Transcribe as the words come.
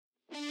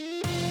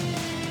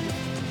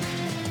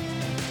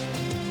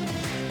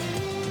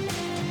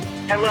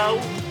Hello?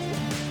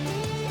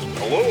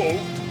 Hello?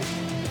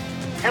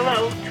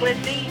 Hello,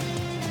 Cliffy?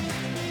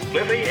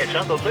 Cliffy, it's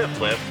Uncle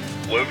Cliff.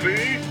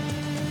 Cliffy?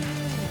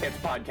 It's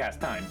podcast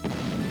time.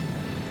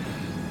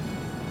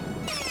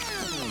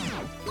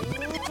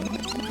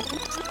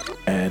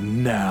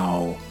 And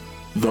now,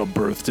 the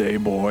Birthday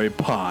Boy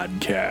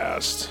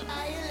Podcast.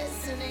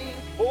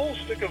 Full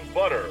stick of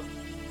butter.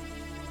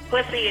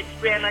 Cliffy, it's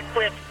Grandma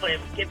Cliff.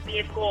 Give me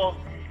a call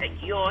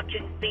at your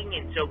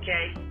convenience,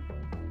 okay?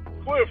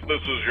 Cliff,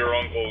 this is your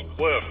Uncle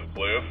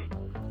Cliff.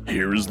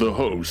 Here's the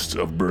host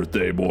of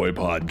Birthday Boy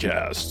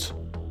Podcast,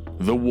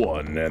 the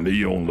one and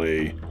the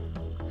only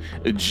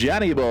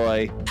Johnny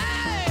Boy.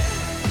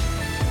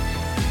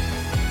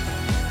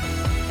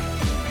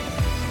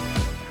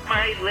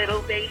 My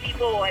little baby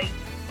boy,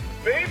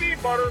 Baby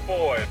Butter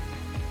Boy.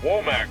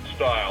 Womack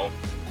style.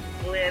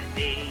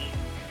 Cliffy.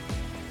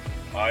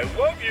 I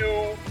love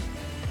you.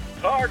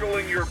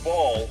 Toggling your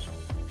balls.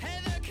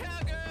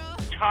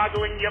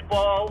 Toggling your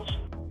balls.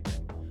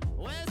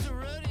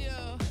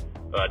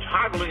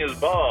 Toggling his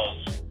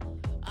balls.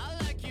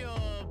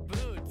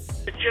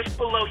 It's just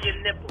below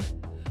your nipple.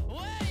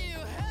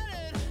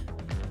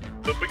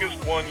 The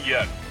biggest one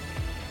yet.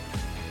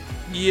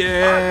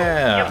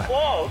 Yeah, Your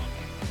balls.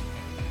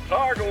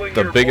 Toggling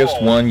the your biggest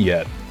balls. one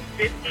yet.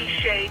 50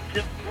 Shades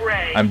of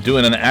Grey. I'm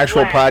doing an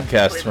actual Black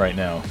podcast Cliffy. right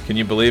now. Can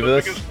you believe The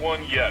this? biggest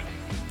one yet.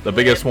 The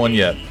biggest one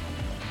yet.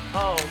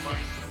 Oh my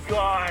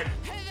God.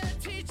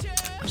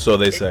 So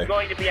they It's say.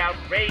 going to be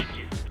outrageous.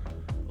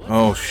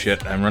 Oh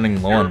shit, I'm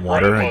running low on You're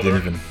water. right, I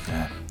didn't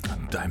Mother.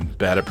 even. I'm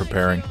bad at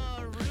preparing.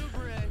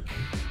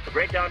 The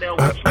Great Darnell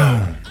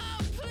Woodstock.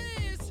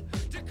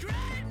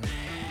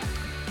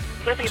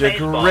 Cliffy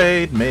Baseball.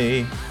 Decorate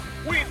me.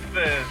 Wheat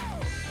Thin.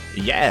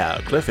 Yeah,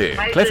 Cliffy.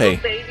 My Cliffy.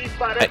 little baby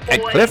butter Hey,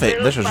 boy, Cliffy,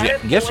 little this is- butter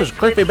this boy, is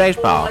Cliffy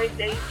Baseball. Boy,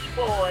 baby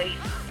boy.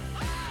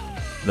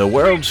 The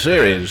World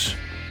Series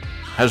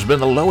has been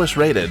the lowest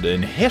rated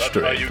in That's how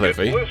history, you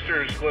Cliffy. get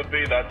blisters,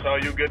 Cliffy. That's how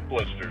you get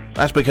blisters.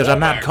 That's because I'm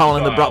not Womack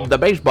calling style. the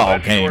baseball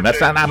That's game. your That's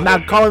not. I'm not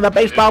delicious calling the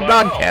baseball in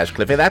my broadcast,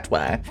 Cliffy. That's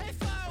why.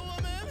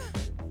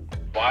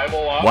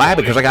 Bible Why?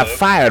 Because I got Cliff.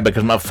 fired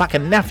because my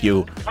fucking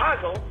nephew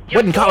Toggle your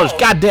wouldn't call his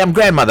balls. goddamn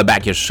grandmother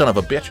back. You son of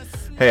a bitch.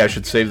 Hey, I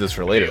should save this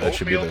for later. That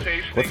should be the Oatmeal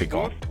tasting Cliffy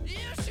call.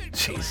 food.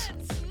 Jeez.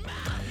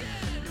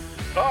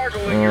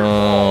 Toggling your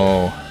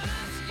balls. Oh,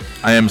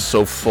 I am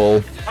so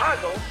full.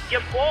 Toggle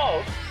your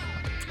balls.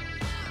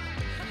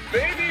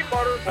 Baby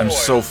Butter Boy. I'm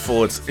so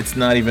full. It's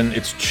not even.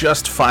 It's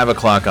just 5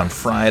 o'clock on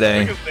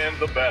Friday, Biggest and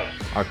the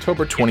best.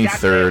 October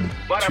 23rd,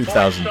 Goddamn butter boy,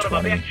 2020. son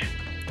of a bitch.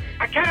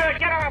 I can't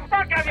get a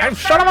fuck out of I'm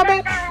son of a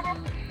bitch.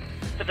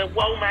 For the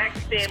Womack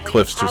family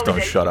Cliffs just don't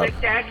holiday shut up.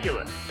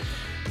 spectacular.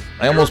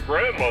 I almost.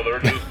 Your grandmother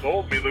just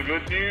told me the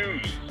good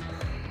news.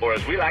 Or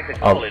as we like to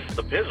call I'll- it,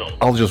 the pizzle.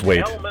 I'll just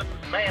wait. Hellman's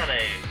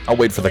mayonnaise. I'll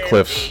wait for the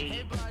Cliffs. Cliffy.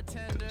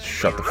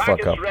 Shut the fuck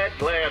rocket's up. red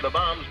glare, the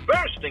bombs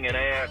bursting in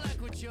air.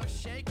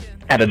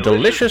 Add a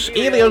delicious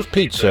Elio's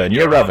pizza in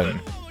your oven.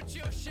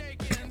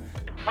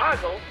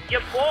 Toggle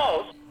your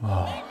balls.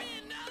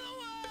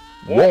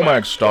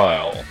 Womack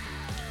style.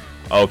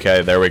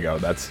 Okay, there we go.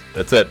 That's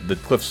it. The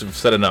Cliffs have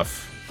said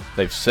enough.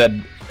 They've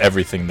said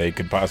everything they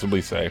could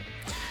possibly say.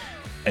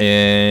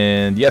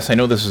 And yes, I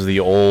know this is the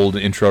old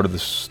intro to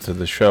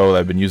the show.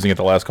 I've been using it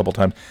the last couple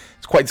times.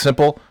 It's quite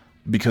simple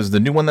because the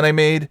new one that I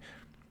made,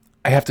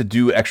 I have to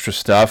do extra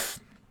stuff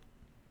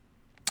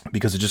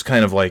because it just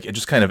kind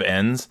of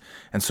ends,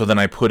 and so then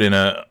I put in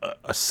a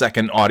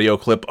second audio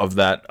clip of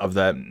that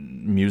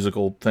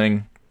musical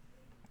thing.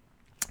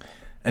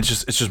 And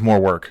it's just more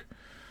work.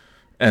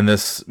 And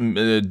this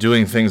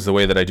doing things the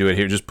way that I do it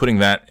here, just putting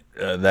that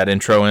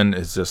intro in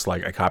is just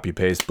like I copy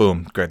paste,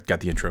 boom, got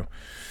the intro.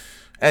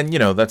 And you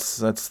know that's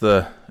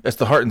the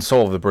heart and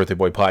soul of the Birthday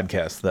Boy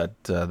Podcast.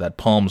 That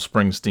Palm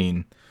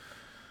Springsteen,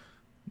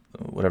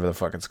 whatever the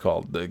fuck it's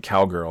called, the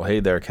cowgirl. Hey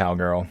there,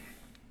 cowgirl.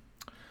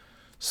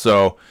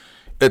 So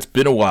it's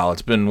been a while.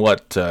 It's been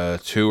what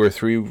 2 or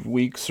 3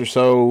 weeks or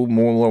so,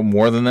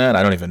 more than that.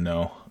 I don't even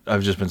know.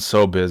 I've just been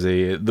so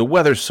busy. The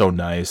weather's so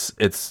nice.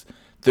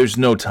 There's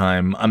no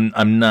time.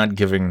 I'm not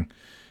giving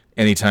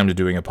any time to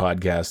doing a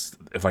podcast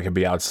if I could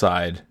be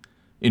outside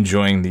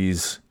enjoying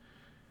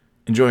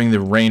the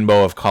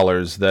rainbow of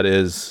colors that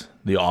is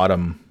the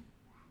autumn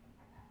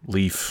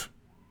leaf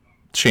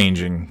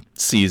changing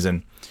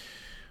season.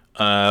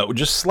 We're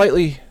just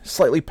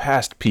slightly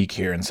past peak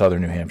here in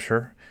southern New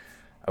Hampshire.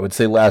 I would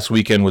say last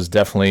weekend was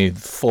definitely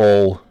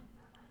full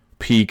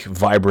peak,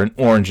 vibrant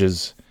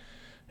oranges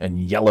and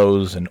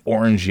yellows and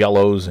orange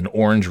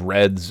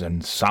reds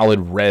and solid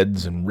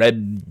reds and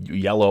red,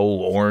 yellow,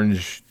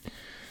 orange,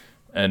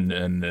 and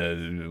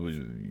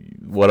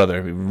what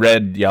other?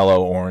 Red,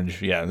 yellow,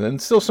 orange, yeah,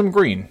 and still some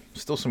green.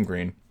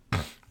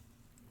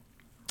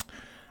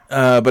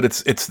 But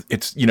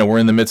it's we're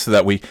in the midst of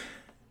that week.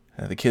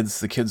 The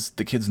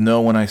kids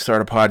know when I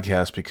start a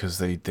podcast because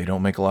they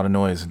don't make a lot of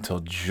noise until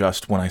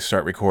just when I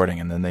start recording,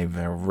 and then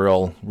they're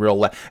real.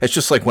 It's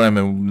just like when I'm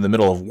in the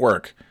middle of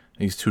work.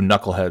 These two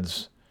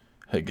knuckleheads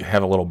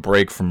have a little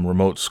break from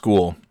remote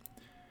school,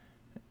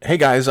 hey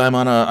guys, I'm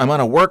on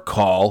a work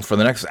call for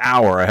the next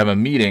hour. I have a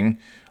meeting.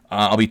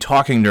 I'll be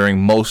talking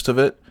during most of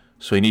it,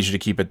 so I need you to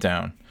keep it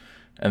down.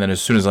 And then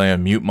as soon as I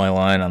unmute my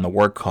line on the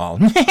work call,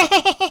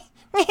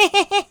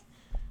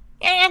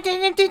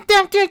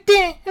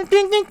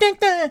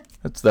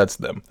 that's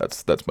them.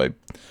 That's my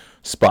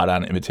spot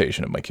on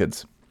imitation of my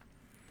kids.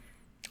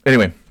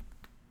 Anyway,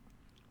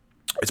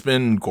 it's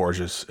been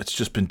gorgeous. It's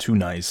just been too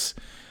nice.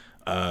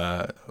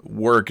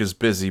 Work is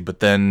busy, but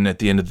then at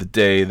the end of the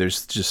day,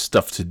 there's just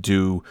stuff to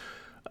do.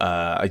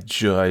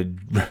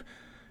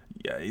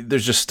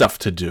 There's just stuff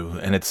to do,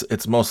 and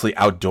it's mostly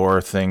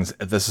outdoor things.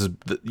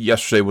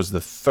 Yesterday was the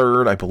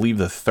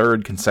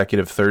third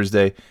consecutive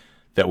Thursday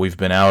that we've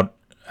been out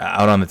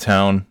on the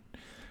town,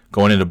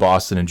 going into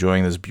Boston,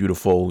 enjoying this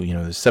beautiful, the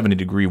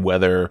 70-degree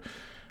weather,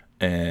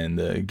 and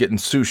getting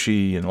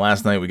sushi. And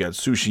last night we got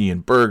sushi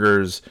and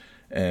burgers,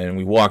 and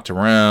we walked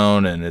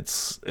around, and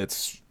it's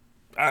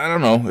I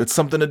don't know, it's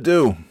something to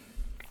do,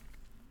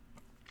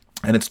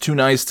 and it's too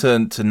nice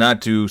to not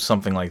do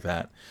something like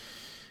that.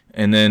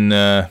 And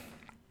then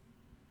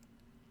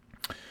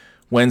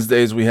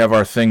Wednesdays we have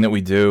our thing that we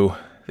do.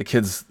 The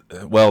kids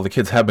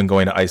have been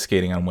going to ice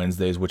skating on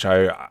Wednesdays, which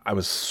I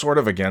was sort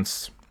of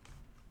against,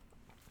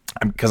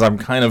 because I've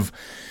kind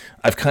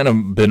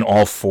of been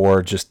all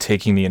for just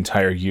taking the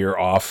entire year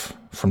off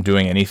from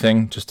doing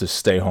anything, just to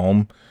stay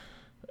home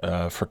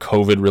for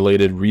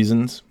COVID-related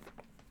reasons.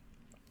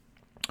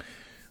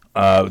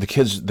 The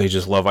kids, they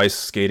just love ice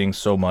skating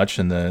so much,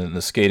 and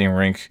the skating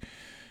rink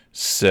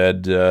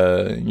said,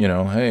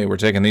 hey, we're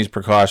taking these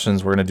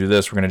precautions, we're going to do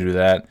this, we're going to do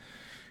that.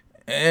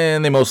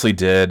 And they mostly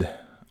did.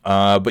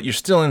 But you're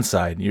still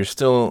inside. You're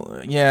still,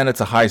 and it's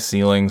a high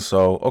ceiling,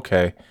 so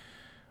okay.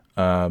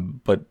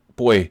 But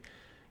boy,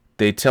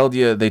 they tell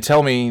me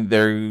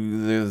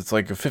it's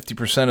like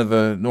 50% of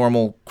the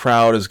normal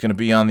crowd is going to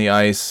be on the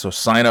ice, so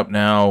sign up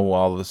now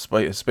while the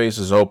space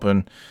is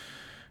open.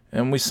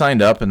 And we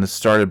signed up, and it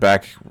started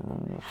back,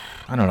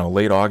 I don't know,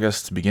 late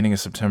August, beginning of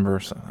September.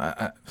 So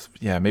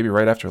maybe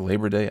right after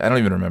Labor Day. I don't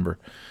even remember.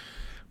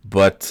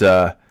 But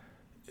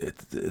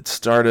it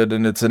started,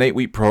 and it's an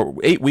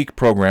 8-week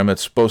program.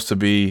 It's supposed to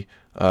be,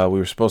 we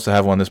were supposed to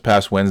have one this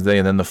past Wednesday,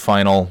 and then the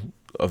final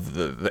of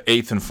the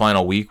 8th and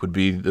final week would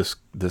be this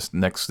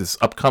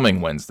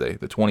upcoming Wednesday,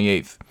 the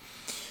 28th.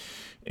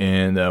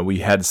 And we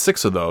had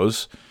 6 of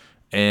those,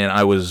 and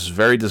I was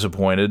very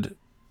disappointed.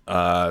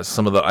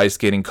 Some of the ice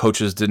skating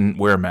coaches didn't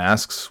wear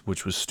masks,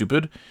 which was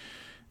stupid.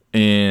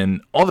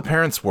 And all the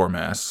parents wore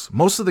masks.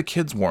 Most of the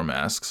kids wore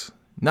masks.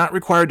 Not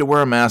required to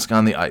wear a mask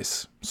on the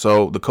ice.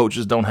 So the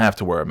coaches don't have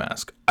to wear a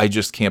mask. I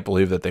just can't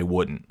believe that they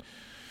wouldn't.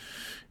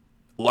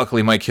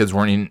 Luckily, my kids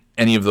weren't in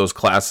any of those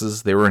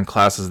classes. They were in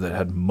classes that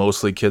had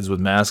mostly kids with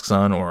masks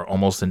on, or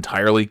almost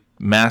entirely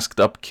masked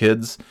up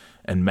kids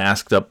and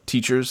masked up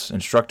teachers,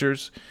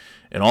 instructors.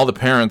 And all the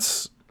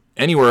parents,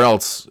 anywhere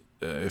else,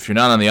 if you're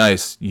not on the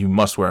ice, you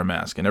must wear a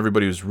mask. And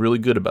everybody was really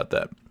good about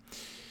that.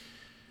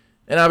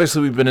 And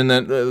obviously, we've been in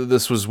that.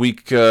 This was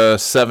week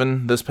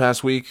 7 this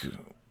past week,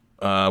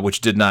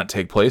 which did not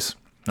take place.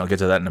 I'll get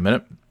to that in a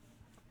minute.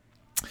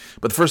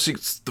 But the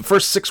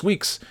first 6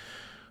 weeks,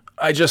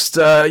 I just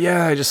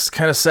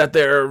kind of sat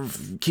there,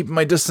 keeping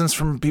my distance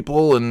from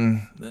people,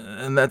 and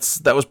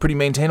that was pretty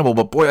maintainable.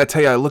 But boy, I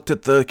tell you, I looked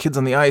at the kids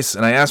on the ice,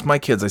 and I asked my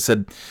kids. I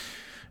said,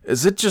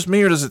 is it just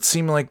me, or does it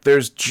seem like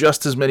there's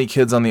just as many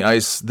kids on the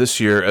ice this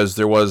year as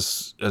there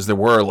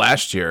were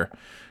last year?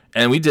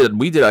 And we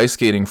did ice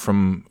skating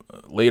from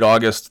late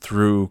August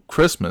through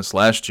Christmas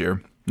last year.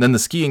 And then the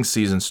skiing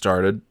season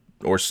started,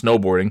 or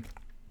snowboarding.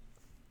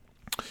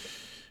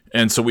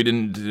 And so we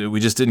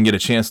just didn't get a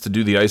chance to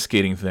do the ice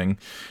skating thing.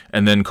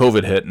 And then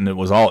COVID hit, and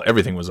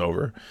everything was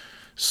over.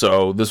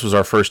 So this was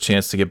our first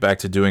chance to get back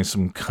to doing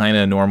some kind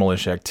of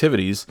normal-ish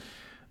activities.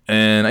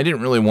 And I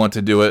didn't really want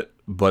to do it,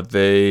 but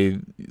they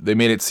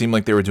made it seem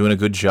like they were doing a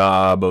good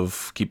job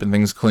of keeping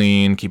things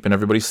clean, keeping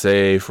everybody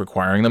safe,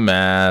 requiring the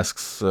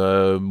masks,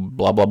 blah,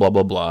 blah, blah,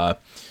 blah, blah.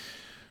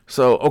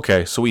 So,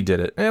 okay, so we did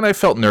it. And I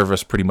felt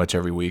nervous pretty much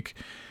every week.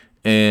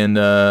 And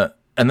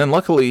then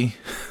luckily,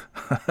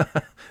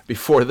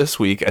 before this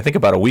week, I think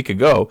about a week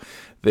ago,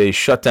 they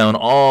shut down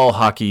all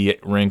hockey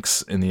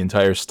rinks in the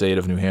entire state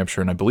of New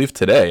Hampshire. And I believe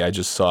today I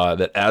just saw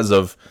that as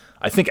of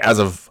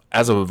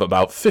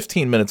about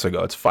 15 minutes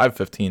ago, it's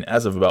 5:15,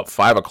 as of about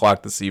 5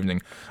 o'clock this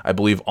evening, I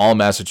believe all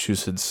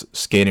Massachusetts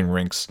skating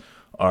rinks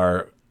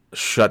are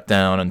shut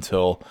down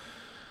until,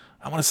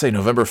 I want to say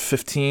November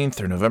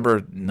 15th or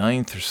November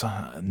 9th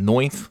or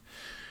 9th.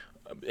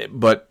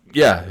 But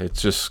yeah,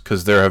 it's just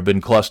because there have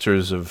been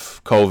clusters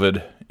of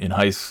COVID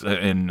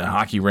in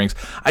hockey rinks.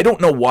 I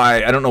don't know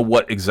why. I don't know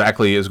what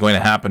exactly is going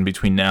to happen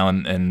between now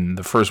and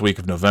the first week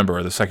of November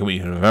or the second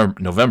week of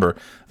November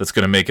that's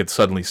going to make it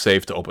suddenly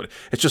safe to open.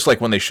 It's just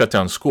like when they shut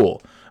down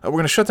school. We're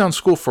going to shut down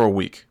school for a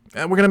week,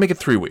 and we're going to make it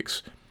 3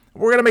 weeks.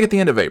 We're going to make it the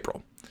end of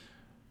April.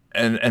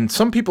 And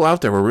some people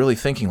out there were really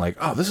thinking like,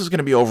 oh, this is going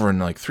to be over in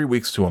like 3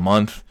 weeks to a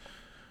month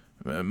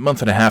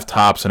and a half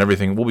tops, and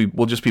everything.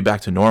 We'll just be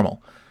back to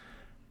normal.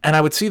 And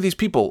I would see these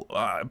people,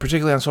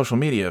 particularly on social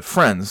media,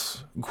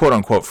 friends, quote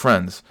unquote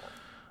friends,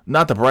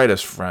 not the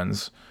brightest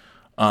friends,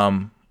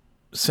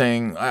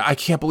 saying, I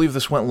can't believe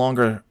this went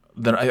longer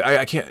than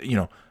I can't,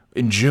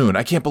 in June.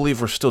 I can't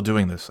believe we're still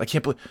doing this. I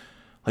can't believe.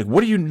 Like,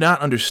 what do you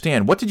not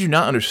understand? What did you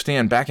not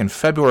understand back in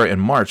February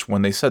and March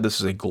when they said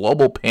this is a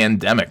global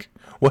pandemic?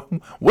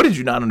 What did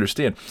you not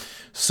understand?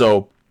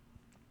 So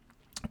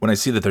when I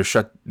see that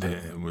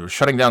we're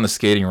shutting down the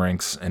skating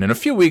rinks, and in a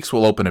few weeks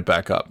we'll open it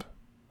back up.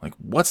 Like,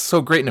 what's so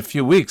great in a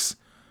few weeks?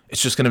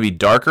 It's just going to be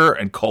darker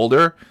and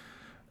colder,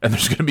 and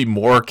there's going to be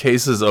more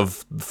cases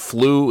of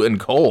flu and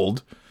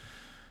cold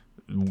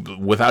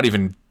without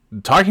even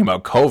talking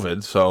about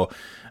COVID. So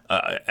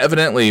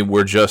evidently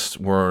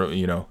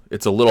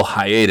it's a little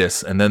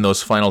hiatus, and then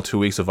those final 2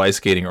 weeks of ice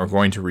skating are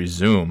going to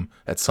resume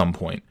at some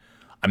point.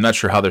 I'm not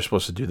sure how they're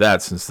supposed to do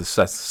that since the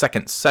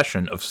second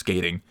session of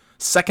skating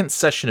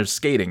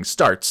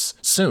starts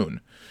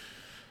soon.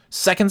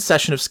 Second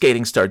session of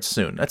skating starts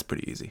soon. That's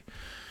pretty easy.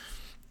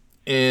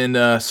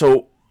 And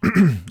so,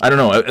 I don't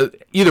know.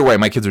 Either way,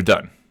 my kids are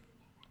done.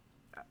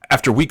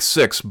 After week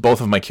 6,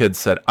 both of my kids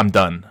said, I'm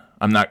done.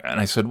 I'm not. And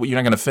I said, well, you're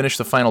not going to finish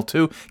the final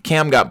 2?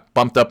 Cam got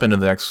bumped up into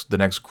the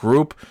next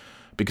group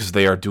because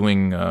they are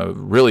doing a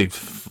really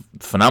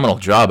phenomenal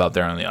job out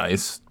there on the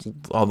ice.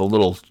 All the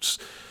little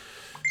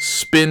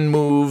spin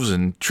moves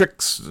and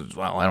tricks.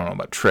 Well, I don't know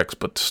about tricks,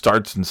 but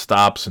starts and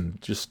stops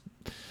and just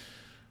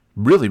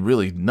really,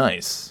 really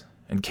nice.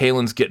 And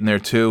Kaylin's getting there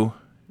too.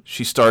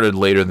 She started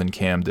later than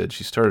Cam did.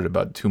 She started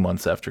about 2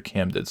 months after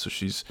Cam did, so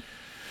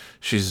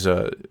she's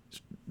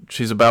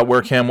about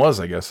where Cam was,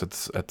 I guess,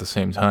 at the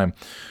same time.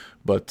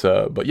 But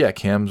yeah,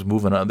 Cam's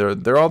moving on.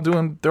 They're all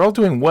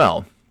doing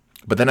well.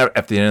 But then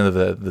at the end of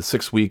the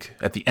 6th week,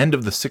 at the end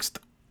of the 6th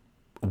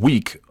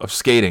week of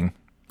skating,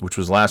 which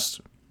was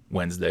last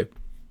Wednesday,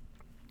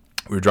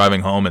 we were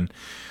driving home and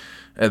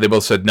they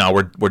both said, "No,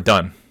 we're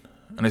done."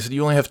 And I said,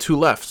 "You only have 2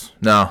 left."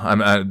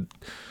 No,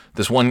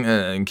 this one.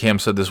 And Cam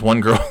said this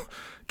one girl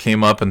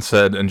came up and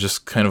said, and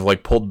just kind of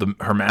like pulled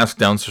her mask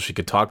down so she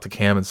could talk to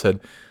Cam and said,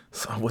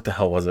 "What the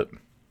hell was it?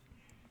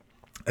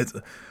 It's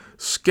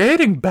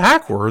skating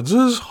backwards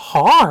is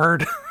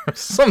hard."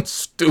 Some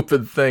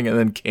stupid thing. And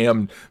then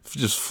Cam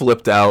just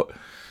flipped out,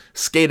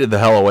 skated the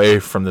hell away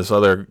from this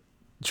other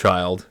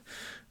child.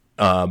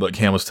 But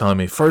Cam was telling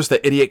me, first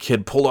the idiot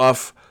kid pulled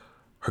off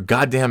her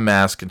goddamn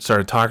mask and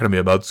started talking to me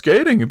about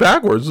skating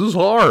backwards is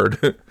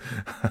hard.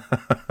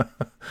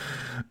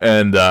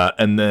 and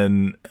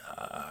then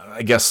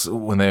I guess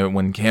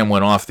when Cam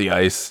went off the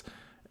ice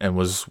and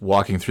was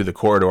walking through the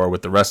corridor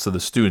with the rest of the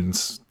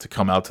students to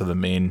come out to the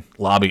main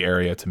lobby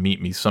area to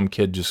meet me, some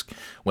kid just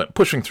went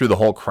pushing through the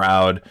whole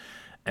crowd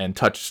and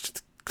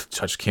touched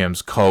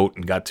Cam's coat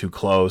and got too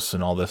close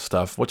and all this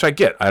stuff, which I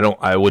get.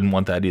 I wouldn't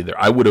want that either.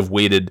 I would have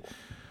waited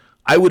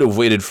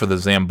for the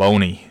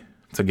Zamboni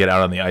to get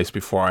out on the ice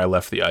before I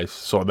left the ice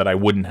so that I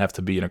wouldn't have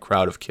to be in a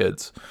crowd of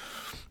kids.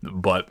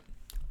 But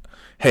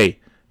hey,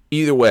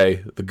 either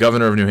way, the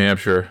governor of New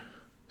Hampshire,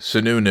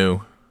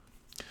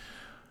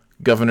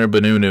 Governor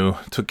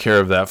Benunu, took care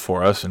of that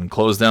for us and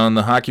closed down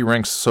the hockey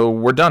rinks, so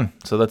we're done.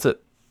 So that's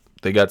it.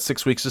 They got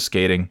 6 weeks of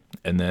skating,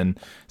 and then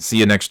see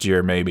you next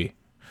year, maybe.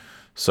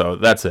 So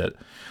that's it.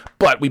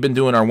 But we've been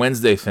doing our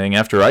Wednesday thing.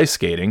 After ice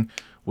skating,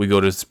 we go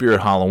to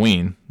Spirit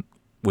Halloween,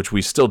 which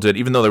we still did.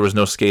 Even though there was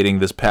no skating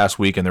this past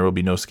week and there will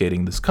be no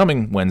skating this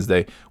coming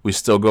Wednesday, we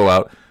still go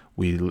out.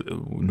 We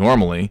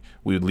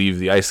would leave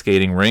the ice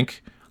skating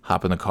rink,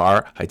 hop in the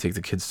car. I take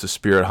the kids to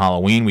Spirit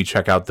Halloween. We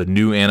check out the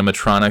new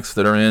animatronics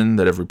that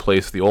have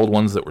replaced the old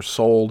ones that were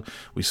sold.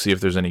 We see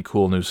if there's any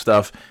cool new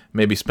stuff.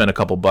 Maybe spend a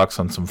couple bucks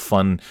on some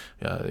fun.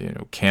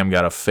 Cam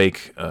got a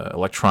fake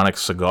electronic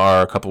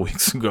cigar a couple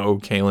weeks ago.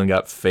 Kaylin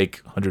got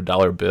fake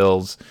 $100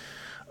 bills.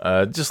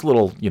 Just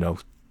little,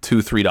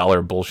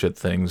 $2-3 bullshit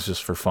things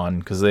just for fun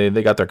because they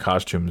got their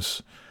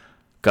costumes.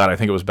 God, I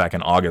think it was back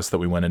in August that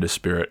we went into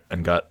Spirit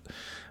and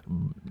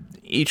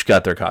each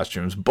got their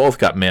costumes. Both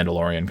got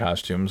Mandalorian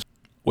costumes,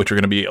 which are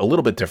going to be a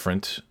little bit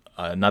different.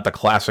 Not the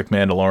classic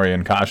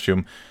Mandalorian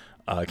costume.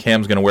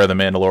 Cam's going to wear the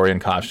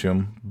Mandalorian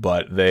costume,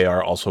 but they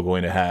are also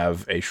going to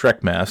have a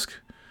Shrek mask,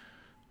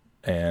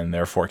 and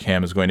therefore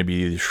Cam is going to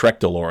be the Shrek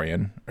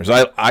DeLorean. As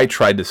I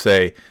tried to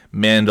say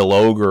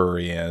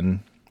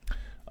Mandalorian,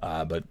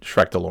 but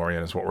Shrek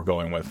DeLorean is what we're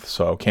going with.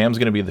 So Cam's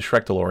going to be the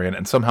Shrek DeLorean,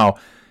 and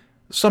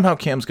somehow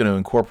Cam's going to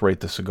incorporate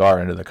the cigar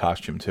into the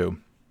costume too,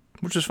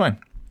 which is fine.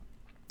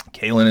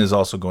 Kaylin is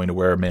also going to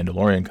wear a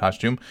Mandalorian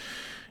costume,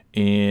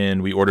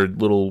 and we ordered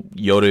little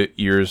Yoda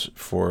ears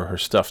for her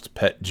stuffed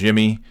pet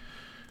Jimmy.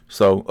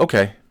 So,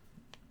 okay.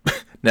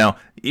 Now,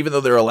 even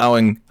though they're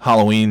allowing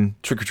Halloween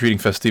trick-or-treating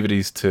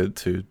festivities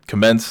to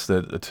commence,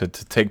 to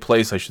take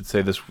place, I should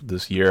say,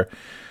 this year,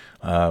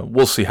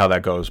 we'll see how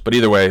that goes. But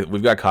either way,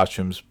 we've got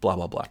costumes, blah,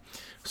 blah, blah.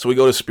 So we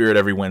go to Spirit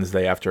every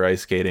Wednesday after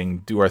ice skating,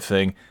 do our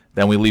thing.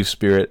 Then we leave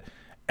Spirit,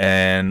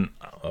 and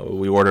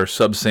we order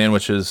sub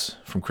sandwiches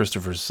from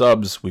Christopher's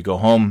Subs. We go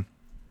home,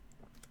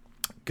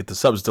 get the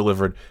subs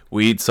delivered.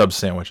 We eat sub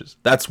sandwiches.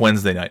 That's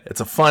Wednesday night.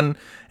 It's a fun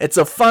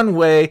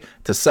way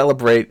to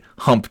celebrate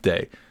Hump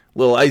Day.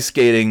 Little ice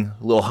skating,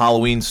 little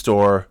Halloween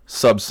store,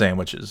 sub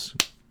sandwiches.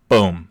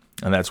 Boom.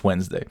 And that's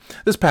Wednesday.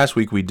 This past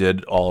week we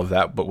did all of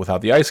that, but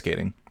without the ice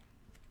skating.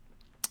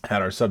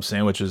 Had our sub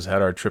sandwiches,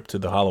 had our trip to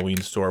the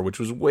Halloween store, which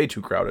was way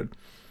too crowded.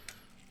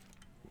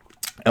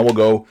 And we'll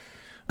go,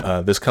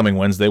 this coming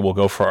Wednesday, we'll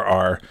go for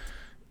our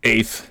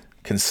 8th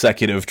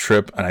consecutive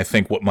trip, and I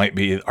think what might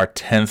be our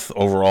 10th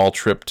overall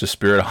trip to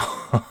Spirit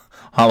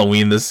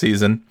Halloween this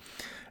season.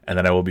 And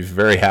then I will be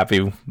very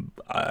happy,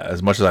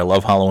 as much as I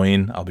love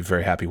Halloween, I'll be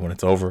very happy when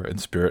it's over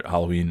and Spirit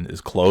Halloween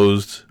is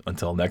closed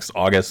until next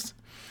August.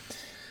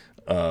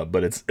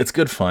 But it's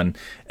good fun.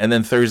 And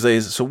then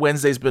Thursdays, so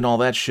Wednesday's been all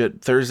that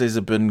shit. Thursdays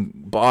have been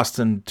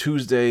Boston.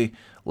 Tuesday,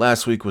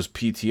 last week was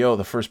PTO,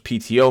 the first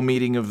PTO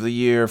meeting of the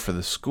year for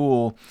the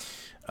school.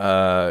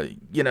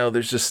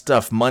 There's just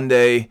stuff.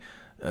 Monday,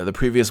 the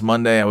previous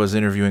Monday, I was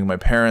interviewing my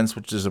parents,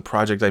 which is a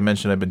project I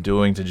mentioned I've been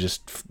doing to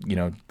just,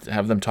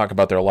 have them talk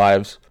about their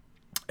lives.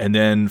 And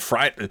then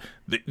Friday,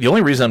 the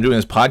only reason I'm doing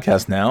this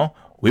podcast now,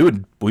 we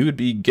would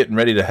be getting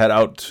ready to head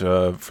out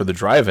for the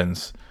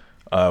drive-ins.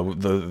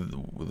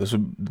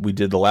 We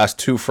did the last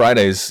 2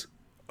 Fridays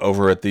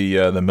over at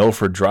the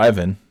Milford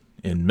Drive-In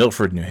in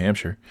Milford, New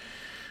Hampshire,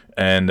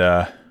 and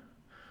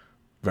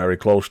very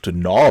close to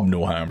Knob,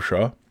 New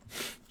Hampshire,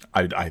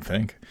 I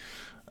think.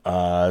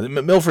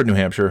 Milford, New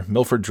Hampshire,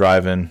 Milford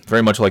Drive-In,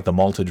 very much like the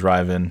Malta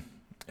Drive-In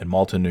in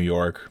Malta, New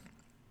York.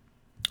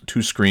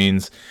 2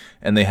 screens,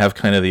 and they have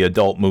kind of the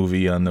adult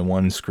movie on the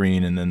one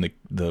screen and then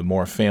the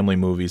more family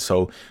movies.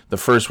 So the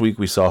first week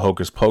we saw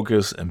Hocus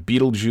Pocus and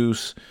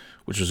Beetlejuice,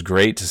 which was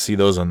great to see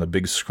those on the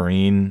big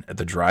screen at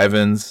the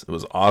drive-ins. It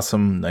was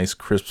awesome. Nice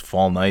crisp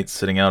fall night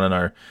sitting out in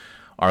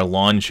our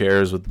lawn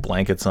chairs with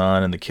blankets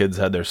on, and the kids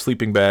had their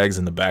sleeping bags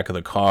in the back of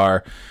the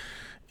car,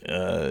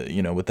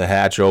 with the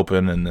hatch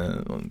open,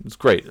 and it's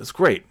great. It's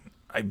great.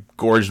 I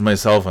gorged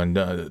myself on,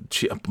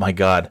 my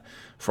God,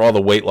 for all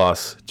the weight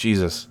loss.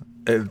 Jesus.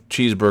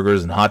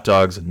 Cheeseburgers and hot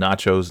dogs and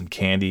nachos and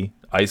candy,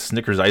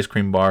 Snickers ice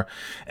cream bar.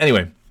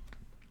 Anyway,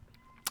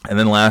 and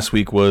then last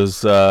week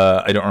was,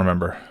 I don't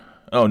remember.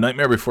 Oh,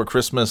 Nightmare Before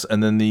Christmas,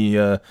 and then the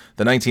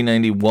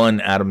 1991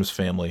 Addams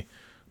Family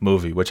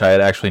movie, which I had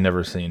actually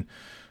never seen,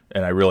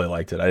 and I really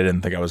liked it. I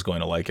didn't think I was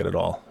going to like it at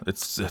all. It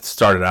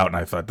started out, and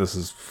I thought, this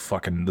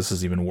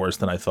is even worse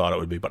than I thought it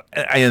would be, but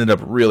I ended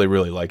up really,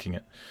 really liking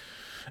it.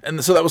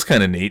 And so that was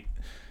kind of neat.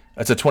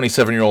 That's a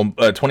 27-year-old,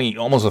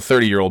 almost a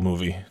 30-year-old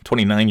movie,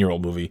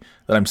 29-year-old movie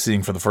that I'm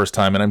seeing for the first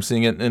time, and I'm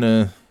seeing it in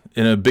a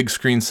big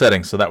screen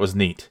setting, so that was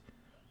neat.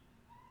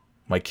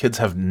 My kids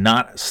have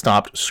not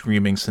stopped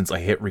screaming since I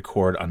hit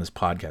record on this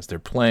podcast. They're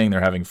playing, they're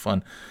having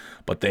fun,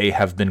 but they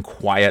have been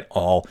quiet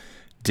all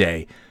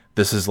day.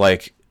 This is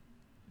like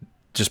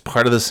just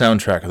part of the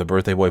soundtrack of the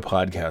Birthday Boy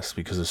podcast,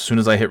 because as soon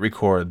as I hit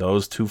record,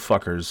 those 2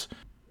 fuckers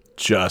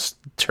just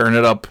turn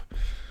it up.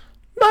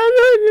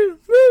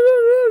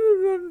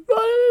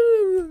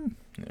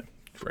 Yeah,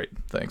 great.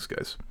 Thanks,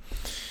 guys.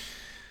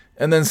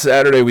 And then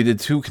Saturday, we did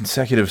 2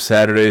 consecutive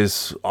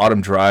Saturdays, autumn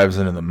drives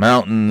into the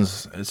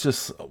mountains. It's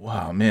just,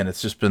 wow, man,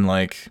 it's just been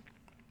like,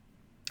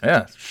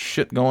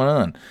 shit going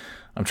on.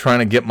 I'm trying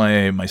to get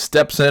my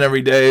steps in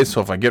every day,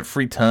 so if I get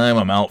free time,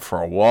 I'm out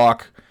for a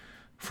walk,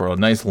 for a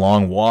nice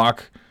long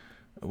walk.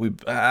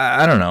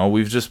 I don't know,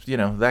 we've just,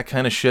 that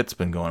kind of shit's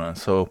been going on.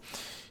 So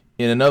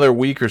in another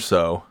week or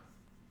so,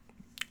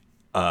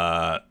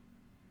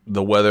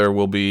 the weather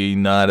will be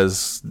not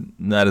as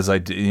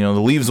ideal.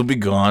 The leaves will be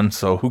gone,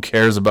 so who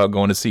cares about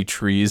going to see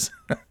trees?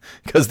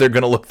 Because they're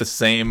going to look the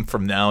same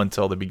from now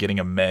until the beginning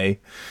of May,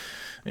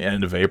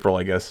 end of April,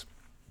 I guess.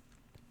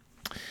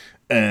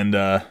 And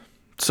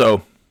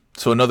so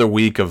another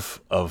week of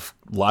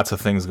lots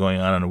of things going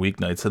on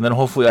weeknights, and then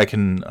hopefully I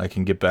can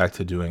get back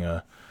to doing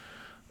I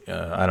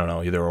don't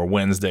know, either a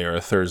Wednesday or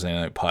a Thursday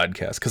night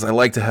podcast, because I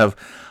like to have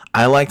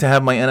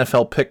my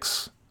NFL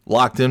picks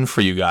locked in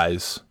for you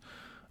guys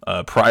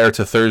prior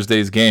to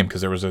Thursday's game,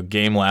 because there was a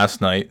game last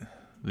night,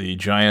 the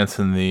Giants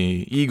and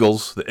the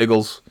Eagles,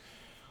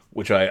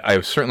 which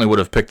I certainly would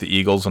have picked the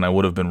Eagles and I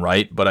would have been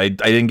right, but I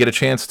didn't get a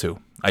chance to.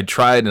 I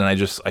tried and I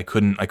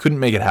couldn't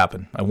make it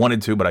happen. I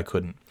wanted to, but I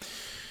couldn't.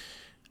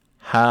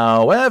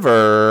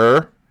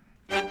 However,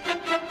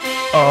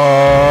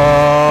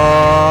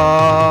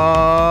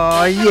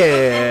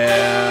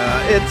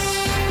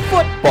 it's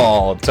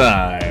football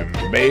time,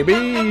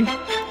 baby.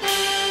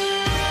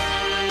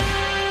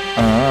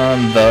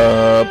 On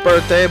the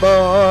Birthday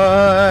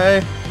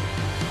Boy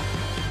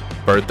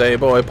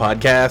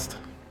podcast.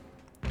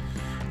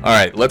 All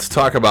right, let's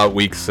talk about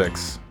week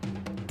 6.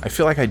 I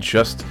feel like I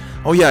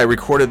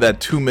recorded that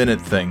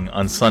 2-minute thing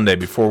on Sunday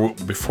before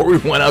we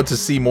went out to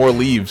see more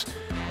leaves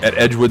at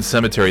Edgewood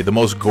Cemetery, the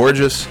most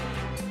gorgeous,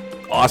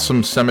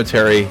 awesome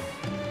cemetery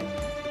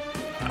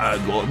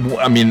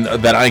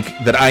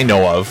that I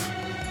know of,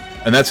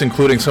 and that's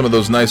including some of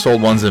those nice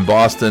old ones in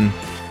Boston.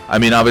 I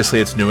mean, obviously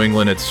it's New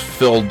England. It's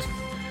filled.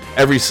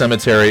 Every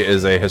cemetery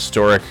is a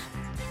historic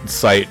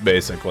site,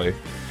 basically.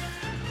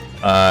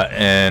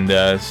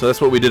 So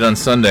that's what we did on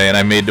Sunday, and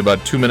I made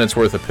about 2 minutes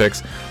worth of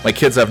picks. My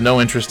kids have no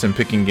interest in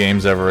picking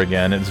games ever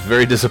again. It's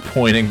very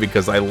disappointing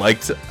because I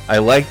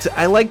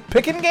like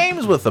picking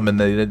games with them, and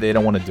they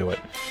don't want to do it.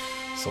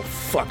 So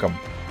fuck them.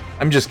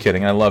 I'm just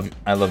kidding. I love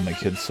my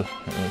kids,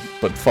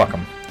 but fuck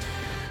them.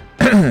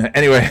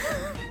 Anyway,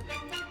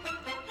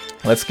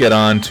 let's get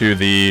on to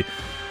the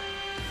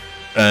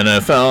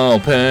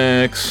NFL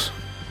picks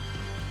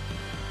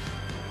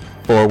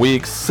for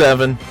Week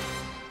 7.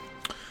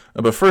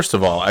 But first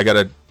of all, I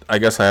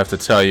guess I have to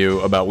tell you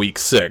about Week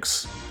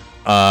 6.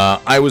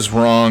 I was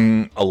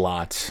wrong a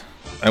lot.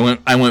 I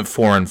went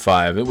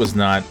 4-5.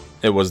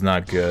 It was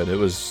not good. It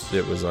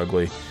was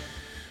ugly.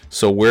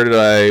 So where did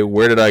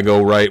I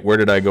go right? Where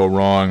did I go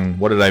wrong?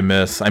 What did I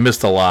miss? I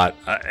missed a lot.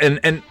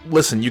 And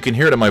listen, you can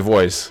hear it in my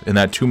voice in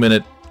that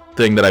 2-minute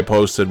thing that I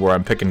posted where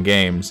I'm picking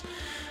games.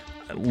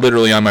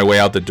 Literally on my way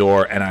out the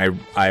door, and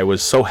I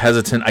was so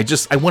hesitant.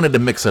 I wanted to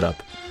mix it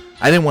up.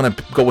 I didn't want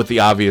to go with the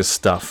obvious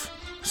stuff.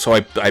 So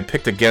I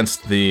picked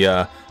against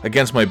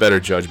my better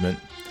judgment,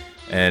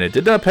 and it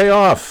did not pay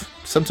off.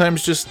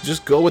 Sometimes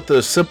just go with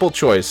the simple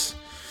choice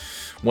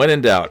when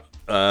in doubt.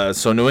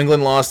 So New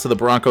England lost to the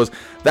Broncos.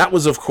 That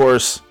was, of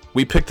course,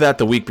 we picked that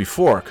the week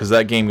before because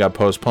that game got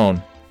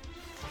postponed.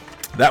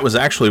 That was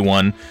actually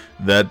one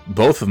that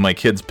both of my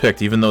kids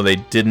picked, even though they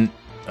didn't.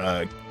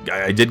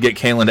 I did get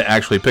Kaylin to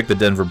actually pick the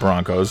Denver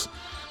Broncos.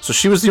 So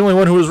she was the only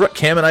one who was right.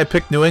 Cam and I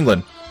picked New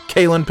England.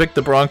 Kaylin picked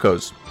the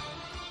Broncos,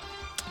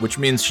 which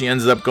means she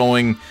ends up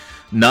going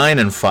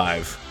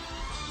 9-5.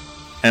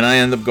 And I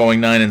end up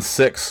going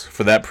 9-6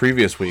 for that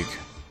previous week.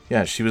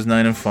 Yeah, she was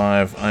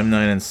 9-5. I'm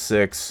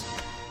 9-6.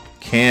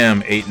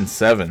 Cam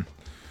 8-7.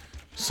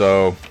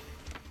 So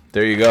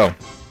there you go,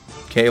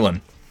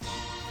 Kaylin.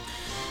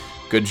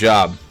 Good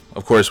job.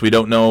 Of course, we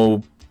don't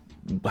know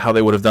how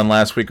they would have done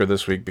last week or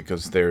this week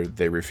because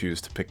they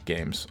refused to pick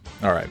games.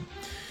 All right.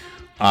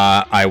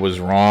 I was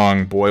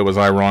wrong. Boy, was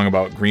I wrong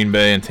about Green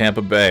Bay and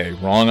Tampa Bay.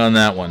 Wrong on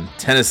that one.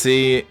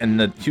 Tennessee and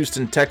the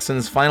Houston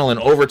Texans final in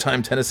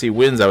overtime. Tennessee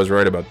wins. I was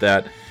right about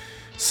that.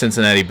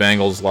 Cincinnati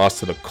Bengals lost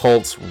to the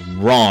Colts.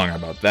 Wrong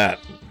about that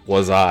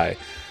was I.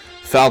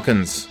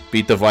 Falcons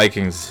beat the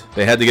Vikings.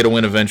 They had to get a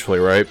win eventually,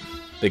 right?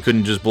 They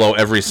couldn't just blow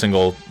every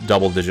single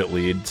double-digit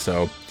lead.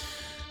 So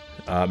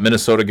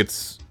Minnesota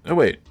gets... Oh,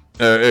 wait.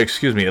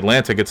 Excuse me.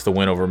 Atlanta gets the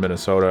win over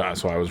Minnesota.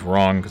 So I was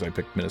wrong because I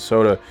picked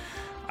Minnesota.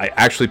 I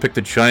actually picked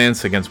the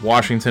Giants against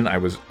Washington. I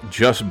was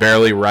just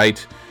barely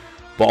right.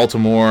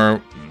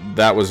 Baltimore,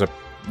 that was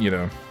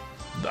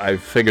I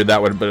figured that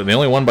would, but they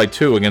only won by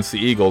 2 against the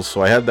Eagles,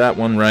 so I had that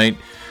one right.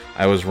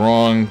 I was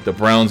wrong. The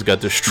Browns got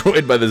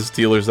destroyed by the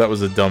Steelers. That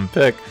was a dumb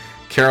pick.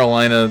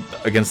 Carolina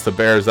against the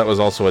Bears, that was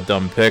also a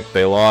dumb pick.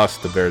 They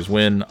lost. The Bears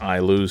win. I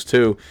lose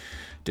too.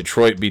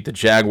 Detroit beat the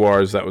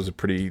Jaguars. That was a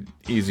pretty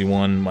easy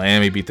one.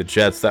 Miami beat the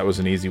Jets. That was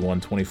an easy one,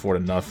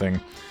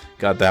 24-0.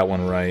 Got that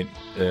one right.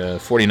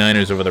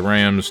 49ers over the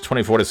Rams,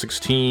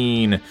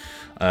 24-16.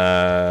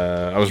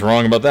 I was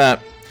wrong about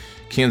that.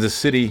 Kansas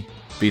City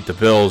beat the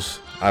Bills.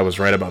 I was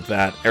right about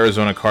that.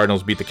 Arizona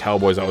Cardinals beat the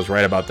Cowboys. I was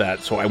right about that.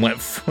 So I went...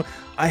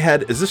 I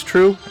had... Is this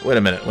true? Wait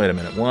a minute.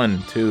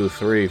 1, 2,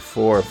 3,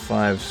 4,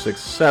 5,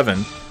 6,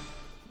 7.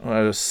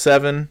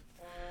 7.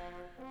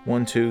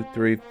 1, 2,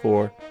 3,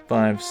 4,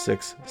 5,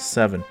 6,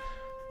 7.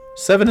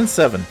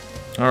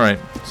 7-7. All right.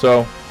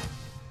 So...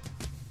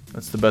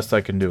 that's the best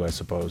I can do, I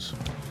suppose.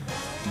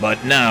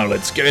 But now,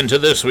 let's get into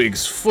this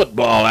week's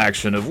football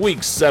action of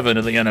Week 7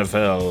 of the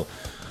NFL.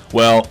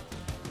 Well,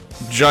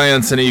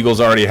 Giants and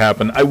Eagles already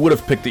happened. I would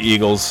have picked the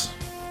Eagles.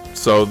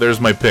 So there's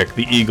my pick,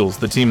 the Eagles,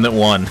 the team that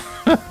won.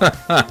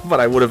 But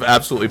I would have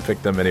absolutely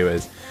picked them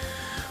anyways.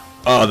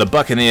 Oh, the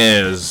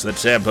Buccaneers, the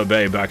Tampa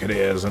Bay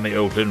Buccaneers and the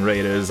Oakland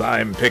Raiders.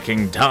 I'm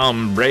picking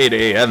Tom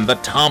Brady and the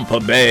Tampa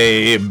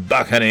Bay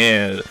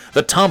Buccaneers.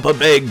 The Tampa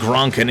Bay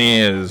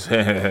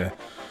Gronkaneers.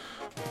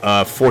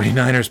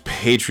 49ers,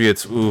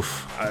 Patriots.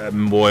 Oof.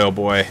 Boy, oh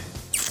boy.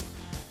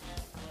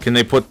 Can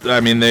they put...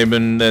 I mean,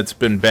 it's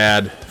been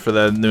bad for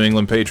the New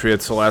England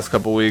Patriots the last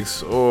couple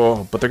weeks.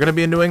 Oh, but they're going to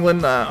be in New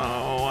England?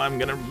 I'm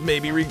going to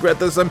maybe regret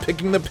this. I'm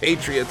picking the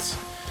Patriots.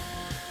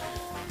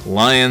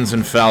 Lions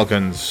and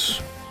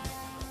Falcons.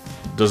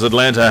 Does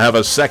Atlanta have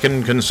a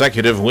second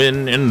consecutive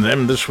win in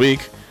them this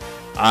week?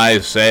 I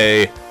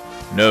say,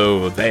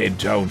 no, they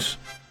don't.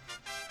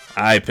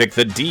 I pick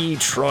the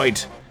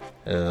Detroit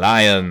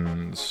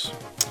Lions.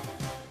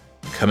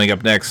 Coming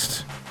up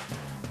next.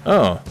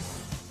 Oh.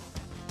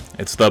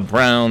 It's the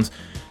Browns.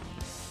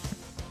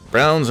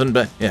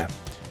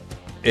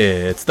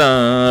 It's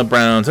the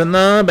Browns and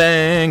the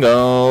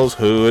Bengals.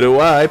 Who do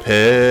I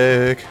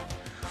pick?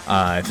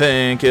 I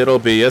think it'll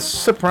be a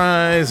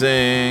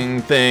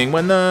surprising thing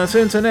when the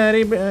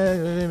Cincinnati...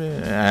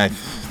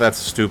 that's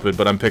stupid,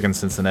 but I'm picking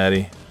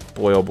Cincinnati.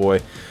 Boy, oh boy.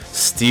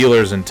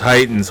 Steelers and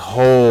Titans.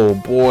 Oh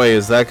boy,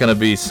 is that going to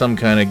be some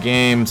kind of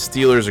game.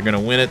 Steelers are going to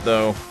win it,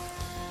 though.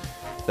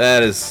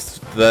 That's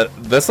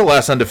the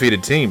last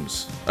undefeated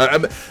teams.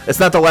 It's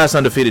not the last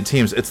undefeated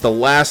teams. It's the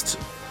last...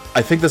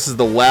 I think this is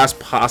the last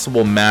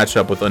possible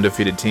matchup with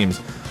undefeated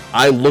teams.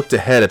 I looked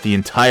ahead at the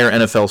entire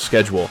NFL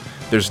schedule.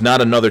 There's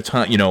not another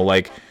time,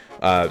 like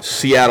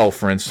Seattle,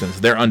 for instance.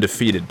 They're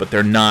undefeated, but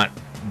they're not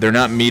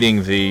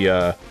meeting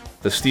the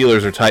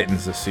Steelers or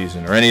Titans this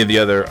season, or any of the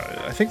other.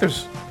 I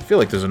feel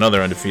like there's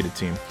another undefeated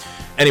team.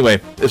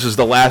 Anyway, this is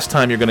the last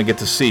time you're going to get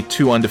to see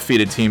two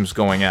undefeated teams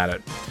going at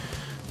it.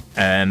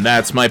 And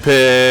that's my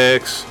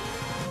picks.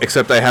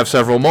 Except I have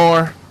several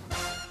more.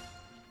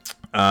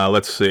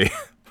 Let's see.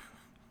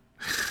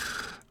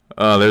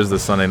 There's the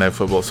Sunday Night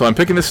Football. So I'm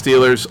picking the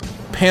Steelers,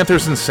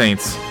 Panthers, and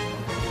Saints.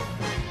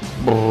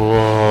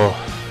 Oh,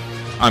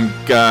 I'm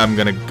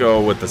gonna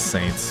go with the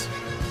Saints.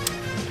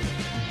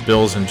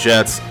 Bills and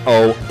Jets.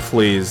 Oh,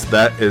 please.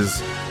 That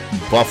is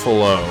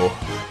Buffalo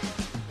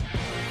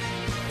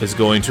is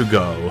going to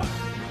go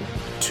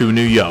to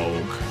New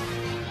York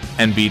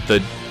and beat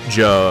the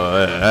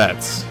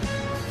Jets.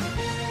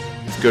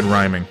 It's good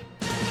rhyming.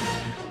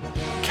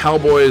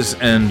 Cowboys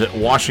and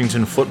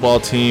Washington football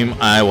team.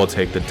 I will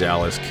take the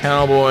Dallas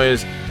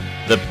Cowboys.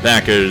 The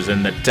Packers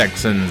and the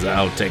Texans.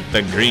 I'll take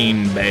the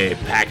Green Bay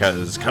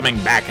Packers,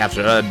 coming back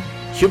after a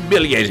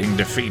humiliating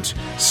defeat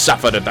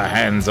suffered at the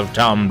hands of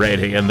Tom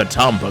Brady and the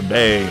Tampa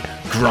Bay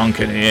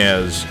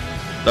Gronkaneers.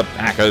 The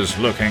Packers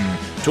looking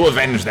to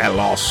avenge their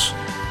loss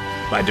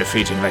by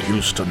defeating the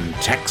Houston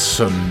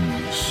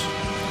Texans.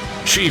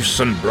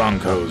 Chiefs and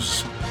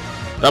Broncos.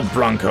 The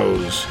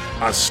Broncos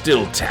are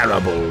still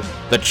terrible.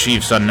 The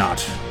Chiefs are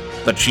not.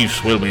 The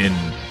Chiefs will win.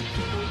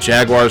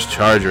 Jaguars,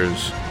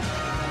 Chargers.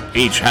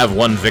 Each have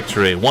one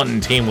victory. One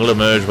team will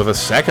emerge with a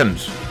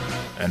second.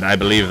 And I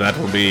believe that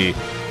will be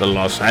the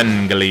Los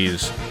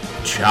Angeles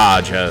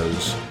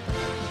Chargers.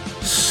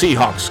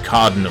 Seahawks,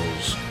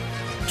 Cardinals.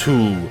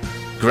 Two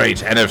great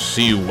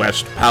NFC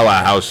West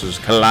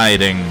powerhouses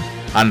colliding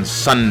on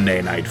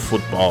Sunday Night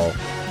Football.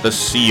 The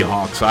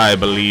Seahawks, I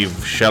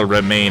believe, shall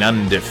remain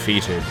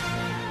undefeated.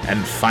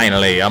 And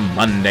finally, a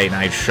Monday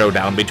night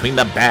showdown between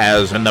the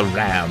Bears and the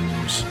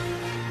Rams,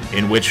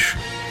 in which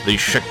the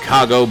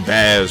Chicago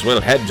Bears will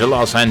head to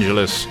Los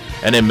Angeles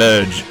and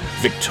emerge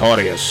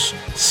victorious,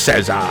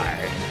 says I.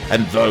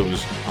 And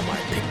those are my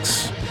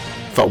picks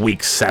for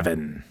Week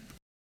 7.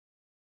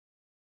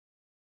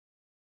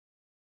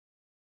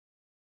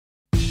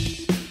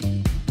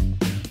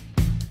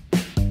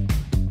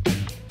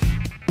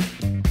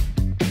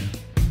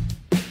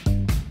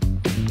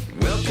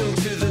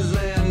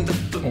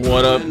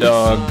 What up,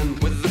 dog?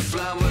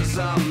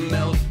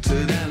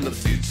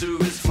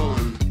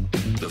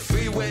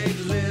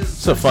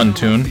 It's a fun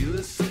tune.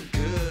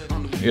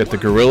 You got the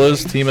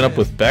Gorillaz teaming up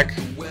with Beck.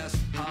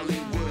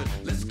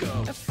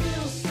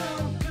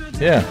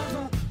 Yeah.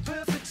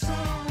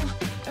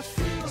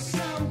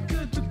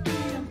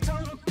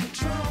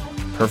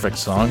 Perfect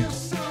song.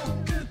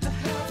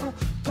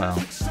 Wow.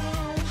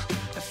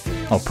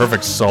 Oh,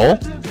 Perfect Soul?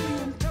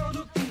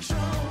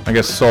 I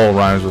guess soul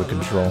rhymes with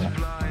control.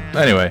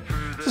 Anyway.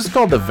 This is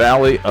called The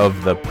Valley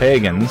of the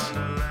Pagans.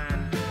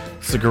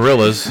 It's the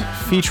Gorillaz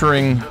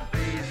featuring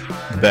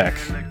Beck.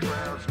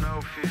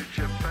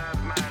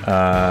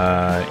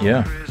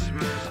 Yeah.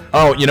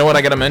 Oh, you know what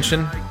I gotta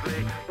mention?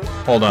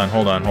 Hold on.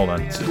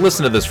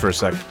 Listen to this for a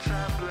sec.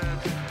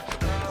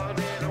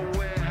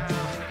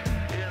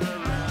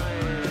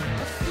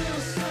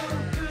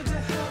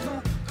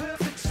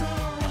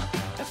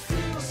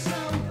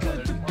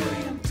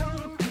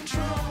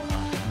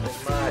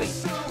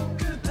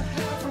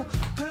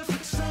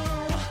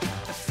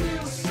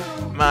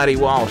 Marty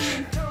Walsh.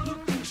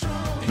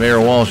 Mayor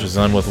Walsh is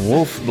on with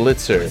Wolf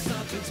Blitzer.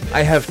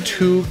 I have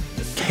 2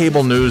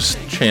 cable news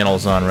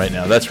channels on right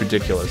now. That's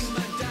ridiculous.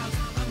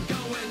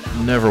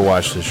 Never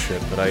watched this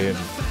shit, but I am.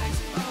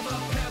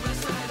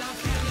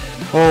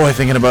 Oh, I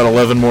think in about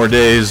 11 more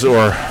days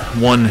or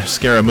 1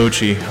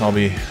 Scaramucci, I'll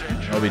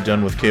be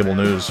done with cable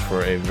news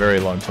for a very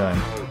long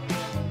time.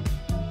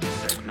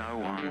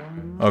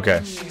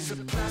 Okay.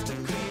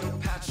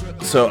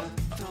 So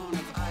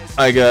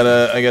I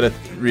gotta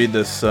read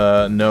this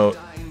note.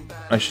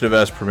 I should have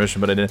asked permission,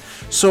 but I didn't.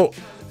 So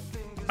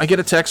I get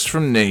a text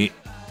from Nate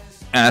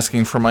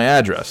asking for my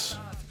address.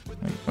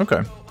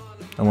 Okay.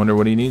 I wonder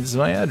what he needs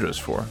my address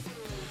for.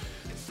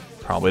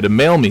 Probably to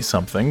mail me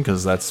something,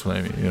 because that's,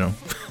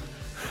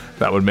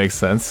 that would make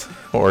sense.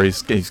 Or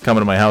he's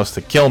coming to my house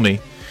to kill me.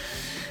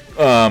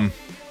 And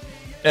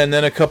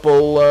then a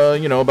couple,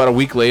 about a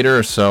week later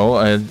or so,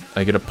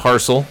 I get a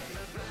parcel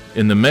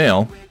in the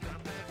mail.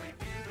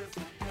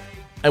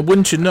 And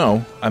wouldn't you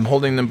know, I'm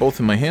holding them both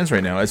in my hands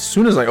right now. As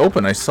soon as I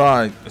opened, I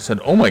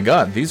said, oh my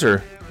god, these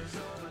are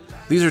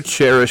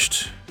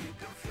cherished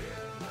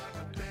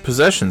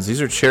possessions. These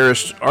are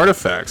cherished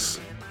artifacts.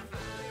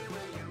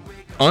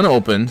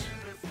 Unopened,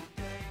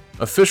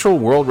 official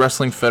World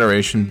Wrestling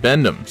Federation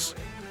Bend-Ems.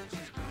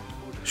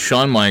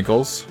 Shawn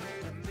Michaels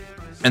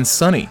and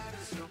Sonny.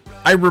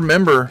 I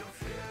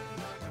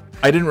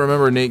didn't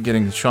remember Nate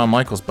getting Shawn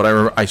Michaels,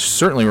 but I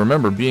certainly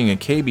remember being at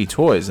KB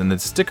Toys, and the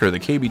sticker, the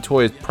KB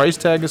Toys price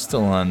tag is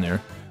still on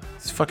there.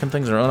 These fucking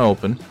things are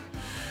unopened.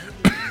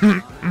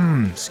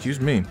 Excuse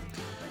me.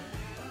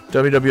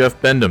 WWF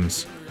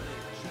Bend-Ems.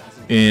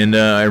 And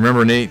I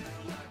remember Nate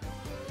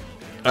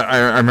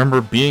I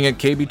remember being at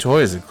KB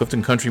Toys at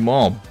Clifton Country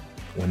Mall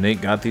when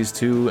Nate got these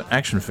two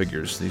action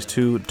figures, these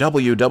two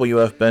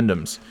WWF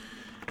Bend-Ems.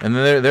 And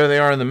then there they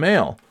are in the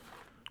mail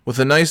with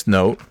a nice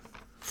note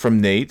from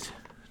Nate.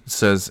 It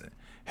says,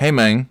 "Hey,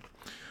 man,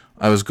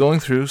 I was going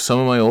through some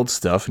of my old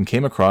stuff and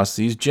came across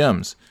these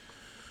gems.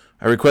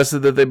 I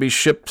requested that they be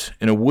shipped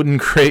in a wooden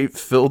crate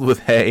filled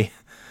with hay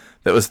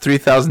that was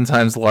 3,000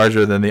 times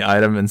larger than the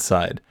item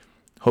inside.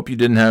 Hope you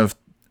didn't have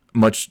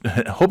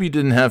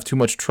too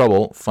much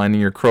trouble finding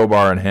your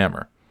crowbar and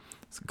hammer."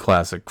 It's a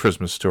classic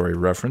Christmas Story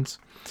reference.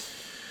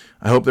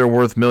 "I hope they're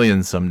worth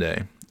millions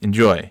someday.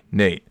 Enjoy,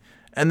 Nate."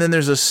 And then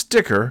there's a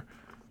sticker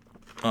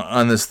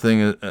on this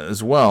thing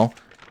as well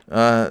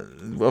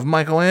of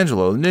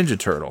Michelangelo, the Ninja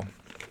Turtle.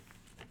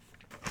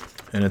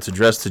 And it's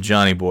addressed to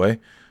Johnny Boy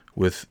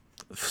with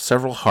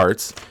several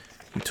hearts.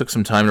 He took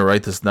some time to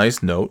write this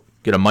nice note,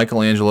 get a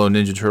Michelangelo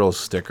Ninja Turtle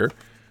sticker,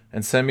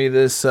 and send me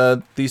these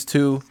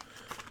two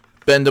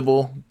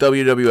bendable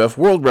WWF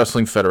World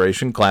Wrestling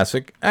Federation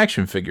classic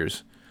action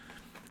figures,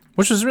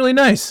 which was really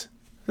nice.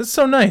 That's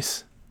so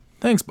nice.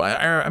 Thanks, bye.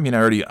 I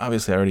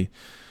already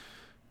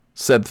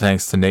said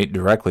thanks to Nate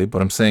directly,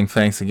 but I'm saying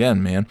thanks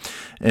again, man.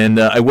 And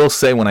I will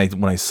say when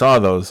I saw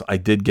those, I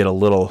did get a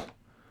little.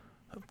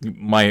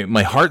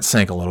 My heart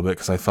sank a little bit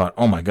because I thought,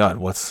 oh my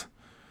God,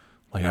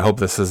 I hope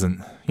this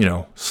isn't,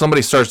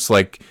 somebody starts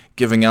like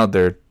giving out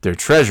their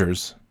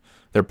treasures,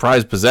 their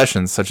prized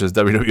possessions, such as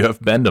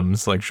WWF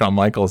Bend-Ems, like Shawn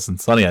Michaels and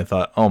Sonny. I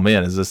thought, oh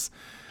man,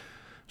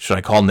 should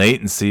I call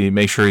Nate and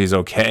make sure he's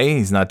okay?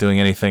 He's not doing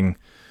anything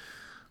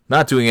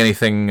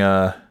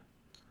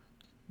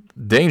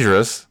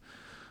dangerous.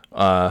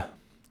 And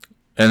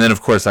then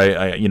of course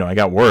I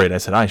got worried. I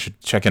said I should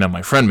check in on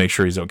my friend, make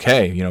sure he's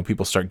okay.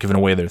 People start giving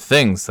away their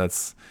things.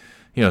 That's,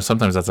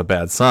 sometimes that's a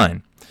bad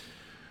sign.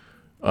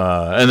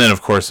 And then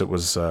of course it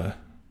was a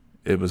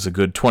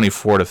good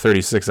 24 to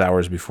 36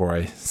 hours before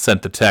I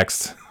sent the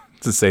text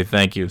to say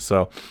thank you.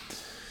 So,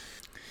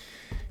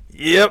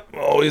 yep,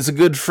 always a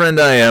good friend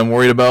I am.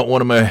 Worried about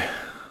one of my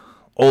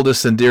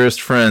oldest and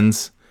dearest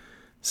friends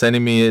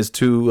sending me his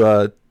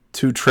two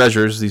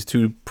treasures, these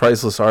two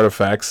priceless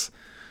artifacts.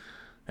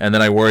 And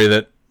then I worry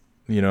that,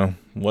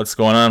 what's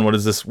going on? What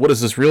does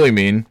this really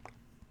mean?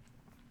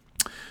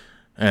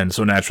 And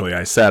so naturally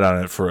I sat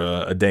on it for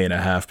a day and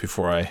a half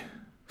before I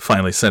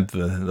finally sent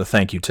the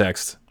thank you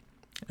text.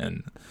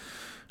 And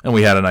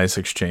we had a nice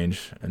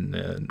exchange,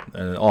 and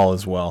all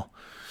is well.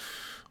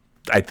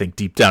 I think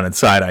deep down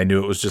inside I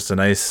knew it was just a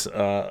nice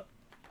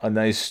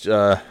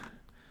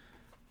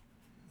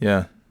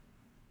yeah.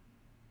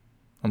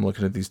 I'm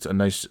looking at these, a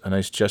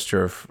nice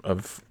gesture of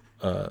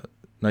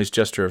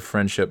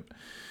friendship,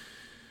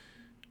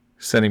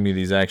 sending me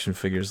these action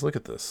figures. Look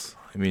at this.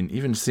 I mean,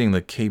 even seeing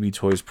the KB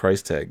Toys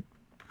price tag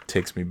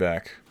takes me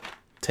back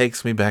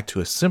to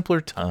a simpler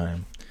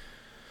time.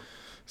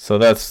 So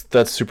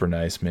that's super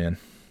nice, man.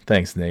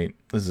 Thanks, Nate.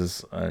 This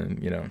is,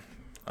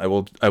 I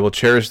will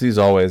cherish these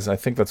always. I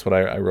think that's what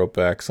I wrote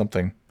back,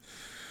 something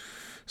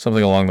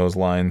along those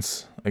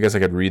lines. I guess I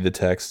could read the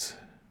text.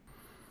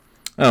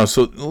 Oh,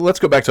 so let's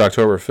go back to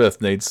October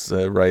 5th. Nate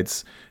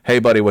writes, "Hey,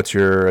 buddy, what's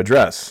your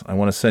address? I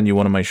want to send you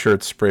one of my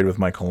shirts sprayed with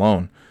my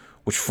cologne."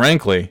 Which,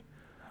 frankly,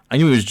 I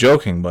knew he was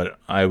joking, but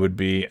I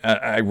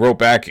wrote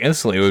back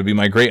instantly, it would be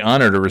my great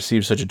honor to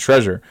receive such a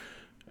treasure.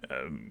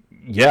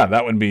 Yeah,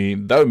 that would be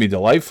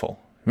delightful.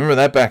 Remember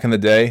that back in the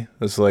day? It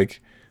was like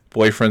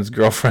boyfriends,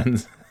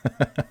 girlfriends.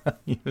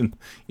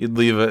 You'd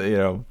leave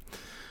it,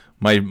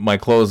 my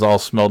clothes all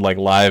smelled like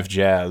live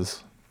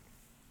jazz.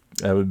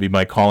 That would be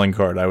my calling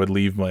card. I would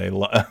leave my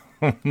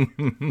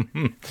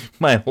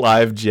my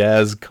live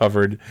jazz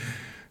covered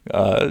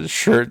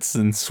shirts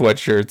and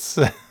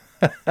sweatshirts,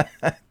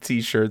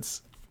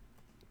 t-shirts.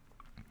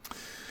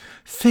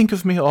 Think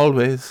of me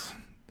always.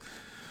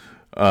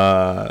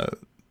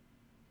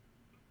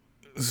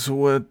 So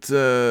what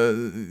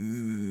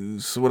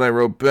I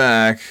wrote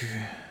back?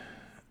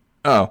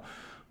 Oh,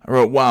 I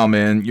wrote, "Wow,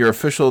 man, your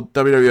official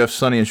WWF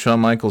Sonny and Shawn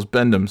Michaels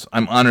Bend-Ems.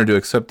 I'm honored to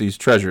accept these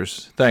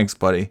treasures. Thanks,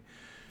 buddy.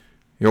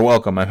 You're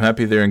welcome. I'm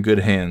happy they're in good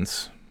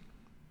hands."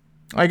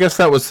 I guess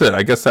that was it.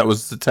 I guess that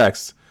was the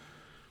text.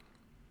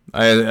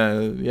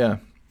 Yeah.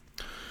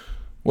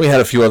 We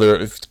had a few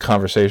other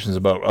conversations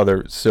about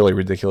other silly,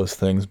 ridiculous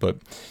things, but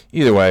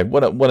either way,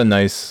 what a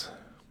nice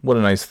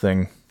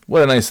thing.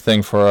 What a nice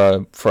thing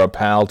for a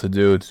pal to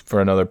do, for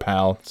another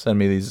pal. Send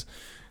me these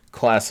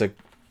classic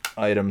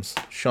items,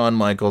 Shawn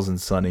Michaels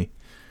and Sonny.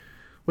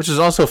 Which is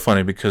also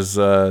funny because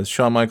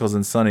Shawn Michaels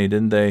and Sonny,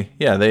 didn't they?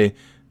 Yeah,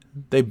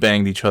 they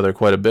banged each other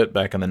quite a bit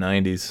back in the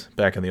 90s,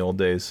 back in the old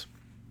days.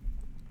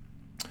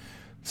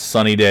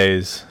 Sunny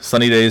days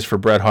for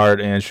Bret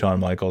Hart and Shawn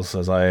Michaels,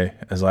 as I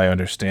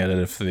understand it,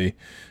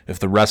 if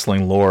the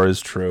wrestling lore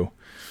is true.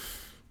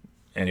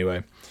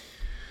 Anyway,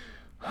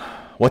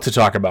 what to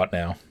talk about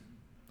now?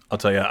 I'll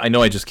tell you. I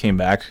know I just came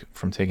back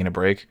from taking a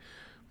break,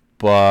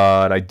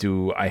 but I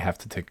have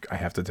to take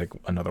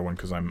another one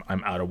because I'm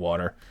out of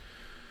water.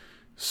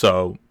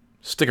 So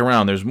stick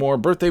around. There's more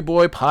Birthday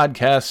Boy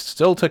podcast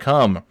still to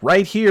come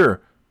right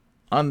here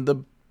on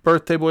the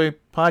Birthday Boy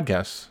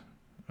podcast,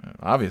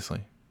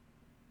 obviously.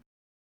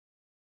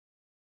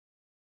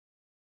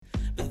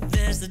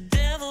 There's the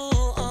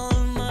devil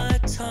on my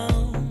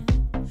tongue.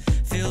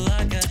 Feel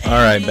like I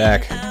All right,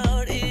 back.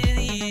 out in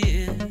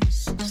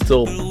years.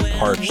 Still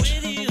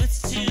parched. With you,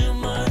 it's too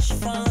much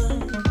fun.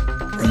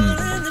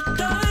 Rolling the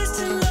dice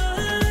to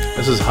love.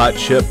 This is Hot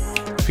Chip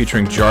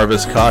featuring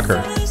Jarvis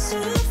Cocker.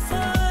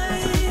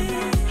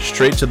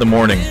 Straight to the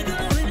Morning.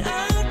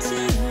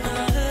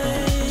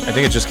 I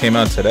think it just came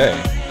out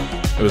today.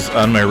 It was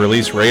on my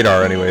release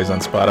radar anyways on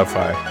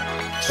Spotify.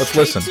 Let's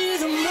listen.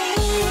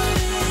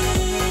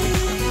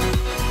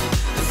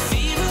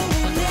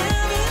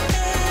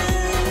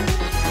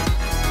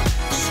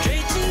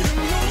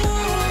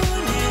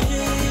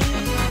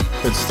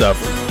 Good stuff.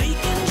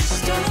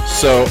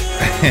 So,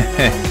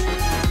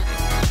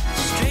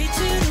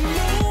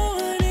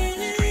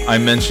 I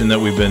mentioned that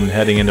we've been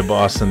heading into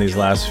Boston these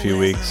last few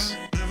weeks.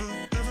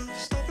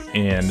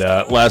 And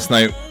last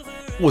night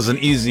was an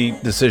easy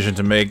decision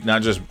to make,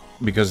 not just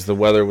because the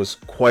weather was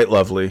quite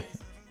lovely.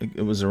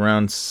 It was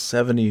around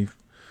 70,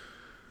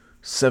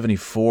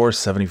 74,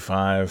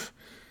 75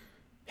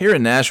 here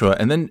in Nashua.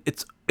 And then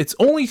it's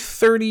only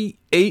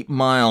 38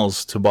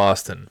 miles to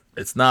Boston.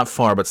 It's not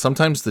far, but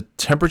sometimes the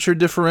temperature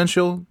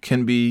differential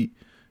can be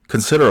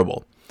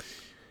considerable.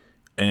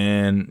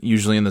 And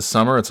usually in the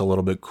summer, it's a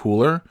little bit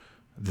cooler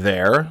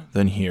there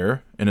than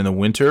here. And in the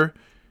winter,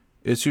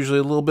 it's usually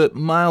a little bit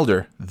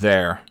milder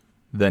there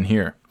than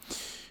here.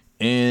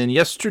 And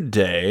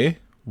yesterday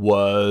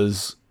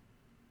was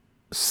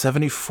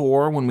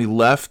 74 when we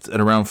left at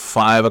around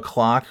 5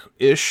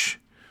 o'clock-ish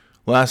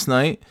last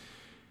night.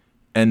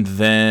 And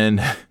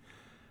then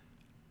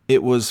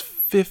it was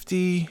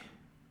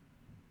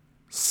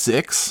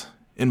 56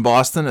 in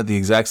Boston at the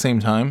exact same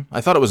time.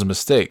 I thought it was a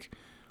mistake.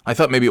 I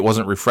thought maybe it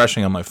wasn't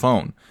refreshing on my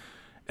phone.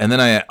 And then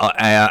I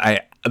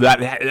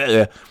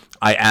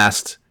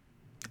asked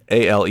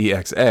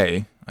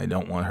Alexa. I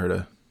don't want her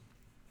to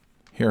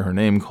hear her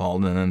name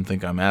called and then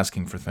think I'm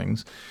asking for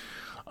things.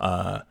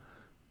 But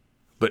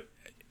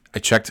I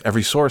checked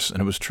every source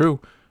and it was true.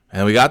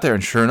 And we got there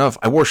and sure enough,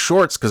 I wore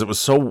shorts because it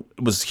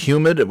was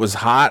humid, it was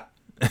hot.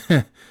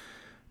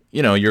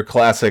 You know, your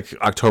classic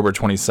October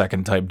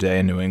 22nd type day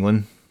in New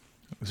England.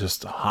 It was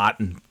just hot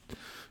and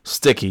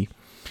sticky.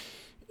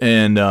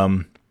 And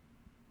I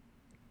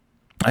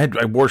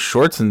wore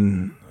shorts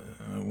and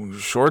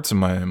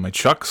my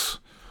chucks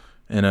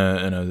and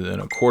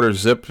a quarter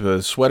zip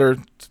sweater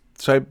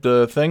type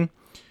thing.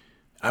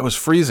 I was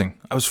freezing.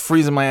 I was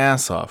freezing my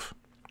ass off.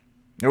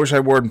 I wish I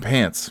wore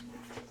pants.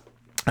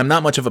 I'm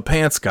not much of a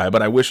pants guy,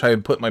 but I wish I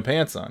had put my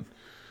pants on.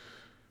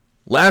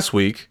 Last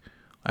week,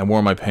 I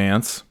wore my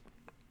pants,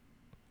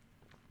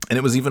 and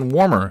it was even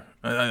warmer.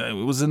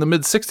 It was in the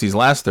mid-60s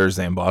last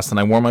Thursday in Boston.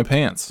 I wore my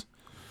pants.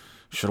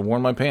 Should have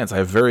worn my pants.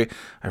 I've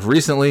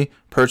recently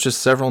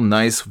purchased several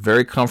nice,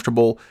 very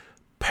comfortable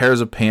pairs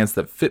of pants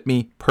that fit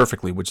me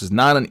perfectly, which is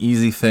not an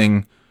easy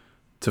thing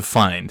to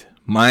find.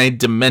 My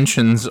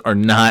dimensions are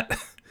not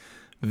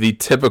the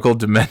typical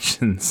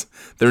dimensions.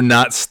 They're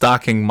not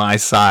stocking my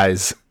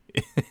size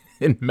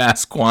in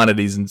mass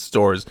quantities in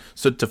stores.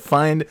 So to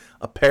find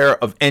a pair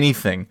of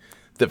anything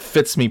that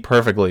fits me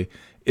perfectly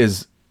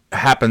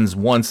happens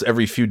once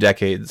every few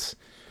decades.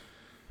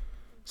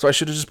 So I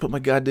should have just put my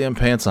goddamn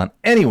pants on.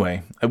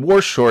 Anyway, I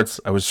wore shorts.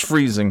 I was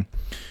freezing.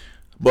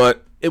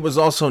 But it was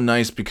also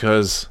nice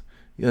because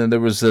there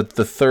was the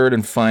third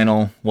and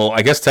final, well,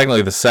 I guess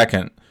technically the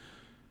second,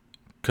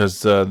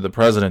 because the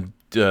president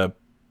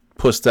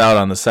pussed out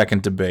on the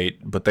second debate,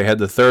 but they had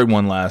the third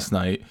one last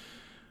night.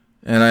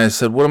 And I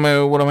said, what am I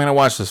going to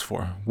watch this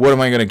for? What am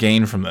I going to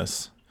gain from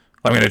this?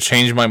 I'm going to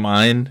change my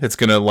mind. It's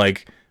going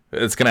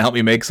to help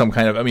me make some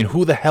kind of,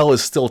 who the hell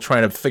is still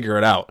trying to figure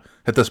it out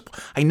at this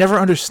point? I never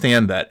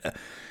understand that.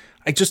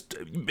 I guess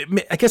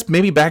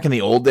maybe back in the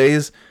old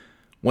days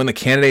when the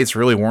candidates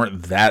really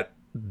weren't that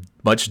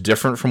much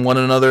different from one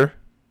another,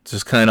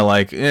 just kind of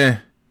like,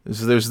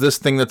 there's this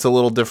thing that's a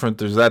little different,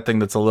 there's that thing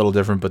that's a little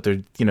different, but they're,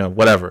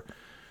 whatever.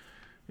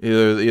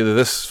 Either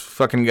this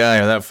fucking guy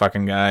or that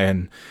fucking guy,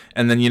 and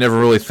then you never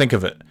really think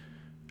of it.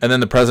 And then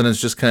the president's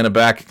just kind of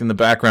back in the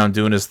background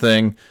doing his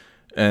thing,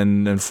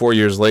 and 4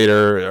 years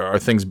later, are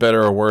things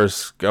better or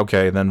worse?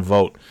 Okay, then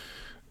vote.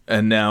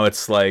 And now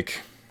it's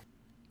like,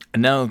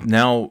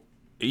 now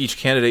each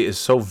candidate is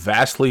so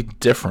vastly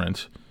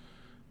different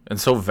and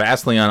so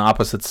vastly on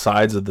opposite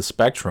sides of the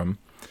spectrum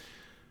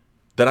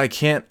that I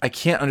can't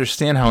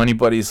understand how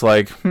anybody's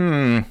like,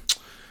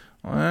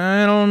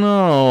 I don't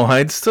know.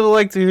 I'd still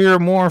like to hear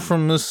more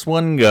from this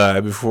one guy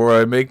before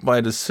I make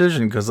my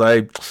decision, because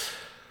it's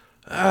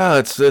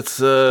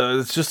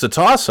just a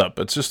toss up.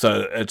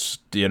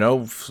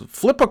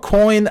 Flip a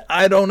coin.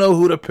 I don't know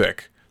who to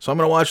pick. So I'm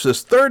gonna watch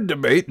this third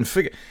debate and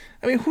figure.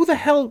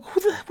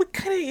 What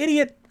kind of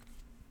idiot?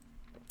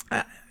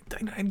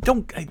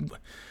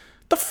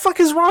 The fuck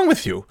is wrong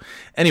with you?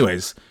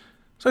 Anyways,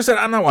 so I said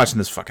I'm not watching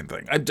this fucking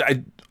thing.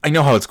 I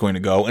know how it's going to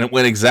go, and it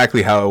went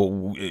exactly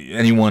how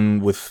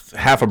anyone with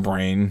half a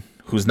brain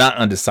who's not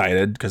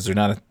undecided, because they're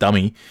not a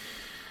dummy,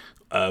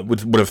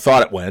 would have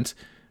thought it went.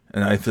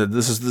 And I thought,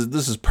 this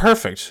is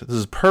perfect. This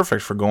is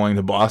perfect for going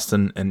to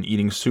Boston and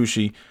eating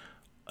sushi.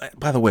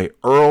 By the way,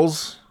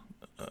 Earl's,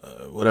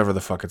 whatever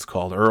the fuck it's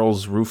called,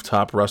 Earl's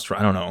Rooftop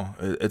Restaurant, I don't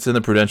know. It's in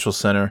the Prudential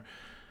Center.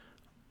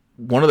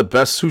 One of the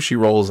best sushi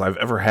rolls I've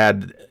ever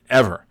had,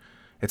 ever.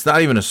 It's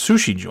not even a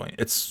sushi joint.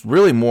 It's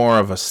really more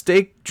of a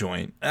steak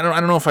joint. I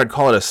don't know if I'd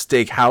call it a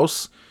steak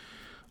house,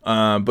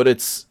 but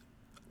it's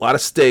a lot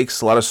of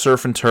steaks, a lot of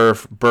surf and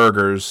turf,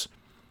 burgers,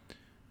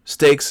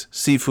 steaks,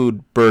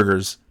 seafood,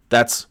 burgers.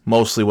 That's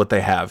mostly what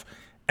they have.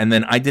 And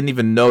then I didn't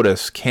even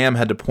notice. Cam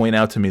had to point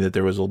out to me that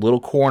there was a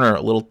little corner,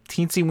 a little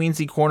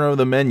teensy-weensy corner of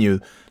the menu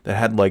that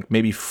had like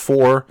maybe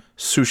 4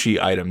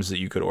 sushi items that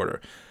you could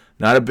order.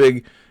 Not a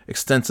big,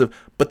 extensive,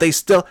 but they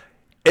still...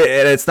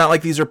 And it's not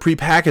like these are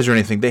prepackaged or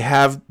anything. They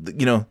have, the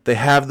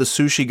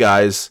sushi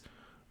guys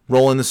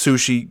rolling the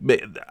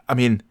sushi. I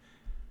mean,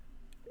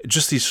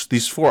 just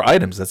these 4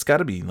 items. That's got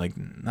to be like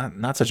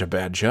not such a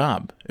bad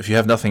job. If you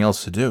have nothing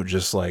else to do,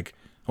 just like,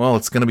 well,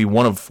 it's going to be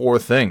one of 4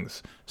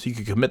 things. So you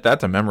can commit that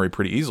to memory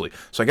pretty easily.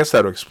 So I guess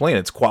that would explain it.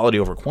 It's quality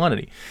over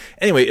quantity.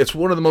 Anyway, it's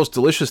one of the most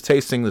delicious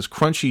tasting, this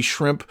crunchy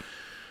shrimp.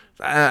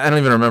 I don't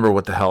even remember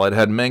what the hell. It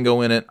had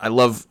mango in it.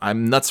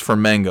 I'm nuts for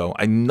mango.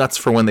 I'm nuts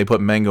for when they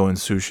put mango in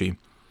sushi.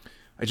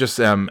 I just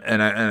am,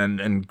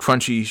 and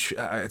crunchy.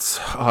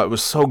 It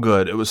was so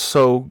good. It was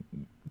so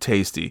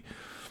tasty.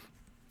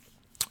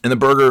 And the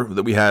burger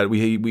that we had,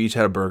 we each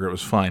had a burger. It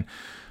was fine.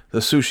 The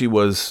sushi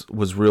was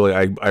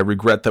really. I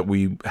regret that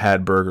we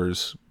had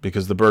burgers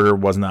because the burger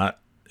was not.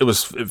 It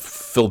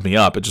filled me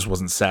up. It just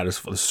wasn't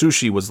satisfying. The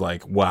sushi was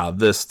like, wow,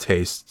 this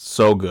tastes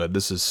so good.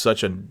 This is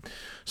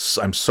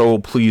I'm so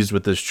pleased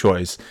with this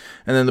choice.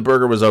 And then the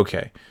burger was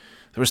okay.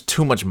 There was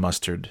too much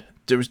mustard.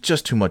 There was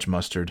just too much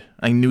mustard.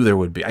 I knew there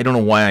would be. I don't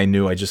know why I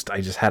knew. I just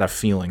had a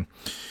feeling.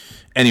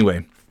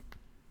 Anyway,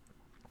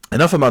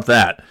 enough about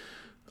that.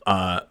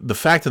 The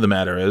fact of the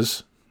matter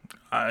is,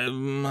 I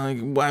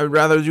would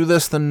rather do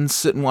this than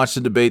sit and watch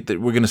the debate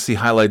that we're going to see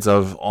highlights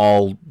of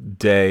all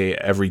day,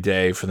 every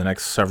day for the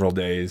next several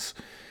days.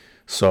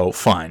 So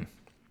fine.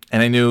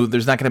 And I knew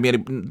there's not going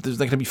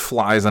to be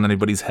flies on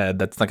anybody's head.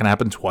 That's not going to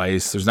happen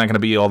twice. There's not going to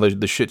be all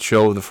the shit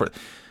show of the first.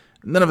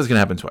 None of it's going to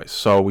happen twice.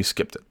 So we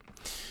skipped it.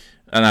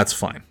 And that's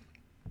fine.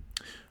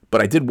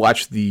 But I did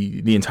watch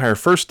the entire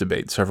first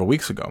debate several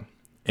weeks ago.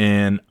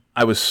 And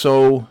I was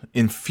so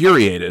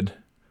infuriated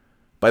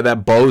by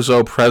that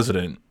bozo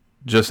president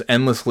just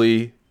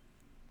endlessly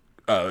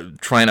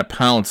trying to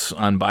pounce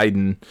on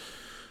Biden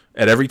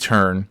at every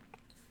turn,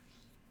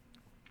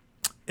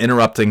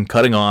 interrupting,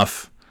 cutting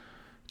off,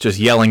 just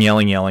yelling,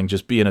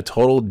 just being a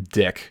total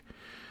dick.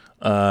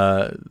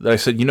 That I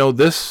said,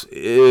 this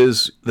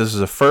is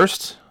a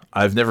first.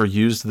 I've never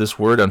used this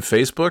word on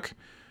Facebook.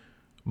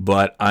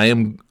 But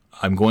I'm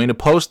going to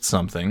post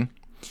something,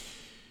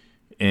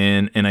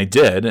 and I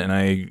did, and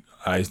I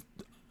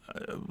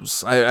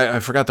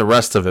forgot the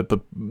rest of it.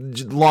 But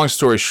long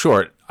story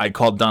short, I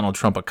called Donald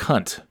Trump a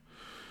cunt,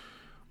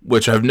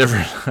 which I would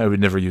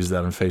never use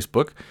that on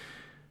Facebook.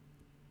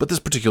 But this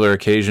particular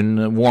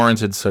occasion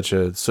warranted such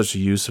a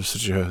use of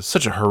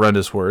such a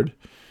horrendous word.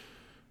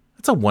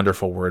 It's a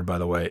wonderful word, by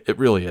the way. It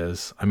really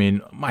is. I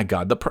mean, my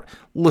God.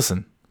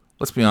 Listen,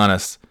 let's be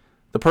honest.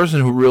 The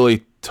person who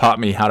really taught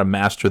me how to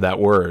master that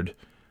word,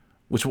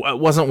 which it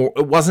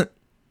wasn't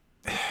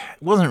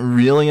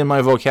really in my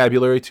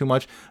vocabulary too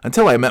much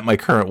until I met my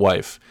current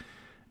wife.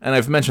 And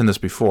I've mentioned this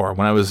before.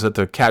 When I was at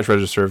the cash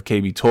register of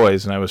KB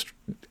Toys and I was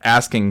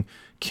asking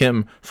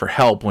Kim for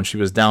help when she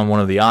was down one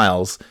of the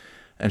aisles,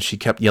 and she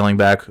kept yelling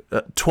back,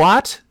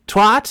 "Twat,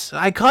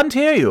 I can't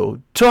hear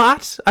you.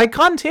 Twat, I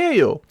can't hear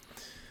you."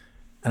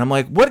 And I'm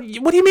like, What do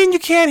you mean you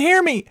can't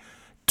hear me?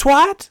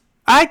 Twat,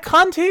 I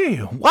can't hear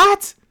you.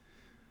 What?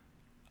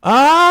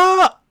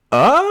 I'm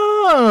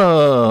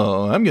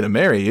going to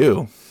marry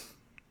you.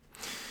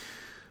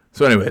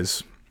 So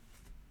anyways,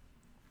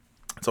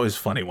 it's always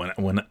funny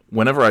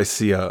whenever I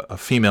see a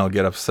female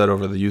get upset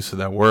over the use of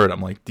that word.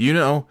 I'm like, do you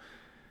know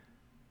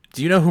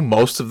who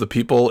most of the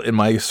people in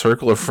my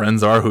circle of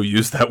friends are who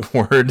use that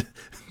word?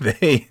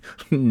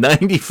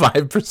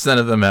 95%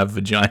 of them have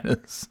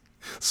vaginas.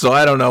 So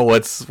I don't know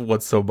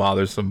what's so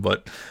bothersome,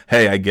 but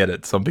hey, I get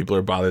it. Some people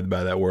are bothered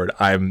by that word.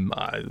 I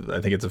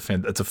think it's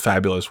a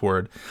fabulous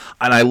word,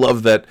 and I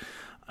love that.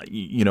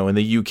 In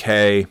the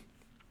UK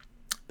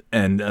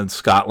and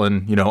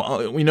Scotland,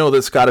 we know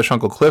that Scottish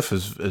Uncle Cliff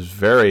is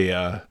very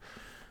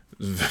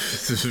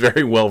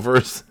very well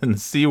versed in the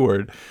C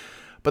word,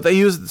 but they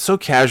use it so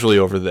casually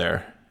over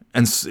there,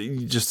 and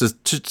just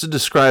to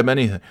describe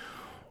anything.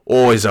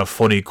 Oh, he's a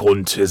funny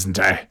cunt, isn't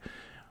he?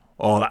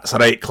 Oh, that's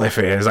right,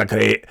 Cliffy. Is a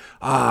great...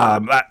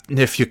 that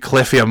nephew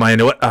Cliffy of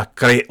mine, what a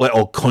great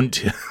little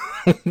cunt.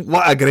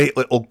 What a great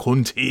little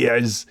cunt he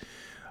is.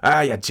 You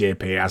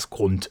JP-ass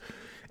cunt.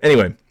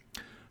 Anyway,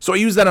 so I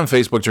used that on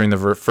Facebook during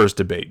the first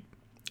debate.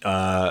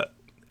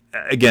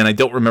 Again, I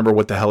don't remember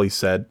what the hell he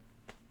said.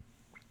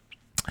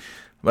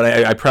 But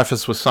I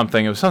prefaced with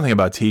something. It was something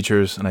about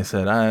teachers, and I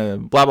said,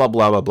 blah, blah,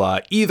 blah, blah, blah.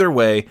 Either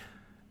way,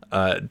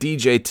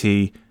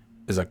 DJT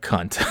is a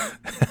cunt.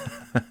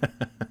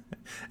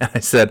 And I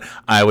said,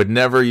 I would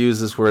never use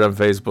this word on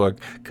Facebook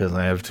because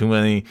I have too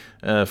many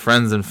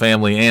friends and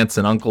family, aunts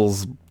and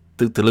uncles,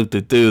 this,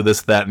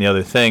 that, and the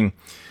other thing.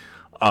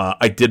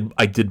 I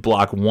did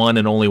block one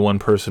and only one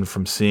person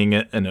from seeing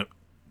it, and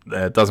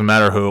it doesn't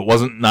matter who. It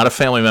wasn't not a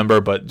family member,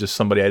 but just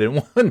somebody I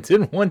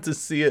didn't want to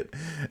see it,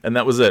 and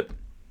that was it.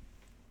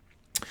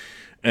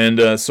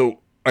 And so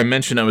I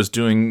mentioned I was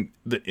doing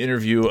the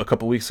interview a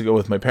couple weeks ago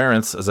with my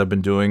parents, as I've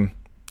been doing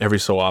every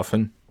so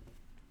often,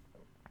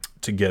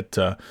 to get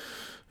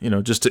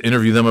just to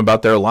interview them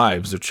about their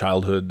lives, their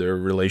childhood, their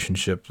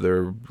relationship,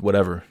 their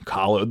whatever.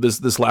 College.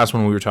 This last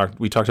one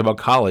we talked about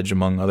college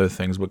among other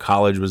things, but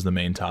college was the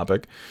main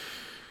topic.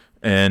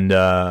 And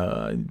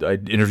I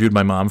interviewed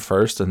my mom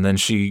first, and then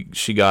she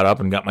got up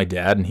and got my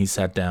dad, and he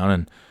sat down,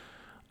 and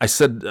I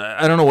said,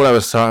 I don't know what I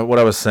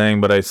was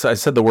saying, but I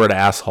said the word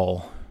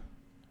asshole,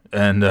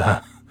 and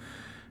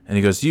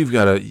he goes,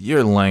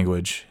 your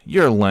language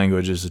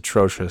is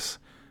atrocious.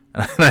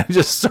 And I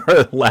just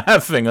started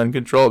laughing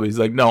uncontrollably. He's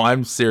like, no,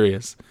 I'm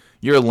serious.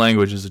 Your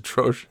language is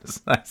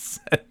atrocious. I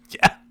said,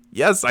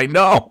 yes, I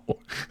know.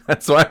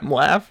 That's why I'm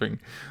laughing.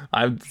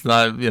 I'm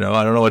not, I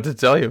don't know what to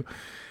tell you.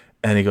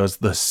 And he goes,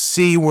 the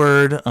C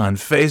word on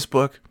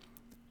Facebook.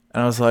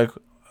 And I was like,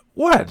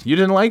 what? You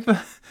didn't like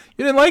that?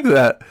 You didn't like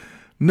that?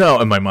 No.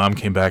 And my mom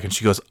came back and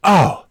she goes,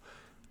 oh,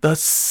 the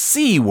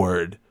C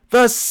word.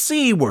 The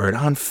C word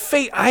on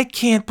Facebook. I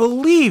can't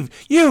believe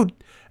you.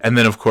 And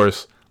then, of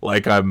course,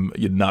 like I'm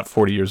not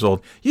 40 years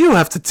old, you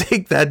have to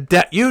take that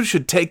down. You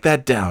should take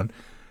that down.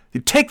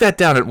 You take that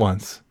down at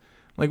once.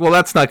 Like, well,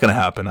 that's not going to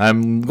happen.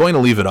 I'm going to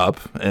leave it up.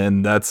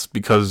 And that's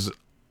because,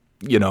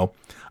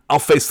 I'll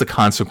face the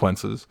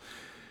consequences.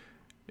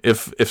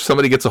 If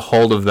somebody gets a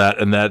hold of that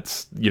and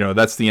that's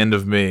the end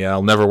of me,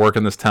 I'll never work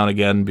in this town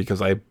again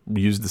because I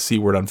used the C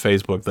word on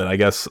Facebook, then I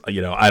guess,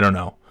 I don't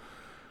know.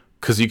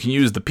 Because you can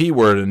use the P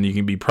word and you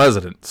can be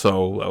president.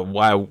 So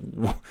why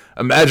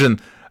imagine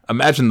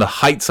the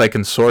heights I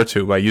can soar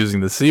to by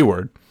using the C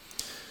word.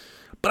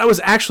 But I was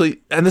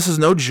actually, and this is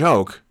no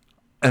joke,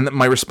 and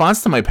my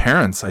response to my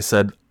parents, I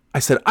said,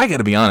 I got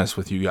to be honest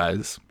with you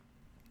guys.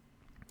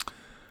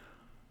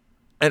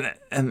 And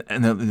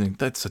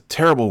that's a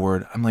terrible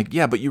word. I'm like,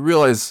 yeah, but you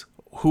realize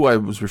who I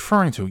was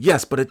referring to.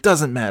 Yes, but it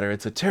doesn't matter.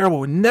 It's a terrible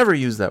word. Never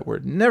use that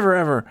word. Never,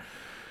 ever.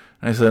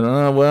 And I said,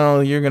 oh,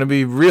 well, you're going to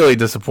be really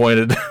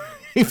disappointed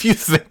if you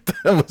think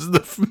that was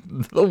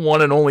the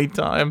one and only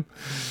time.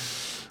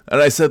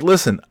 And I said,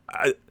 listen,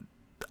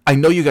 I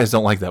know you guys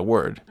don't like that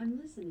word. I'm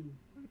listening.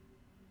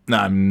 No,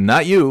 I'm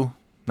not you,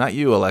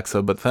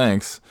 Alexa, but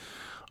thanks.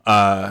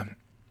 And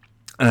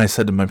I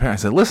said to my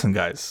parents, I said, listen,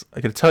 guys,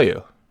 I got to tell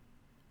you,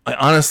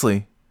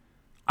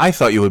 I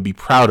thought you would be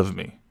proud of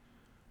me.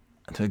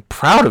 I said,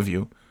 proud of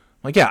you? I'm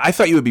like, yeah, I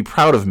thought you would be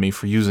proud of me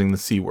for using the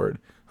C word.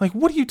 I'm like,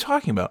 what are you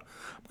talking about?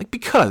 I'm like,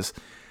 because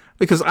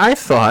I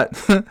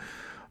thought,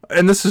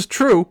 and this is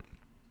true,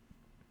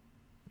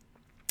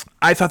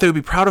 I thought they would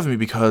be proud of me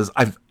because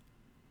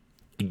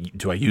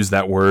do I use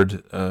that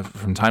word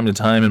from time to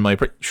time in my,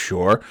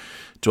 sure.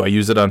 Do I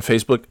use it on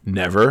Facebook?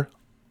 Never,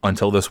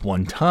 until this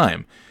one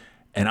time.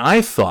 And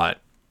I thought,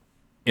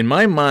 in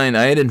my mind,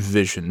 I had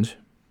envisioned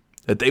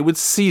that they would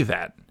see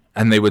that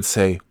and they would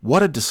say,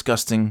 what a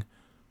disgusting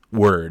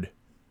word.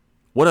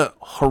 What a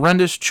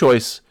horrendous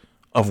choice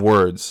of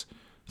words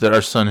that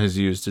our son has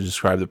used to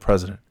describe the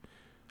president.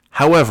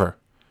 However,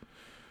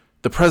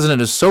 the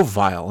president is so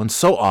vile and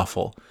so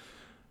awful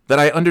that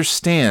I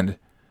understand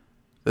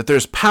that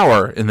there's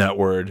power in that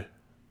word.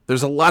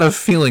 There's a lot of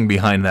feeling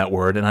behind that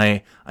word, and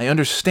I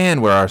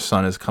understand where our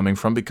son is coming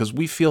from because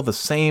we feel the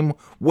same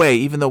way,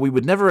 even though we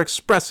would never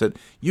express it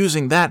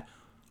using that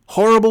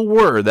horrible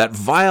word, that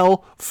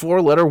vile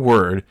four-letter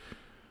word.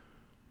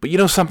 But you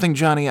know something,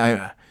 Johnny?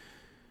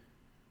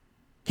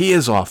 He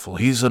is awful.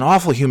 He's an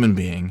awful human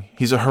being.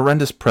 He's a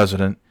horrendous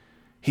president.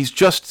 He's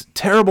just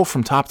terrible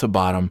from top to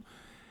bottom.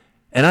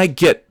 And I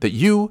get that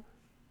you,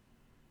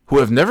 who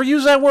have never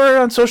used that word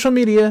on social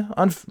media,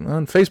 on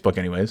Facebook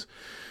anyways,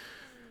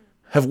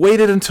 have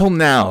waited until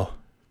now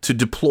to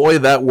deploy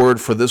that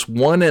word for this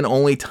one and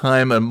only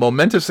time, a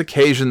momentous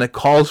occasion that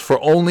calls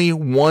for only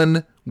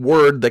one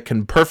word that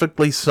can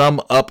perfectly sum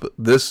up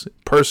this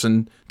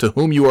person to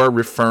whom you are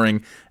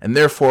referring. And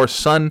therefore,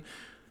 son,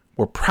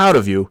 we're proud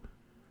of you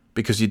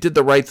because you did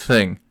the right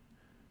thing.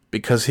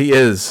 Because he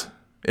is,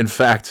 in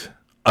fact,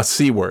 a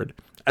C word.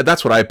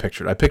 That's what I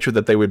pictured. I pictured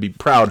that they would be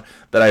proud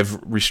that I've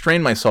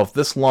restrained myself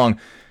this long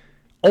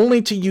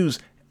only to use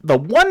the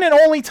one and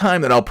only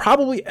time that I'll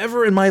probably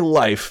ever in my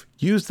life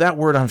use that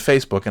word on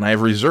Facebook, and I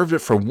have reserved it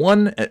for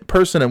one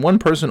person and one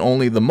person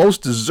only, the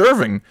most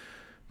deserving,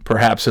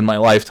 perhaps, in my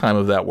lifetime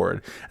of that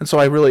word. And so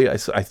I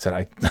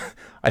said,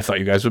 I thought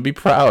you guys would be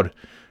proud.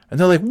 And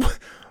they're like,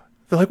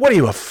 what are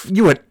you,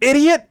 you an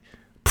idiot?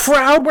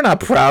 Proud? We're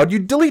not proud. You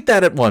delete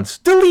that at once.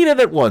 Delete it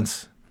at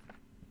once.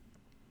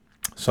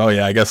 So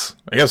yeah, I guess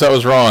I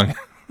was wrong.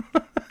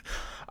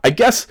 I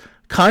guess,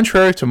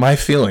 contrary to my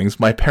feelings,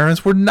 my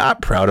parents were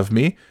not proud of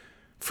me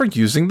for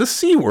using the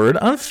C word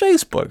on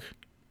Facebook.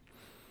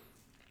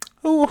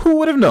 Who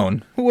would have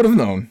known? Who would have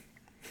known?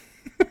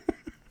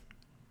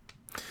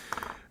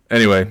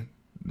 Anyway,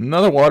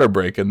 another water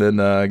break, and then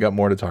I got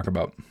more to talk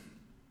about.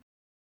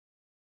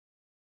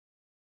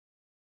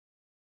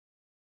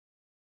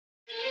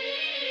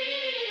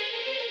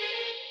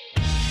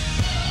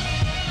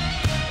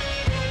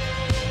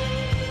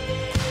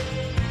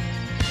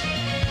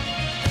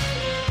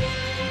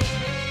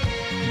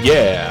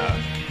 Yeah.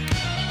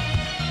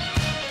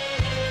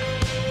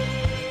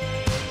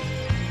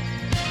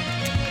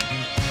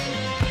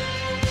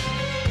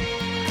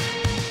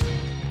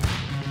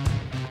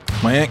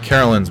 My Aunt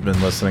Carolyn's been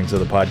listening to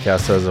the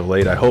podcast as of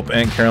late. I hope,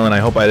 Aunt Carolyn,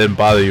 I didn't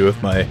bother you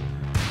with my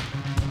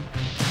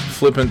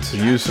flippant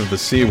use of the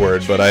C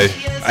word, but I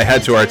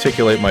had to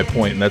articulate my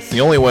point, and that's the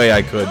only way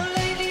I could.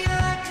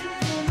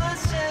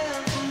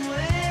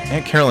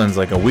 Aunt Carolyn's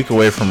like a week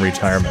away from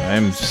retirement. I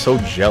am so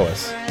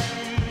jealous.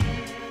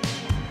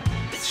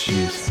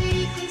 Jeez.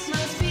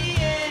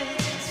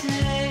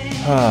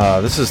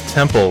 This is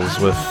Temples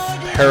with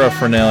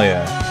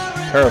Paraphernalia.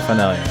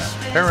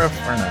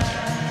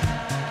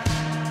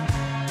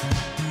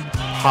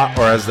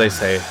 Or as they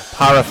say,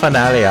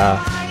 Paraphernalia.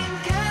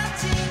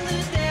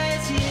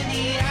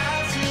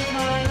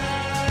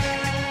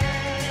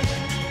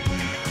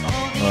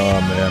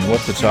 Oh man, what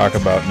to talk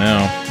about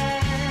now?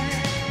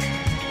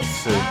 Let's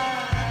see.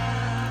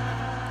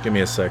 Give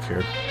me a sec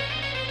here.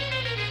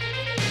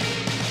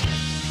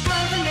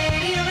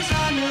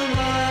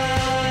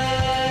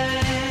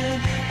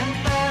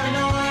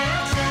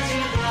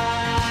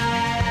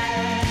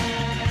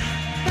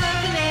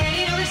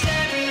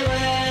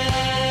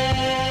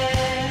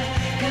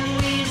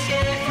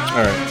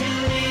 All right.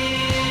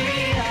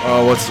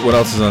 What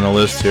else is on the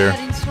list here?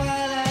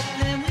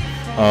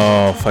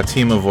 Oh,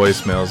 Fatima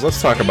voicemails.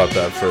 Let's talk about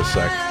that for a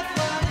sec.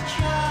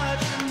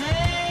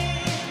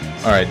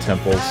 All right,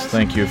 Temples.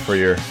 Thank you for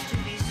your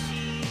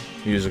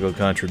musical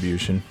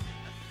contribution.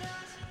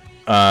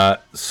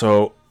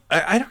 So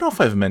I don't know if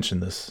I've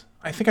mentioned this.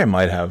 I think I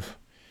might have.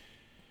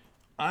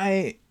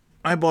 I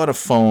bought a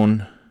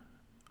phone.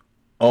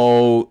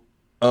 Oh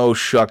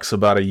shucks,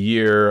 about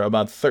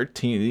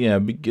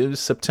 13,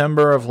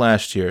 September of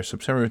last year,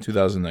 September of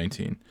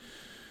 2019.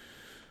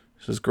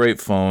 This is a great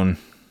phone.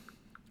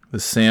 The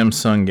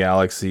Samsung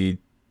Galaxy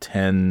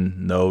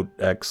 10 Note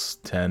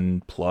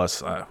X10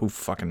 Plus.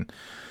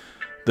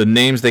 The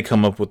names they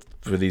come up with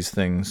for these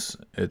things,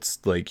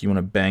 it's like you want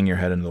to bang your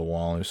head into the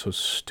wall. They're so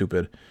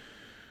stupid.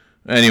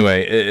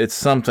 Anyway, it's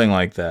something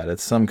like that.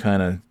 It's some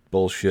kind of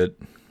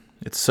bullshit.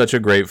 It's such a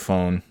great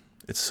phone.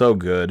 It's so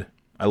good.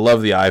 I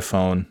love the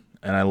iPhone.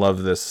 And I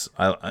love this.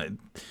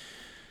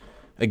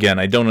 Again,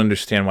 I don't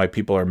understand why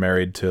people are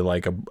married to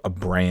like a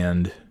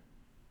brand.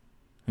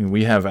 I mean,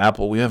 we have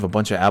Apple. We have a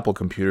bunch of Apple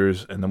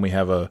computers, and then we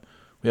have a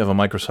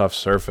Microsoft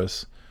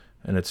Surface,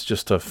 and it's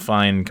just a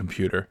fine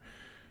computer.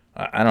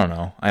 I don't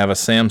know. I have a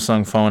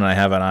Samsung phone, and I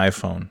have an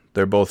iPhone.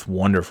 They're both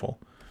wonderful,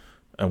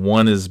 and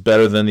one is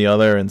better than the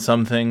other in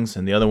some things,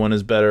 and the other one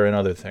is better in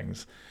other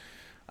things.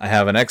 I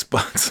have an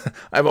Xbox.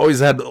 I've always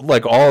had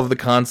like all of the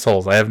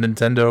consoles. I have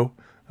Nintendo.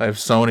 I have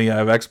Sony, I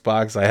have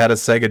Xbox, I had a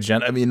Sega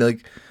Gen. I mean,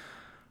 like,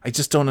 I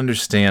just don't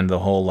understand the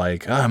whole,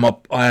 like, I am a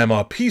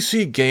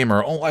PC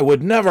gamer. Oh, I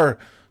would never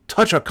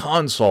touch a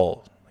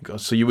console.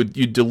 So you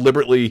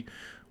deliberately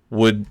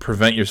would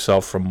prevent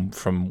yourself from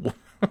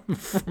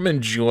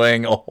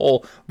enjoying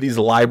these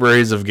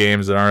libraries of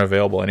games that aren't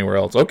available anywhere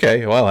else.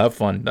 Okay, well, have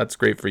fun. That's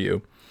great for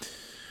you.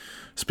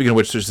 Speaking of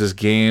which, there's this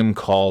game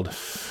called...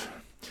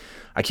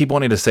 I keep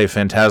wanting to say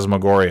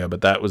Phantasmagoria,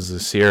 but that was the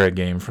Sierra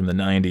game from the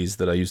 90s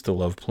that I used to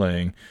love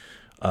playing.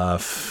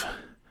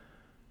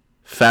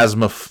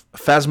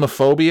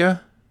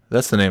 Phasmophobia?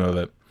 That's the name of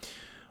it.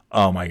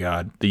 Oh my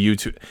god. The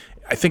YouTube...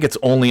 I think it's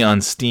only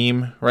on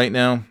Steam right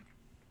now.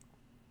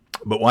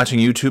 But watching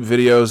YouTube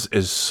videos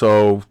is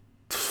so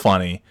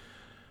funny.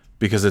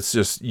 Because it's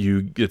just...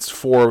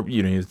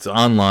 it's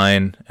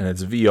online, and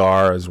it's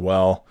VR as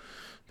well.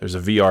 There's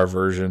a VR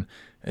version.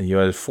 And you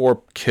have four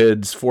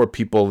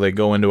people, they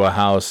go into a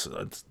house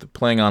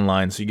playing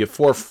online. So you get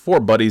four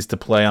buddies to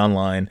play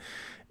online,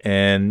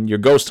 and you're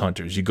ghost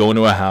hunters. You go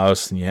into a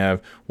house, and you have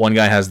one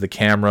guy has the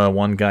camera,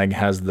 one guy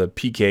has the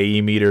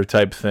PKE meter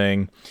type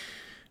thing,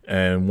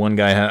 and one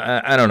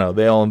guy, I don't know,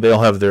 they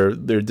all have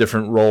their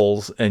different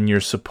roles, and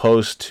you're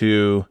supposed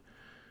to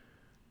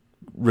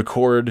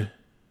record,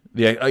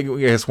 I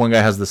guess one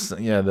guy has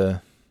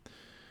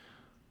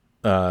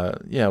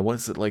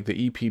what's it like,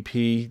 the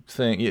EPP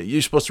thing?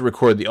 You're supposed to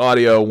record the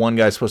audio. One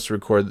guy's supposed to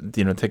record,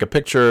 take a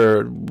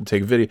picture,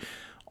 take a video,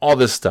 all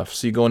this stuff.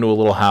 So you go into a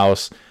little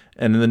house,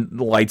 and then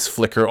the lights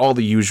flicker, all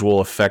the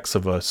usual effects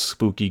of a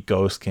spooky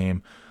ghost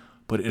game.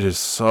 But it is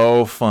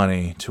so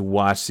funny to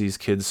watch these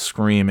kids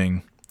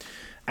screaming.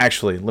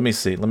 Actually, let me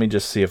see. Let me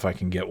just see if I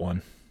can get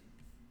one.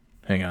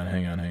 Hang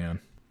on.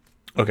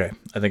 Okay,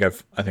 I think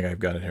I've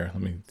got it here.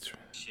 Let me.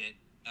 Shit.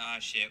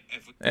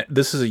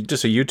 This is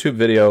just a YouTube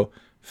video.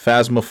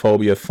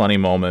 Phasmophobia funny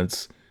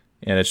moments,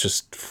 and it's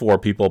just four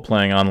people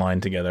playing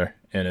online together,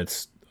 and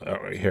it's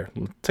here,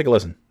 take a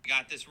listen.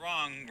 Got this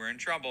wrong, we're in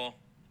trouble.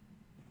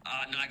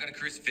 No, I got a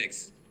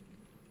crucifix.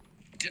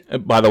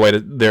 By the way,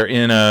 they're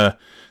in a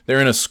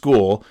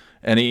school,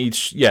 and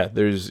each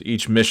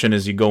mission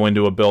is you go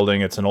into a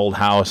building. It's an old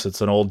house,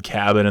 it's an old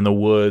cabin in the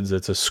woods,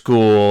 it's a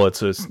school,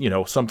 it's a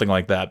something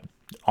like that,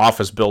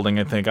 office building,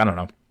 I think. I don't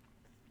know.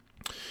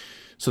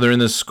 So they're in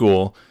this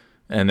school,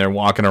 and they're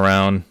walking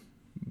around.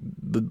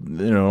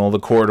 All the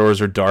corridors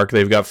are dark.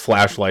 They've got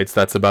flashlights.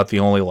 That's about the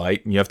only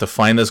light. And you have to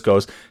find this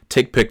ghost,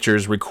 take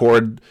pictures,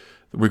 record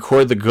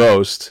the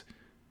ghost,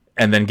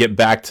 and then get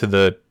back to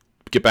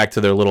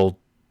their little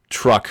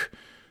truck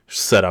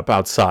set up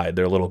outside,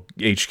 their little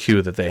HQ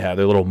that they have,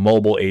 their little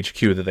mobile HQ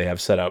that they have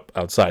set up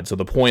outside. So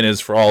the point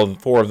is for all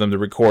four of them to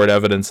record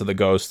evidence of the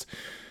ghost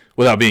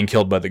without being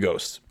killed by the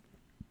ghost.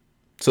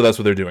 So that's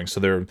what they're doing. So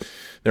they're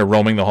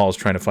roaming the halls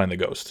trying to find the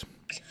ghost.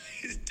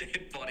 His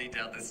dead body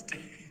down the stairs.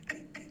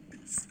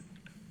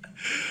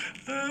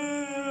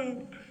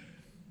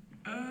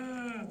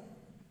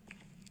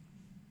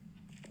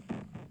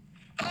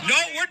 No,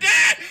 we're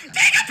dead!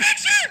 Take a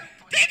picture!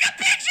 Take a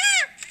picture!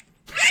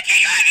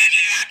 Ricky, how did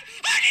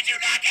you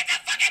not get the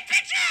fucking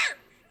picture?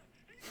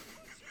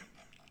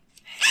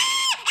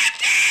 Oh, I'm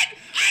dead!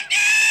 I'm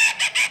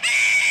dead! God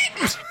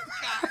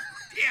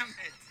damn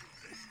it.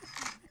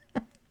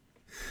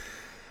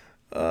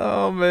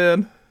 Oh,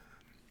 man.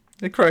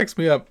 It cracks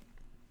me up.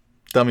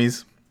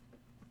 Dummies.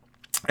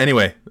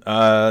 Anyway,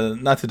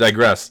 not to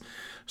digress.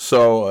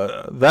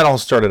 So that all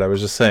started, I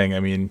was just saying, I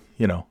mean,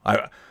 you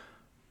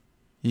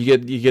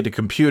get a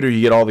computer,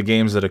 you get all the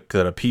games that a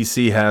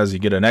PC has, you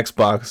get an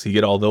Xbox, you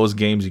get all those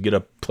games, you get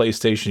a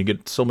PlayStation, you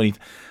get so many.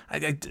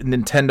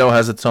 Nintendo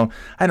has its own.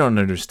 I don't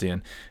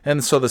understand.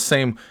 And so the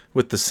same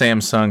with the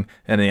Samsung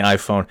and the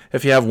iPhone.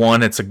 If you have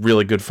one, it's a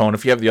really good phone.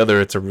 If you have the other,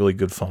 it's a really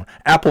good phone.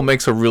 Apple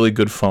makes a really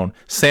good phone.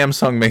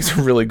 Samsung makes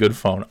a really good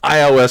phone.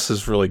 iOS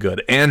is really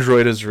good.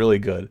 Android is really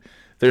good.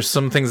 There's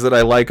some things that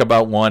I like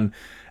about one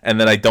and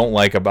that I don't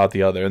like about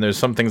the other. And there's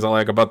some things I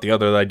like about the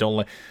other that I don't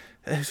like.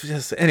 It's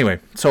just, anyway,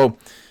 so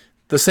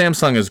the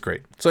Samsung is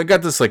great. So I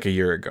got this like a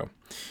year ago.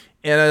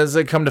 And as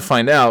I come to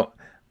find out,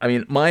 I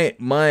mean,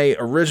 my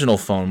original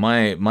phone,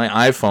 my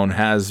iPhone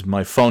has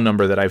my phone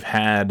number that I've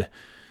had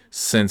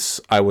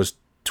since I was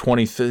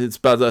 20. It's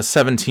about a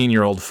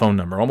 17-year-old phone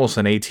number, almost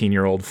an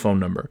 18-year-old phone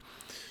number.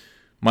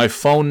 My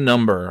phone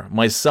number,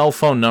 my cell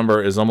phone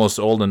number is almost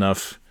old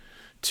enough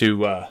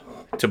to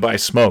buy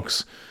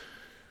smokes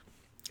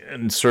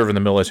and serve in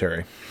the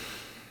military.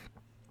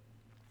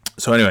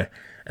 So anyway,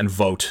 and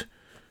vote.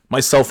 My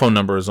cell phone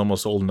number is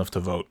almost old enough to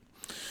vote.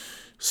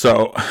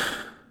 So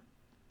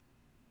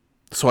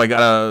I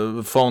got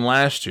a phone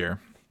last year,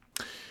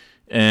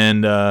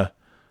 and not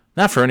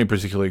for any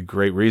particularly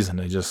great reason.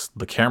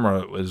 The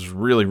camera is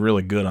really,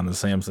 really good on the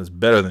Samsung. It's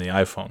better than the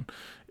iPhone.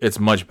 It's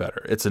much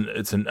better. It's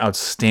an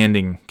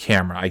outstanding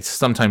camera. I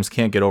sometimes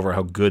can't get over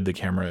how good the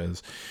camera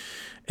is.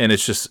 And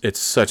it's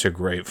such a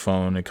great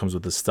phone. It comes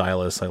with the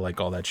stylus. I like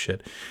all that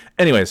shit.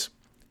 Anyways,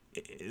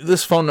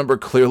 this phone number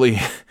clearly,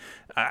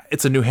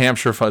 it's a New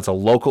Hampshire phone. It's a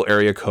local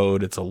area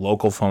code. It's a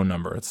local phone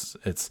number.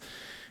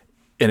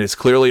 And it's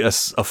clearly a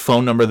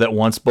phone number that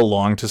once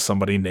belonged to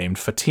somebody named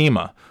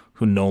Fatima,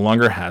 who no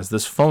longer has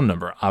this phone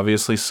number.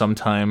 Obviously,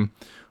 sometime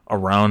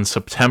around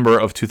September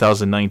of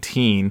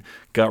 2019,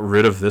 got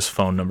rid of this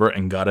phone number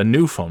and got a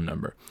new phone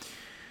number.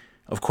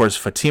 Of course,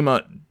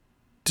 Fatima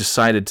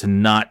decided to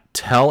not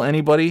tell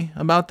anybody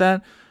about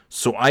that,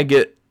 so I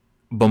get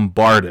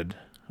bombarded.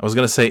 I was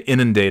going to say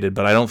inundated,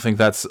 but I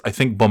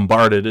think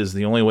bombarded is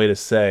the only way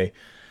to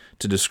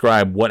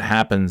describe what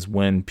happens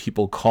when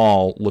people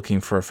call looking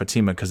for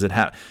Fatima, because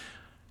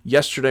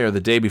yesterday or the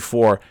day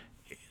before,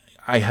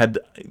 my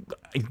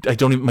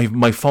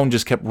phone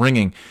just kept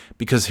ringing,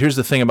 because here's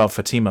the thing about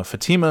Fatima.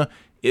 Fatima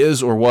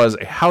is or was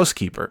a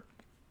housekeeper,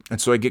 and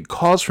so I get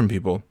calls from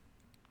people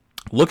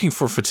looking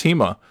for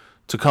Fatima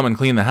to come and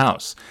clean the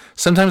house.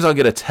 Sometimes I'll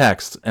get a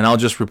text and I'll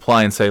just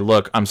reply and say,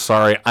 look, I'm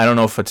sorry, I don't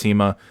know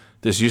Fatima.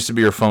 This used to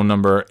be your phone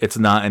number. It's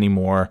not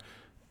anymore.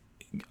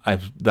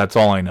 That's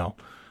all I know.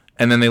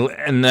 And then they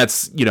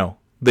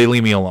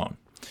leave me alone.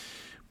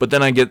 But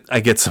then I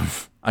get some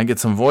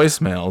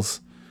voicemails,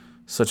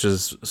 such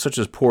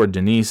as poor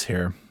Denise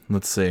here.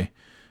 Let's see.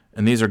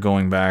 And these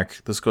are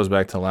this goes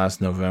back to last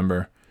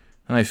November.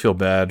 And I feel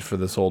bad for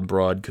this old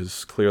broad,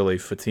 because clearly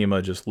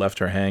Fatima just left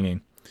her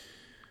hanging.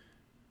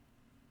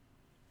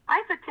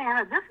 Hi,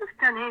 Fatima. This is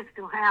Denise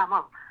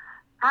Duhamel.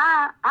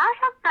 I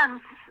have been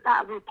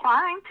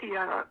replying to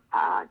your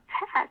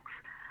texts,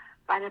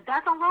 but it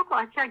doesn't look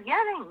like you're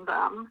getting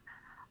them.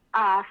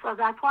 So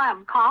that's why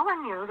I'm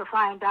calling you to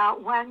find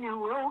out when you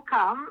will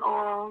come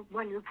or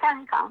when you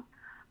can come.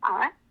 All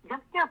right?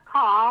 Give me a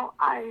call.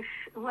 I'm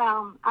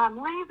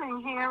leaving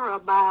here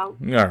about...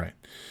 All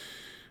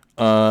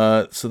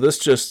right. So this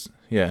just...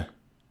 Yeah.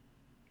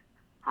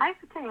 Hi,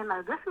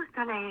 Fatima. This is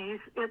Denise.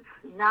 It's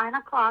 9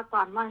 o'clock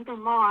on Monday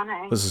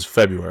morning. This is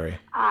February.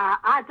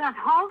 I've been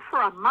home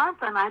for a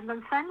month, and I've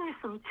been sending you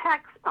some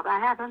texts, but I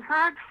haven't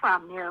heard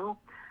from you.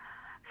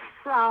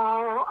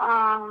 So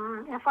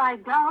if I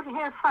don't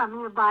hear from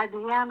you by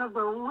the end of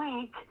the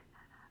week,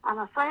 I'm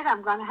afraid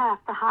I'm going to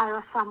have to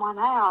hire someone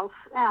else,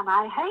 and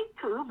I hate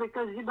to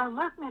because you've been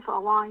with me for a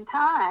long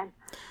time.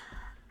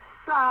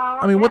 So,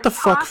 I mean, what the if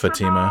fuck, possible,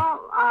 Fatima?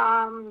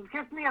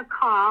 Give me a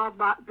call,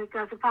 but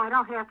because if I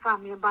don't hear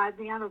from you by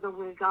the end of the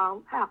week,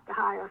 I'll have to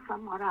hire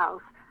someone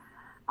else.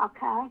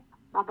 Okay?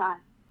 Bye-bye.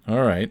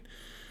 All right.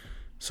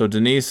 So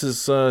Denise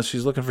is,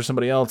 she's looking for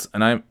somebody else,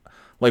 and I'm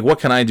like, what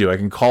can I do? I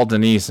can call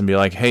Denise and be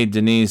like, hey,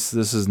 Denise,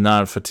 this is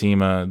not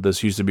Fatima.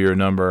 This used to be your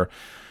number.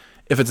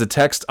 If it's a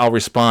text, I'll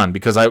respond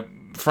because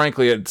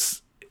frankly,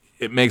 it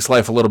makes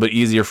life a little bit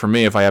easier for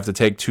me if I have to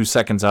take 2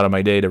 seconds out of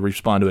my day to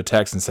respond to a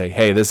text and say,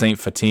 hey, this ain't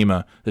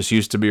Fatima. This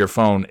used to be your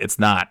phone. It's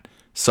not.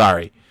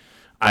 Sorry.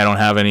 I don't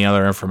have any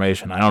other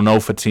information. I don't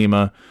know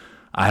Fatima.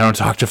 I don't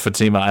talk to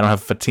Fatima. I don't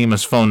have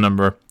Fatima's phone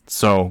number.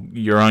 So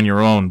you're on your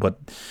own. But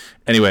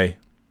anyway,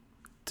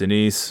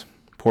 Denise,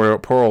 poor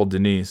old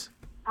Denise.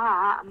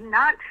 I'm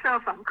not sure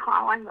if I'm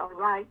calling the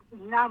right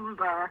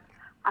number.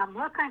 I'm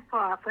looking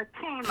for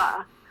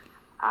Fatima.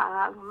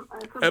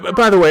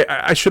 By the way,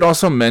 I should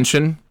also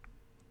mention,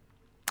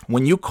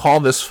 when you call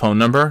this phone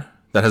number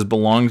that has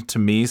belonged to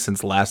me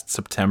since last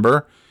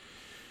September,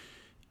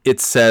 it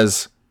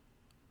says,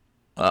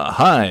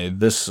 hi,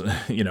 this,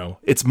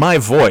 it's my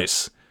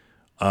voice.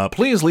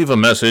 Please leave a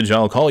message.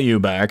 I'll call you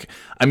back.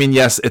 I mean,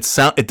 yes,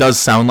 it does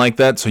sound like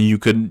that. So you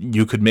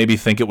could maybe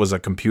think it was a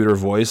computer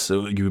voice.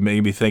 So you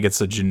maybe think it's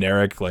a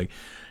generic, like,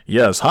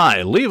 yes,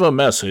 hi, leave a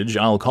message.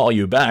 I'll call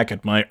you back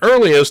at my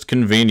earliest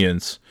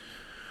convenience.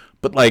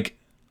 But like,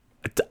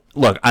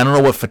 look, I don't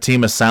know what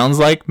Fatima sounds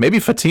like.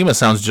 Maybe Fatima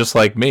sounds just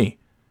like me.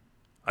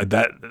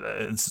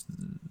 It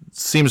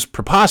seems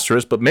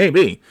preposterous, but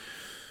maybe.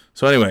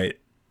 So anyway,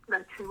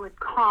 that you would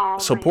call.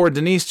 So poor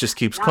Denise just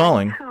keeps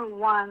calling.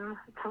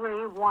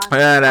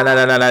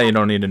 92131. No, you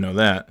don't need to know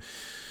that.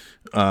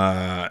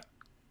 Hi,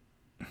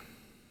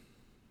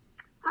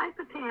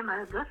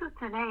 Fatima. This is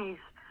Denise.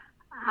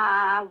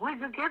 Would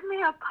you give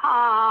me a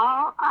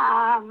call?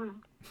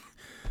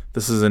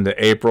 This is into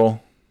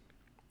April,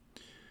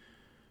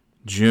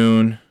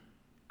 June.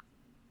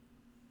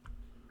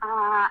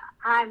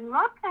 I'm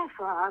looking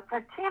for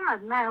Fatima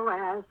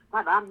Melez,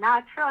 but I'm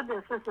not sure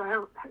this is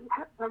the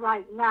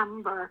right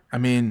number. I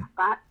mean,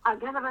 but I'll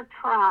give it a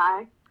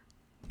try.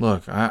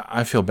 Look,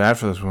 I feel bad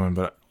for this woman,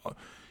 but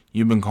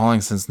you've been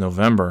calling since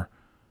November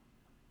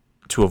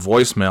to a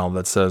voicemail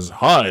that says,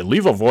 hi,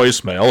 leave a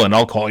voicemail and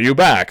I'll call you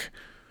back.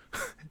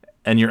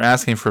 And you're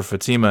asking for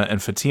Fatima,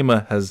 and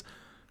Fatima has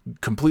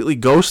completely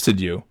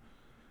ghosted you.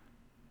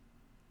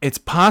 It's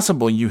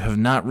possible you have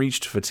not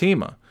reached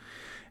Fatima.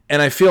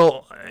 And I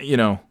feel,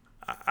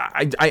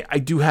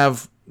 I do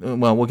have,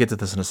 well, we'll get to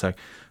this in a sec.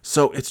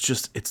 So it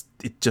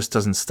just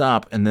doesn't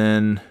stop. And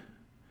then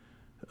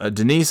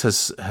Denise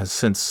has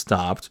since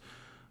stopped.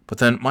 But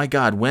then, my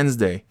God,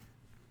 Wednesday.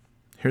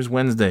 Here's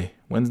Wednesday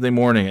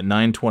morning at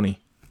 9:20.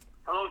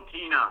 Hello,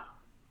 Tina.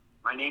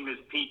 My name is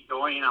Pete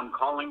Doyen. I'm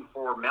calling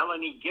for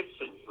Melanie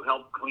Gibson, who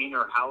helped clean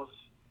her house.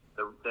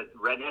 The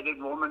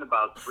redheaded woman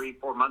about 3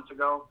 months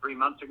ago.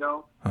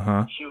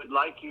 Uh-huh. She would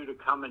like you to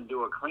come and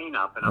do a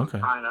cleanup, and Okay.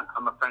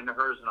 I'm a friend of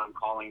hers, and I'm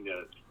calling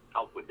to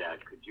help with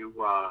that. Could you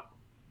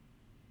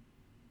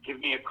give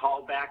me a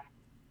call back?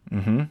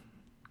 Mm-hmm.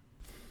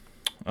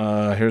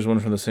 Here's one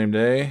from the same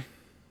day.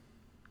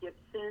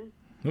 Gibson.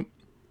 Oop.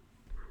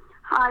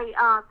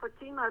 Hi,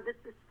 Fatima, this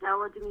is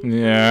Stella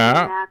Dimitri.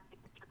 Yeah.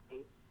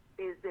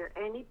 Is there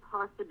any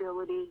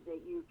possibility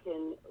that you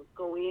can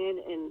go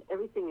in and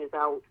everything is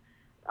out,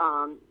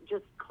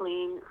 just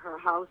clean her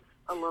house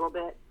a little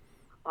bit?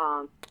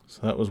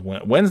 So that was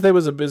Wednesday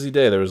was a busy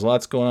day. There was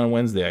lots going on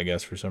Wednesday, I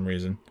guess, for some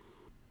reason.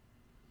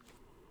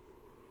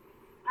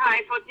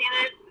 Hi,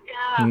 Fatima.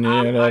 It's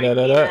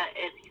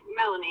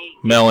Melanie.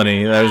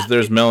 Melanie,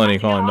 there's Melanie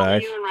calling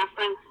back. You in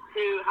reference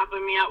to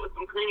helping me out with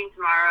some cleaning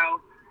tomorrow.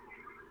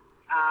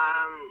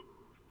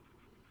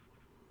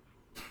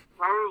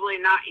 Probably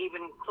not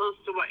even close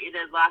to what you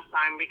did last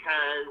time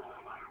because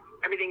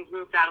everything's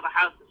moved out of the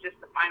house. It's just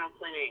the final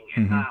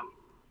cleaning. Mm-hmm.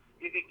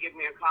 You could give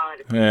me a call. I'd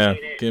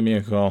appreciate it. Give me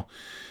a call.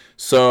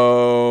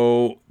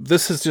 So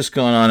this has just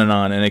gone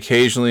on, and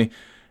occasionally,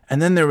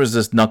 and then there was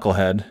this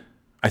knucklehead.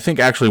 I think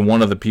actually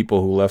one of the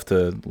people who left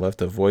a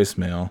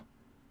voicemail.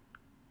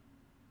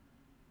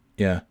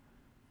 Yeah,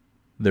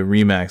 the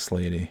Remax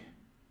lady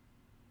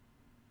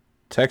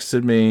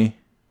texted me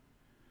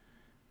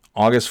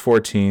August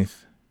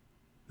 14th,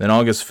 then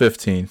August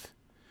 15th.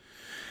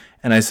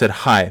 And I said,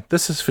 hi,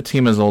 this is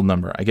Fatima's old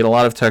number. I get a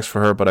lot of texts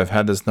for her, but I've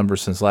had this number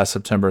since last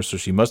September, so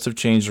she must have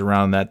changed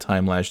around that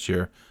time last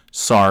year.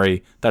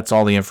 Sorry, that's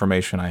all the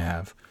information I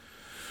have.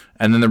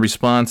 And then the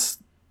response,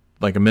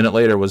 like a minute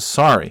later, was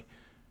sorry.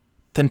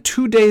 Then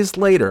 2 days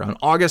later, on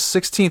August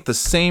 16th, the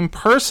same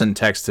person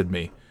texted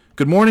me.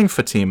 Good morning,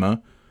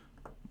 Fatima.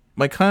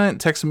 My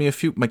client texted me a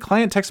few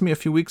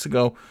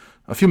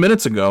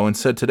minutes ago, and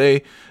said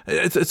today,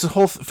 it's a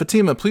whole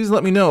Fatima, please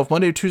let me know if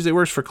Monday or Tuesday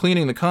works for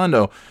cleaning the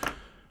condo.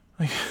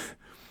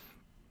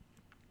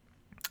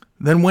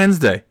 Then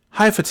Wednesday,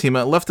 hi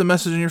Fatima, left a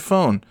message on your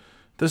phone.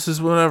 this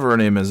is whatever her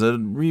name is,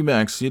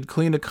 Remax. You'd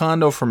cleaned a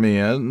condo for me,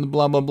 and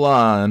blah, blah,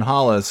 blah, and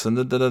Hollis, and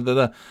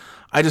da-da-da-da.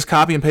 I just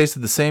copy and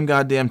pasted the same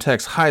goddamn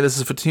text. Hi, this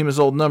is Fatima's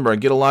old number. I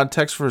get a lot of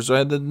texts for her, so I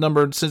had the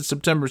number since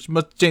September. She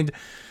must change.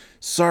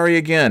 Sorry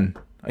again.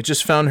 I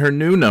just found her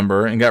new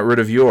number and got rid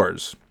of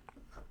yours.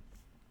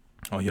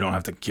 Oh, you don't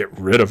have to get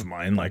rid of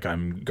mine like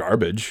I'm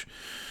garbage.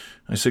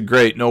 I said,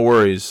 great, no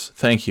worries.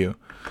 Thank you.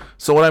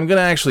 So what I'm going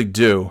to actually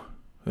do,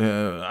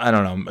 I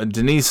don't know.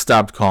 Denise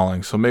stopped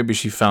calling, so maybe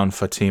she found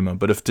Fatima.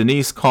 But if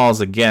Denise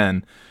calls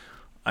again,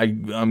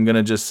 I'm going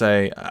to just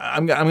say,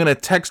 I'm going to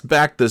text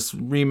back this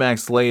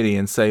Remax lady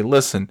and say,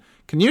 listen,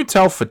 can you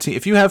tell Fatima,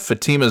 if you have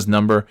Fatima's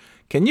number,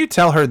 can you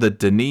tell her that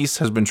Denise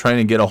has been trying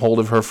to get a hold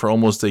of her for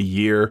almost a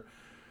year?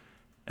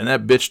 And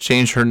that bitch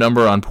changed her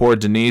number on poor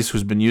Denise,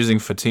 who's been using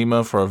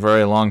Fatima for a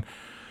very long.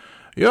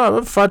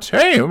 Yeah,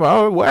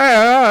 Fatima,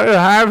 where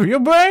have you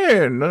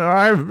been?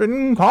 I've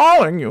been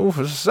calling you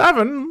for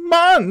 7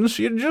 months.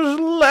 You just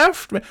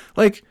left me.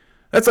 Like,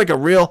 that's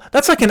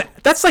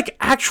like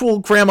actual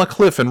Grandma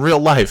Cliff in real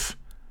life.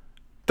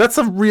 That's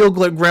a real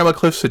Grandma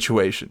Cliff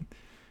situation.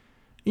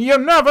 You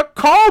never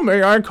call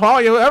me. I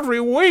call you every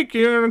week.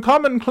 You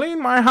come and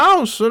clean my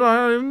house.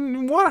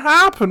 And what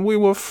happened? We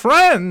were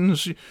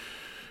friends.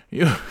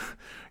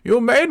 You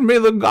made me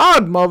the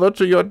godmother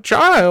to your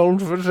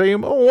child,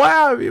 Fatima. Where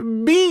have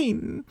you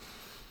been?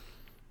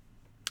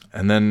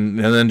 And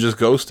then just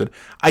ghosted.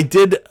 I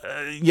did,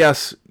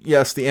 yes,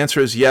 the answer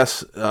is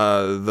yes.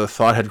 The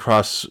thought had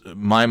crossed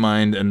my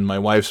mind and my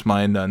wife's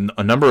mind on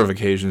a number of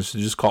occasions to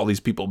just call these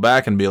people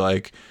back and be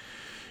like,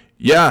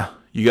 yeah,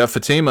 you got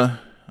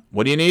Fatima.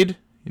 What do you need?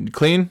 You need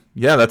clean?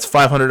 Yeah, that's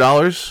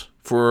 $500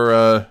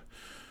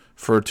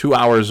 for 2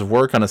 hours of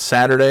work on a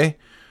Saturday.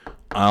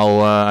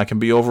 I can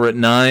be over at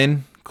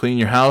 9. Clean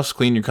your house,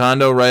 clean your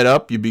condo right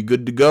up. You'd be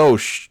good to go.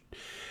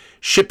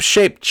 Ship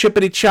shape,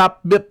 chippity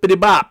chop, bippity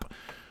bop.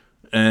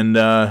 And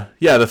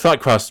yeah, the thought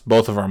crossed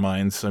both of our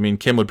minds. I mean,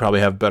 Kim would probably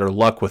have better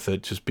luck with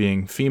it, just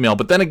being female.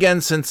 But then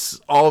again, since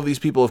all of these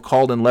people have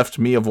called and left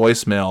me a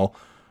voicemail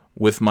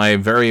with my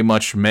very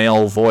much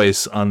male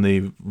voice on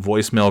the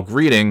voicemail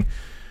greeting,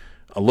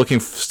 looking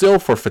still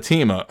for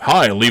Fatima.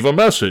 Hi, leave a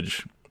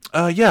message.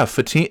 Yeah,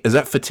 Fatima. Is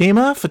that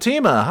Fatima?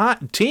 Fatima, hi,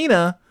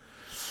 Tina.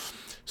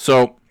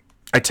 So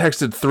I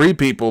texted 3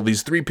 people,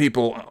 these 3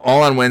 people,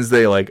 all on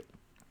Wednesday, like,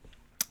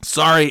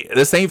 sorry,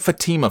 this ain't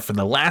Fatima for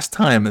the last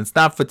time. It's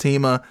not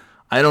Fatima.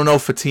 I don't know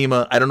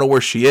Fatima. I don't know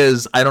where she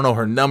is. I don't know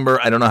her number.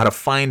 I don't know how to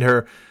find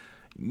her.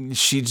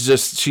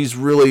 She's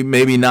really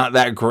maybe not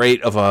that great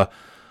of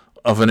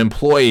an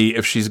employee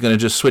if she's going to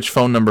just switch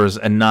phone numbers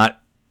and not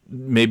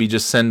maybe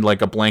just send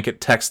like a blanket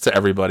text to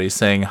everybody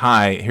saying,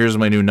 hi, here's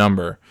my new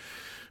number.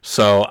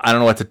 So I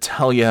don't know what to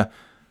tell you,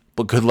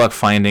 but good luck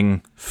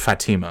finding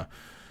Fatima,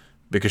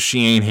 because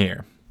she ain't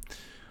here.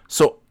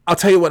 So I'll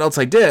tell you what else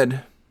I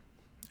did.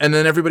 And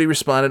then everybody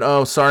responded,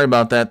 oh, sorry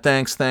about that.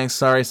 Thanks,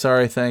 sorry,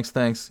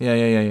 thanks.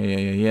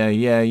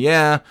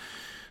 Yeah.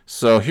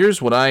 So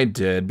here's what I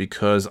did,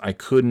 because I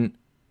couldn't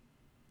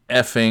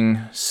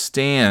effing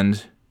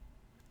stand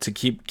to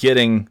keep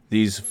getting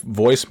these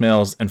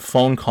voicemails and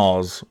phone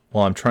calls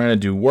while I'm trying to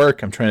do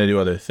work. I'm trying to do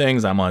other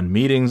things. I'm on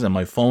meetings and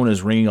my phone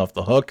is ringing off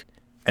the hook.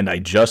 And I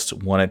just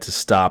want it to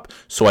stop.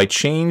 So I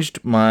changed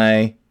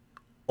my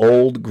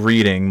old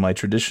greeting, my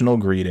traditional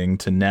greeting,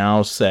 to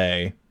now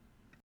say,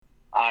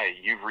 hi,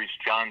 you've reached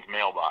John's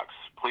mailbox.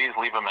 Please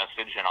leave a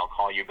message and I'll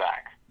call you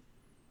back.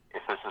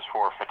 If this is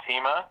for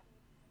Fatima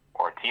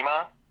or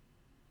Tima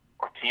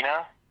or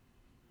Tina,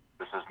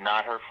 this is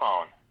not her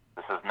phone.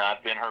 This has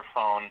not been her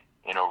phone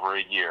in over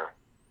a year.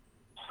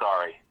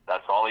 Sorry,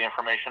 that's all the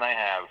information I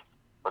have,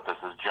 but this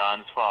is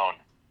John's phone.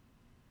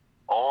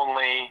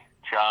 Only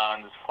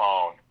John's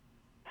phone.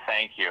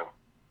 Thank you.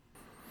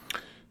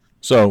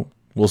 So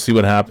we'll see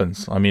what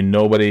happens. I mean,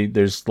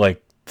 there's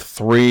like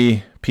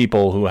 3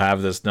 people who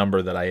have this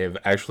number that I have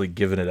actually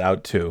given it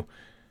out to,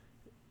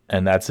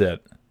 and that's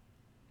it.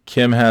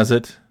 Kim has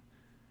it,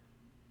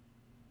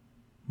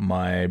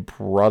 my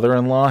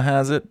brother-in-law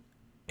has it,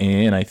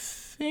 and I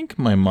think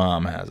my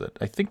mom has it.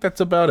 I think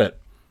that's about it.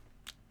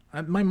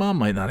 My mom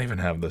might not even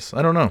have this.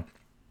 I don't know.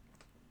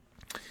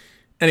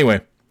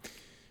 Anyway,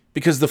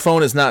 because the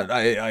phone is not,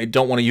 I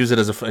don't want to use it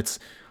as it's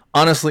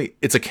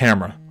a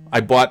camera.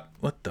 I bought,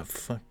 what the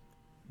fuck?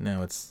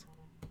 Now it's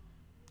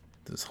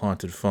this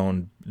haunted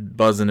phone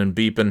buzzing and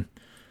beeping,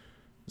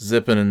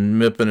 zipping and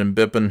mipping and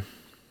bipping.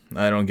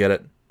 I don't get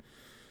it.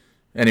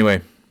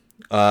 Anyway,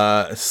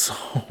 so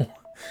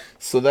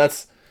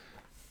that's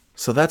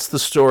the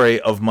story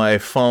of my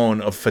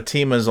phone, of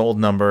Fatima's old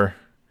number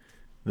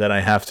that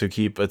I have to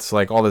keep. It's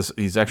like all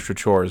these extra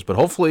chores, but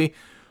hopefully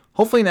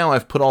now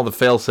I've put all the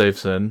fail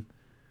safes in,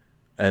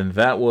 and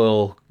that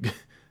will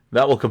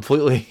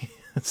completely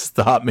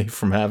stop me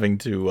from having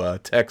to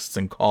text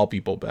and call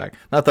people back.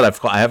 Not that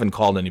I haven't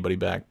called anybody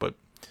back, but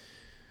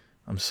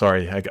I'm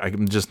sorry.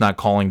 I'm just not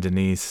calling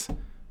Denise.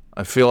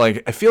 I feel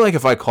like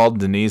if I called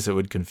Denise, it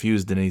would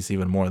confuse Denise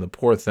even more. The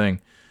poor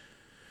thing.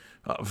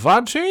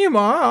 Fatima,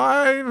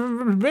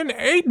 I've been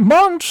 8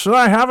 months and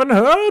I haven't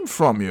heard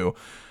from you.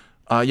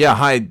 Yeah,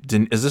 hi,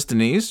 is this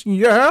Denise?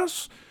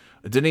 Yes.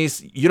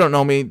 Denise, you don't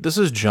know me. This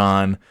is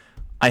John.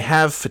 I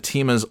have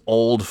Fatima's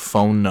old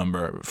phone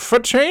number.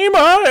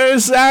 Fatima,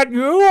 is that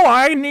you?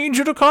 I need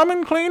you to come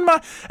and clean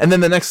my... And then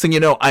the next thing you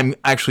know, I'm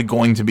actually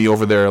going to be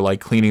over there, like,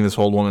 cleaning this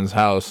old woman's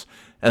house.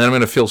 And then I'm going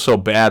to feel so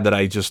bad that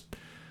I just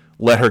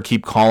let her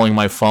keep calling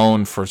my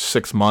phone for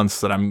 6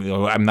 months that I'm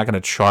not going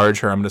to charge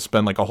her. I'm going to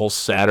spend, like, a whole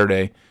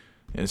Saturday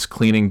is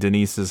cleaning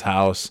Denise's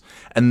house.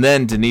 And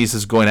then Denise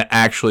is going to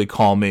actually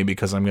call me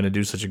because I'm going to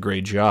do such a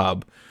great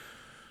job.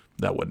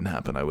 That wouldn't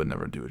happen. I would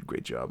never do a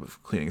great job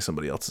of cleaning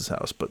somebody else's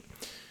house. But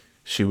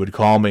she would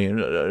call me,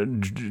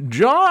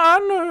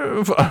 John.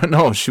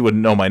 No, she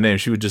wouldn't know my name.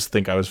 She would just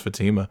think I was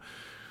Fatima.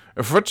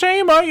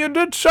 Fatima, you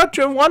did such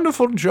a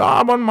wonderful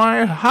job on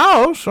my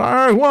house.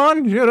 I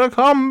want you to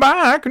come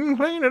back and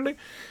clean it.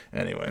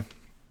 Anyway.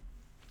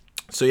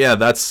 So yeah,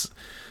 that's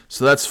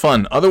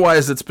fun.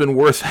 Otherwise, it's been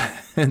worth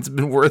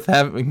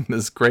having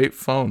this great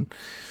phone.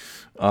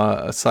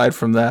 Aside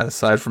from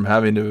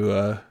having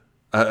to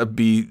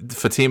be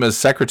Fatima's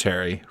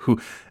secretary, who,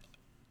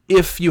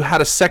 if you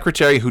had a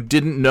secretary who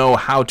didn't know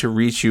how to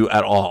reach you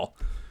at all,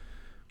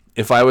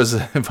 if I was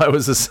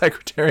a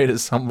secretary to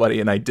somebody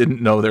and I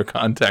didn't know their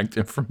contact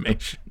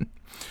information,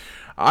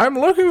 I'm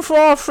looking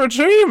for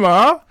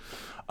Fatima.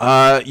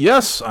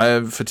 Yes,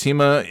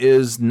 Fatima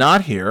is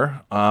not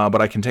here,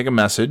 but I can take a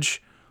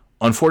message.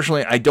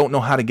 Unfortunately, I don't know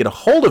how to get a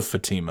hold of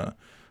Fatima,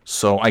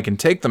 so I can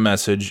take the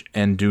message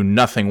and do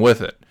nothing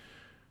with it.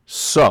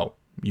 So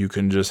you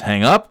can just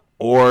hang up,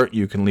 or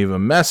you can leave a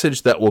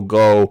message that will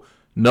go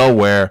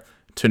nowhere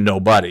to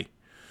nobody.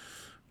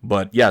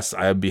 But yes,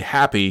 I'd be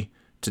happy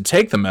to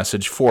take the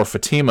message for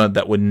Fatima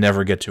that would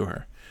never get to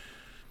her.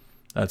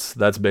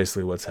 That's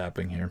basically what's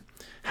happening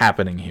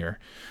here.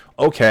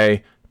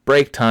 Okay,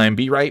 break time.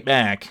 Be right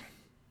back.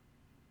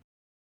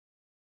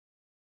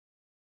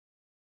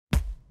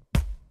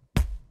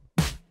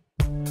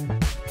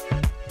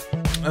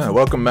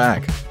 Welcome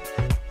back.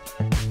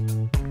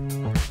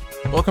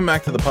 Welcome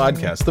back to the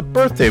podcast, the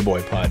Birthday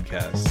Boy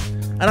Podcast.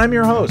 And I'm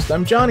your host,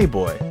 I'm Johnny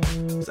Boy.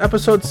 It's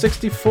episode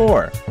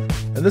 64,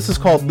 and this is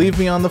called Leave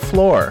Me on the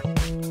Floor,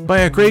 by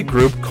a great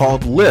group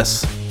called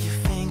Liss.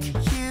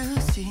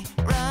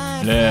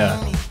 Yeah.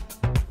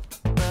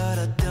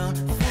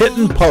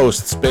 Hitting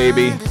posts,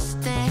 baby.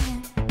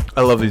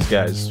 I love these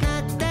guys.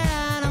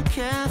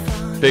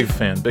 Big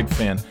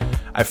fan.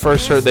 I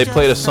first heard they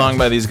played a song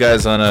by these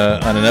guys on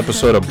an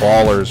episode of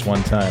Ballers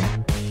one time.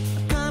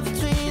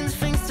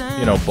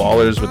 You know,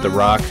 Ballers with The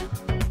Rock.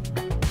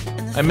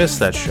 I missed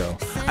that show.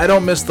 I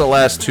don't miss the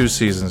last 2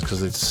 seasons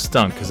because it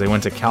stunk, because they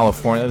went to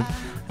California.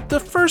 The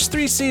first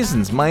 3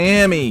 seasons,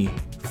 Miami,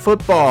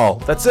 football,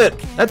 that's it.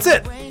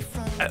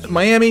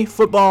 Miami,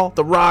 football,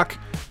 The Rock,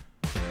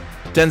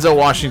 Denzel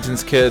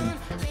Washington's kid.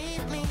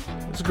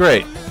 It's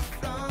great.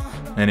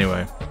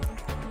 Anyway,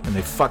 and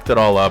they fucked it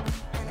all up.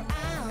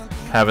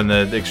 Having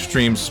the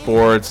extreme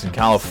sports in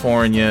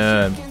California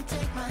and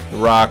The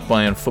Rock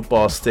playing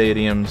football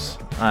stadiums.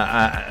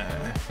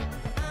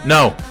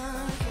 No.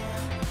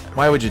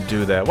 Why would you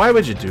do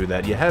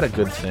that? You had a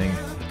good thing.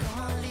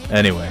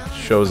 Anyway,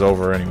 show's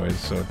over anyway,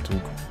 so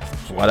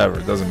whatever,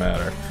 it doesn't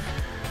matter.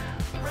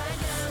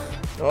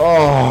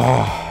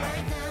 Oh.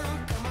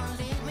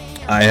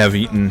 I have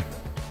eaten.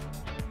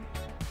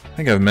 I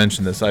think I've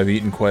mentioned this. I've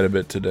eaten quite a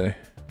bit today.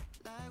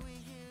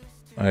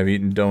 I've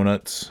eaten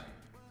donuts.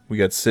 We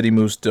got City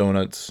Moose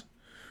donuts,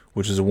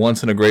 which is a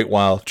once in a great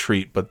while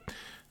treat, but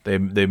they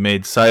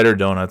made cider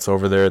donuts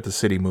over there at the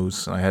City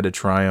Moose, and I had to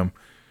try them.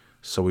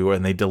 So we went,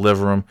 and they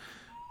deliver them.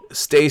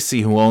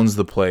 Stacy, who owns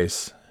the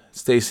place,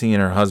 Stacy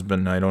and her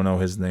husband, I don't know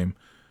his name.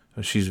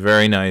 She's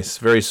very nice,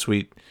 very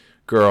sweet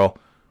girl.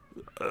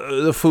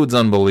 The food's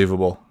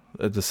unbelievable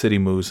at the City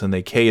Moose, and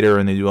they cater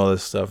and they do all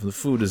this stuff. The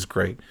food is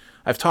great.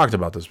 I've talked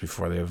about this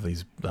before. They have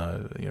these,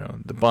 the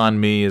banh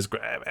mi is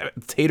great.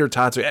 Tater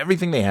tots,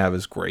 everything they have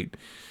is great.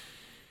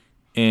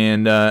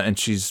 And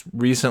she's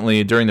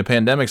recently, during the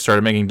pandemic,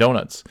 started making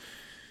donuts.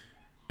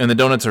 And the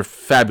donuts are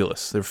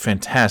fabulous. They're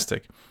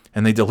fantastic.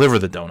 And they deliver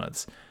the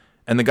donuts.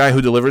 And the guy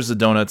who delivers the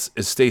donuts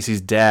is Stacy's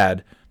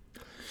dad.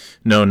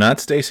 No, not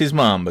Stacy's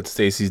mom, but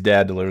Stacy's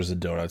dad delivers the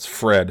donuts.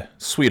 Fred,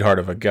 sweetheart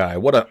of a guy.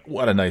 What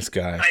a nice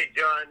guy. Hi,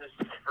 John.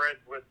 This is Fred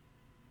with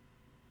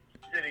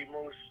City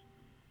Moose.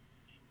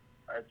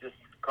 I'm just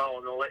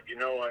calling to let you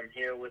know I'm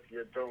here with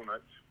your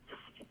donuts.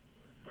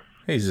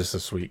 He's just a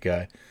sweet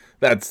guy.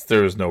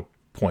 There's no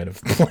point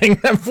of playing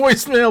that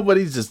voicemail, but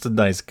he's just a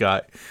nice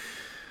guy.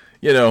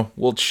 You know,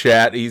 we'll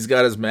chat. He's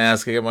got his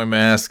mask. I got my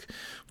mask.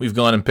 We've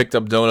gone and picked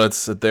up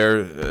donuts at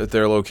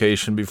their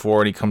location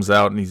before, and he comes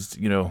out and he's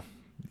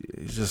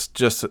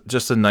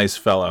just a nice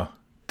fellow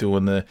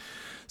doing the.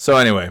 So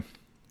anyway,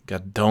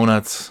 got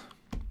donuts.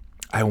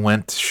 I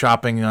went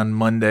shopping on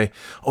Monday.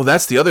 Oh,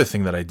 that's the other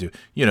thing that I do.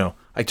 You know,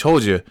 I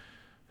told you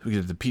we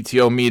did the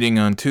PTO meeting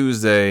on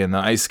Tuesday and the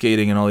ice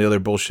skating and all the other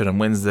bullshit on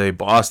Wednesday.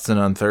 Boston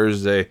on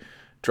Thursday.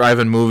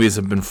 Drive-in movies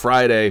have been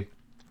Friday,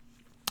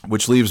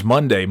 which leaves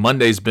Monday.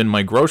 Monday's been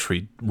my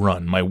grocery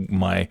run,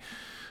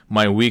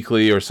 my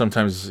weekly, or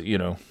sometimes,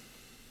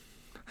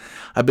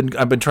 I've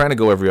been trying to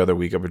go every other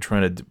week. I've been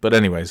trying to, but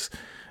anyways,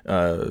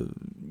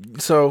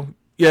 so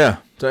yeah.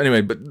 So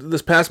anyway, but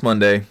this past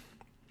Monday,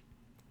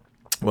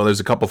 well, there's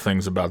a couple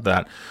things about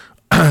that.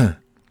 I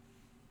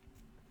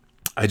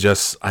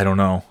don't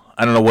know.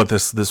 I don't know what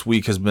this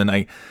week has been.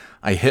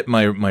 I hit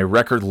my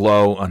record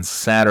low on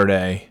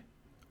Saturday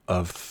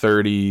of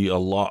 30.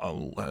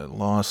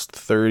 Lost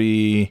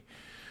 30.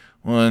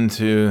 1,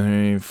 2,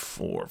 3,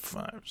 4,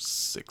 5,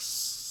 6,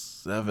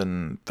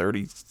 7,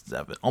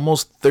 37,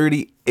 almost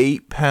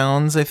 38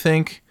 pounds, I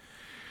think.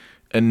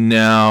 And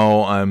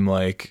now I'm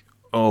like,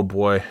 oh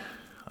boy,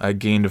 I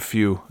gained a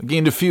few. I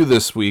gained a few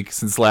this week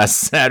since last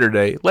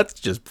Saturday. Let's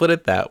just put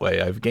it that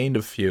way. I've gained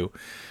a few.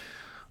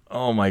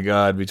 Oh my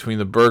God, between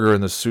the burger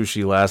and the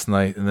sushi last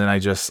night, and then I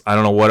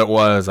don't know what it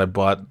was. I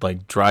bought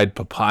like dried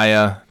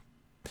papaya,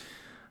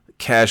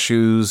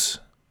 cashews,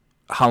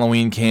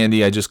 Halloween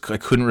candy. I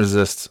couldn't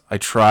resist. I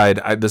tried.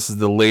 This is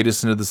the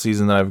latest into the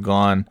season that I've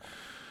gone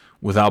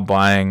without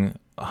buying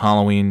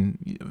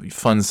Halloween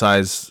fun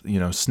size,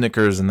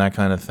 Snickers and that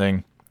kind of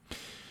thing.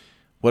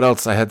 What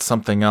else? I had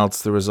something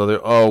else. There was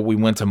we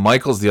went to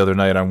Michael's the other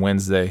night on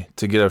Wednesday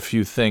to get a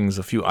few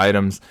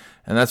items,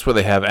 and that's where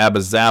they have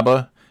Abba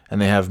Zaba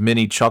and they have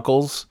mini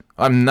Chuckles.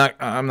 I'm not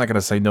going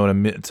to say no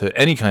to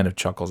any kind of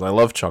Chuckles. I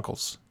love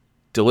Chuckles.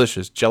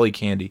 Delicious jelly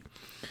candy.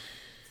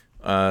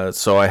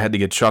 So I had to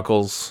get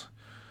Chuckles.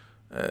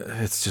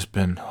 It's just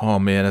been, oh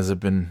man,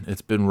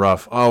 it's been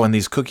rough. Oh, and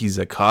these cookies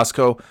at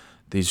Costco,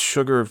 these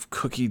sugar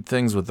cookie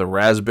things with the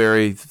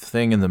raspberry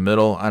thing in the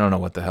middle. I don't know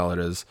what the hell it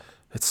is.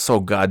 It's so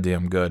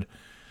goddamn good.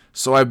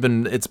 So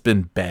it's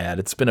been bad.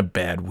 It's been a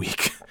bad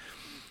week.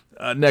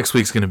 Next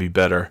week's going to be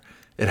better.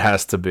 It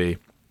has to be.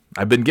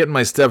 I've been getting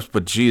my steps,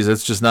 but geez,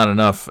 it's just not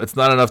enough. It's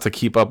not enough to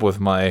keep up with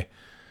my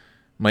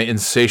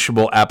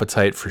insatiable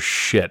appetite for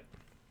shit.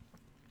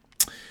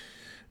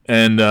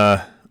 And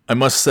I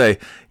must say,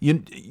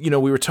 you know,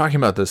 we were talking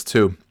about this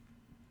too,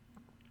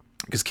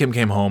 because Kim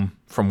came home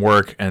from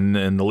work, and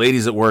the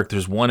ladies at work,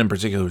 there's one in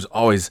particular who's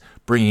always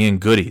bringing in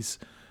goodies,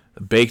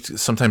 baked.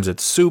 Sometimes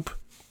it's soup,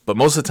 but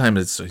most of the time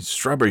it's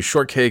strawberry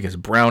shortcake, it's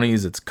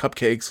brownies, it's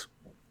cupcakes,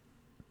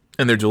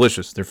 and they're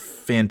delicious. They're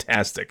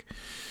fantastic.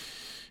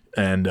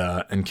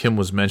 And Kim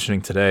was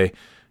mentioning today,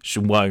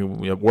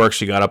 at work,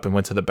 she got up and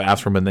went to the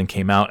bathroom and then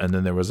came out, and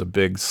then there was a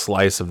big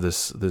slice of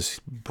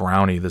this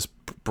brownie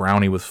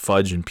with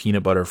fudge and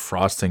peanut butter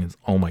frosting.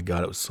 Oh my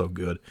God, it was so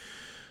good.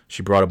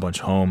 She brought a bunch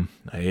home.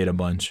 I ate a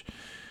bunch.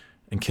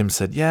 And Kim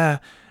said, yeah,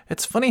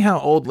 it's funny how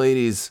old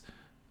ladies,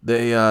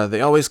 they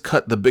always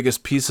cut the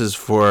biggest pieces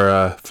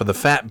for the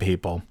fat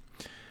people.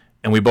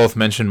 And we both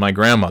mentioned my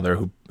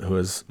grandmother, who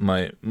is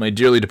my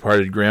dearly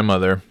departed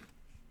grandmother.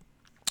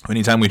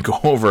 Anytime we'd go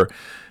over,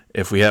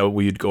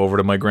 we'd go over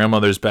to my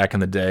grandmother's back in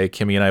the day.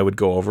 Kimmy and I would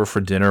go over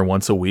for dinner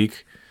once a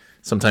week.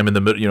 Sometime in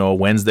the middle, a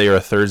Wednesday or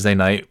a Thursday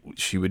night,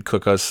 she would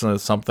cook us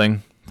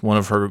something. One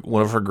of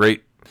her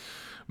great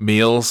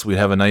meals. We'd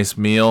have a nice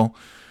meal.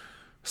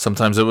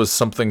 Sometimes it was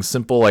something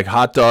simple like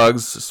hot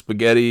dogs,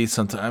 spaghetti.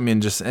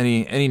 Sometimes, just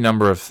any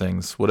number of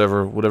things.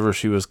 Whatever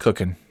she was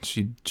cooking.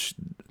 She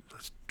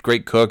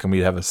great cook, and we'd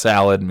have a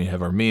salad, and we'd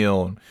have our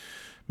meal, and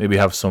maybe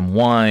have some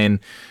wine.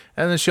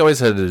 And then she always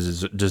had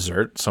a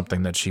dessert,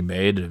 something that she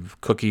made,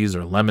 cookies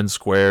or lemon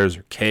squares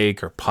or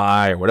cake or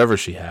pie or whatever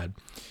she had.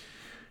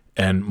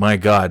 And my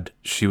God,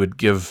 she would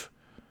cut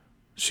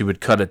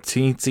a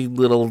teensy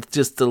little,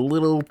 just a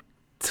little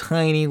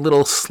tiny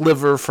little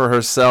sliver for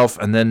herself,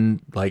 and then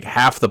like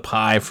half the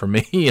pie for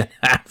me and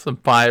half the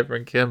pie for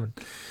Kim.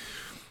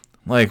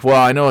 Like,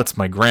 well, I know it's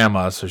my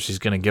grandma, so she's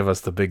going to give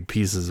us the big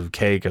pieces of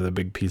cake or the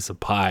big piece of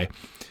pie.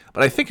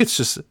 But I think it's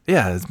just,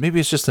 maybe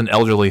it's just an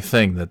elderly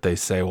thing that they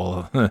say,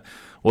 well,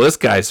 this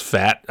guy's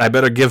fat. I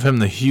better give him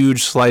the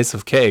huge slice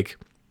of cake.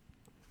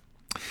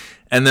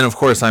 And then, of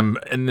course,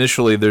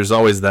 there's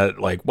always that,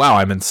 like, wow,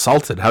 I'm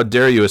insulted. How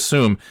dare you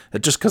assume that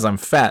just because I'm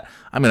fat,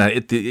 I'm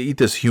going to eat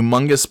this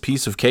humongous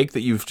piece of cake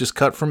that you've just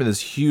cut for me,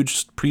 this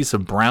huge piece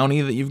of brownie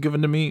that you've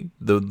given to me,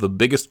 the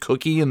biggest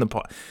cookie in the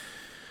pot.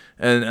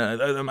 And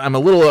I'm a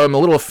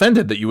little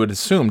offended that you would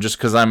assume just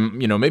because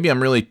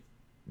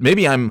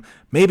maybe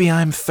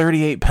I'm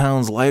 38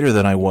 pounds lighter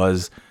than I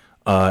was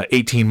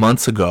 18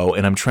 months ago,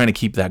 and I'm trying to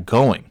keep that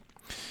going.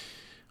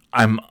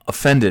 I'm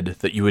offended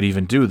that you would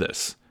even do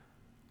this.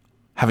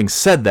 Having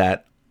said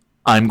that,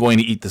 I'm going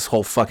to eat this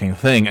whole fucking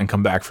thing and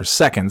come back for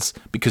seconds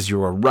because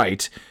you are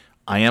right.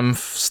 I am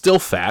still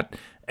fat,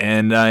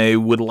 and I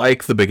would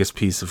like the biggest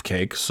piece of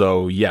cake.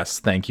 So yes,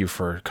 thank you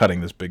for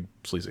cutting this big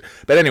sleazy.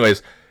 But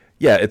anyways,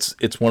 yeah,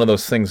 it's one of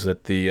those things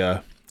that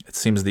it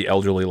seems the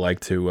elderly like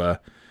to.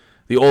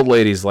 The old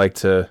ladies like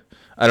to,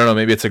 I don't know,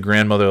 maybe it's a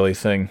grandmotherly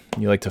thing.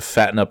 You like to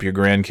fatten up your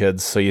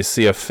grandkids. So you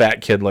see a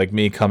fat kid like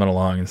me coming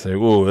along and say,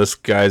 ooh, this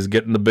guy's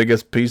getting the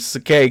biggest piece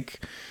of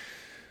cake.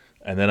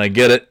 And then I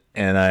get it,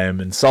 and I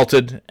am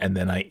insulted, and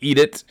then I eat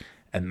it,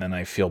 and then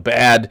I feel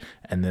bad,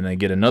 and then I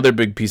get another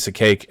big piece of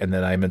cake, and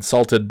then I'm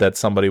insulted that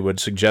somebody would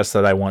suggest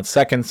that I want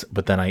seconds,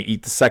 but then I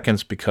eat the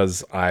seconds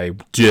because I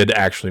did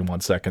actually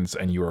want seconds,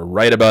 and you were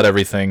right about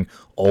everything,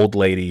 old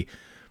lady.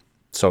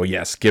 So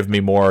yes, give me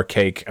more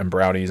cake and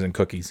brownies and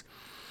cookies.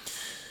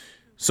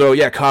 So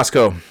yeah,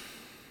 Costco.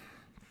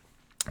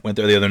 Went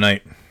there the other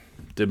night.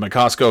 Did my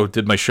Costco,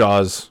 did my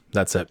Shaw's.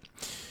 That's it.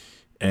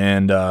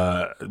 And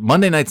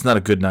Monday night's not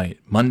a good night.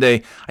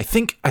 Monday, I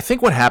think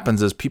what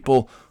happens is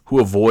people who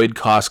avoid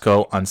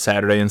Costco on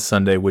Saturday and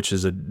Sunday, which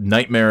is a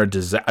nightmare.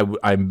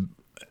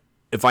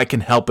 If I can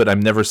help it, I'm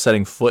never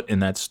setting foot in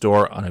that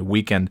store on a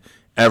weekend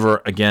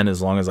ever again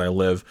as long as I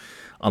live,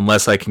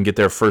 unless I can get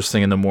there first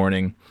thing in the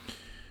morning,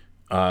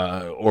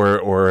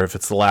 or if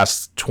it's the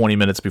last 20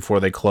 minutes before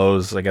they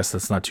close. I guess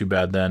that's not too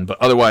bad then. But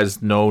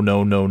otherwise, no.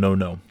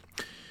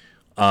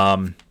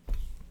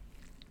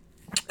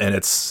 And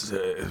it's,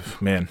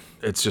 man,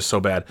 it's just so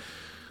bad.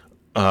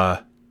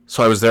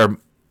 So I was there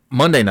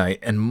Monday night,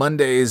 and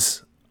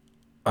Mondays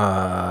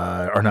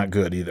are not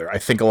good either. I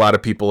think a lot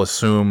of people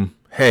assume,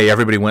 hey,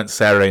 everybody went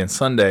Saturday and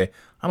Sunday,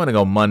 I'm going to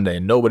go Monday,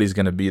 and nobody's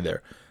going to be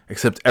there.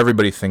 Except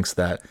everybody thinks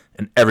that,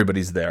 and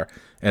everybody's there.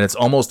 And it's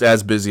almost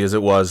as busy as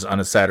it was on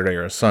a Saturday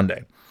or a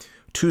Sunday.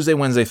 Tuesday,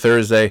 Wednesday,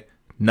 Thursday,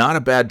 not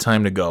a bad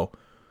time to go.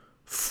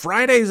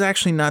 Friday's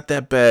actually not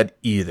that bad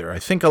either. I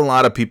think a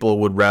lot of people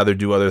would rather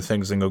do other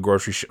things than go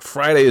grocery shop.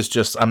 Friday is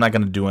just, I'm not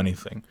going to do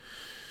anything.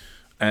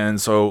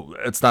 And so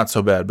it's not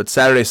so bad. But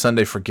Saturday,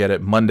 Sunday, forget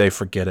it. Monday,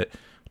 forget it.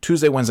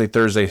 Tuesday, Wednesday,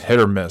 Thursday, hit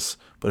or miss.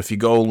 But if you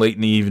go late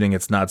in the evening,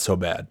 it's not so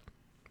bad.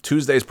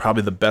 Tuesday is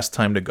probably the best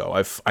time to go.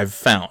 I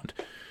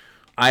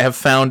have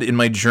found in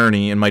my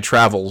journey, in my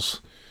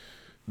travels,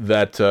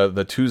 that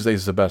the Tuesday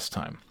is the best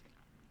time.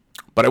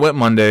 But I went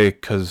Monday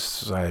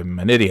because I'm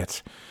an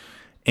idiot.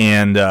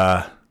 And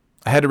I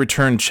had to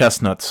return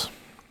chestnuts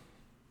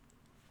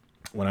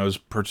when I was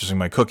purchasing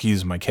my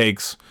cookies, my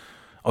cakes.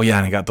 Oh, yeah,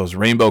 and I got those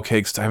rainbow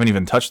cakes. I haven't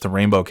even touched the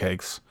rainbow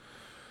cakes.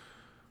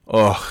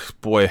 Oh,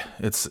 boy,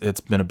 it's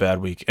been a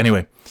bad week.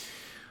 Anyway,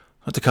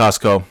 went to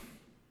Costco.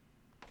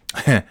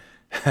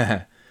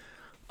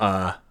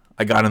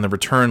 I got in the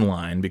return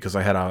line because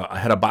I had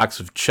a box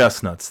of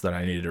chestnuts that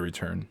I needed to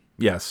return.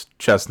 Yes,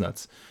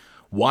 chestnuts.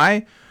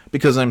 Why?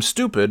 Because I'm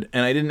stupid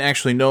and I didn't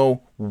actually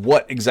know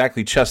what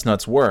exactly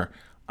chestnuts were.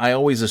 I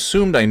always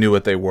assumed I knew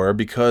what they were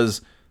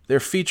because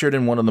they're featured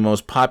in one of the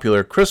most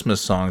popular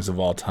Christmas songs of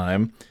all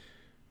time,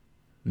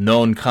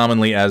 known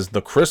commonly as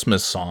the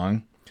Christmas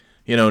song.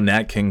 You know,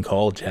 Nat King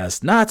Cole,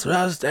 chestnuts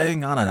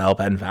roasting on an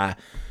open fire.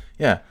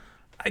 Yeah.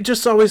 I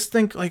just always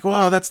think, like,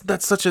 wow,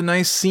 that's such a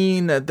nice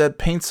scene, that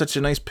paints such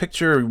a nice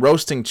picture,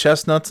 roasting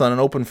chestnuts on an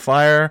open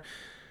fire,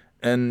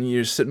 and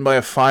you're sitting by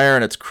a fire,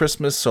 and it's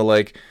Christmas, so,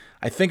 like,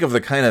 I think of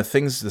the kind of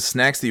things, the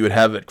snacks that you would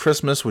have at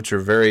Christmas, which are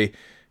very,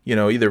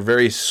 either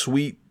very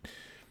sweet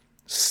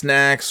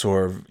snacks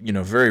or,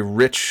 very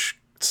rich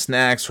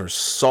snacks or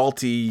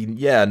salty,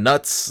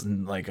 nuts,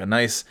 and like a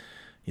nice,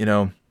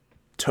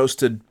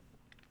 toasted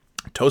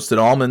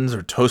almonds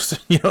or toasted,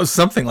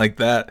 something like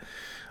that.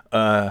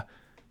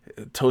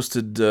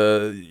 Toasted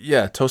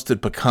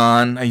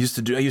pecan. I used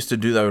to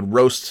do that. I would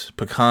roast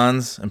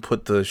pecans and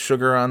put the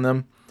sugar on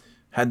them.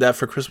 Had that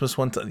for Christmas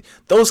one time.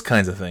 Those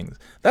kinds of things.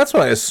 That's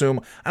what I assume.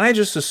 And I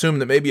just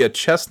assumed that maybe a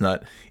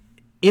chestnut,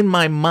 in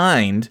my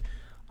mind,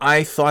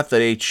 I thought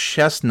that a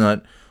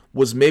chestnut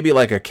was maybe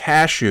like a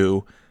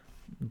cashew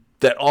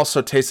that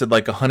also tasted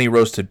like a honey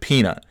roasted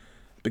peanut.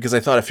 Because I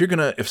thought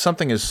if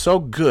something is so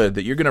good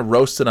that you're gonna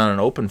roast it on an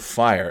open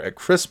fire at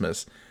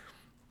Christmas,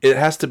 it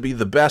has to be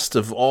the best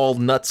of all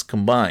nuts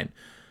combined.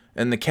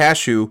 And the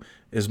cashew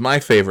is my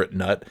favorite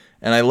nut,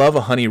 and I love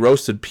a honey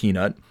roasted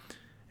peanut,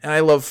 and I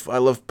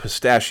love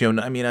pistachio.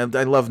 I mean, I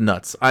love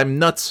nuts. I'm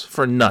nuts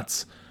for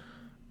nuts.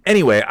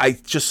 Anyway, I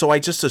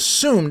just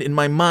assumed in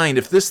my mind,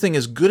 if this thing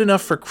is good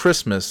enough for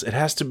Christmas, it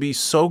has to be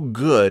so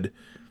good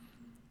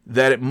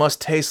that it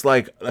must taste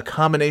like a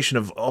combination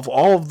of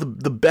all of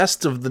the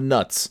best of the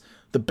nuts,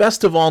 the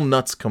best of all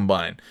nuts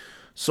combined.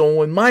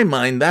 So in my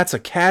mind, that's a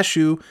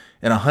cashew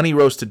and a honey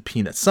roasted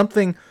peanut,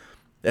 something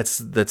that's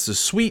a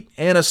sweet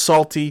and a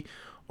salty,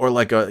 or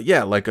like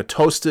a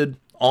toasted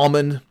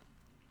almond.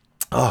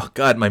 Oh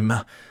God,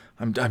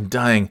 I'm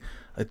dying.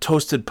 A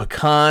toasted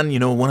pecan,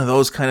 one of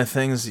those kind of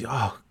things.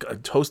 Oh, a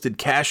toasted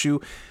cashew,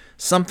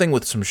 something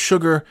with some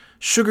sugar,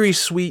 sugary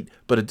sweet,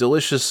 but a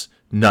delicious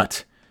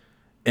nut.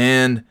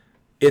 And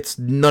it's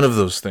none of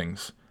those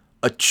things.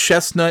 A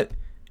chestnut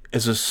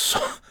is a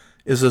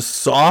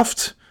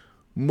soft,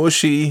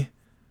 mushy,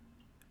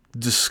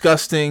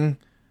 disgusting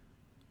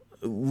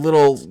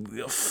little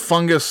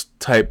fungus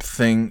type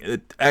thing.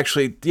 It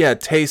actually,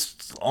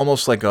 tastes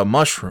almost like a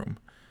mushroom.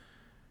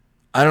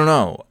 I don't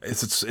know.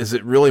 Is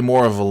it really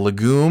more of a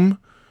legume?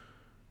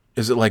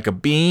 Is it like a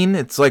bean?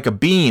 It's like a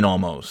bean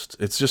almost.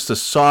 It's just a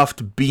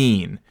soft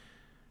bean.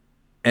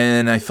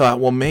 And I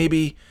thought, well,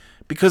 maybe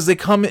because they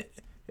come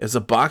as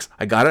a box.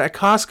 I got it at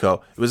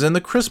Costco. It was in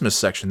the Christmas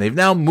section. They've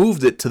now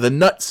moved it to the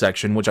nut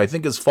section, which I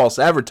think is false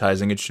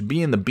advertising. It should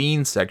be in the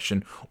bean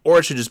section, or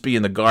it should just be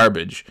in the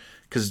garbage,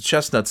 because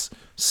chestnuts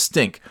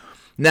stink.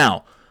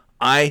 Now,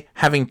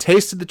 having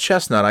tasted the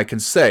chestnut, I can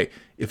say,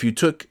 if you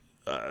took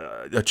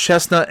a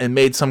chestnut and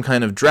made some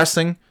kind of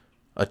dressing,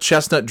 a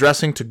chestnut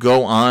dressing to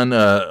go on,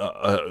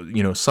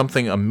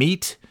 a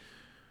meat,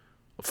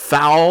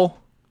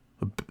 fowl,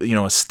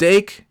 a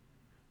steak,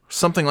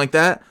 something like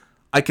that,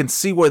 I can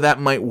see where that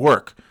might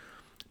work.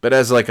 But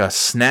as like a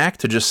snack,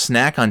 to just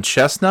snack on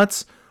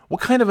chestnuts,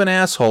 what kind of an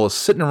asshole is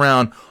sitting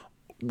around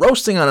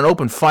roasting on an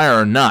open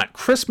fire or not?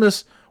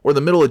 Christmas or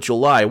the middle of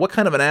July, what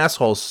kind of an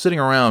asshole is sitting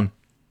around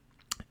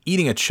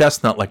eating a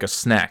chestnut like a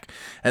snack?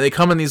 And they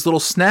come in these little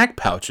snack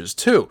pouches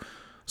too.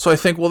 So I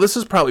think, well, this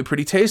is probably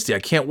pretty tasty. I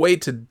can't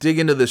wait to dig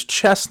into this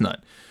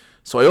chestnut.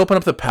 So I open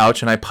up the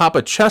pouch and I pop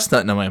a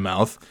chestnut into my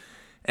mouth,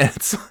 and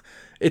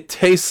it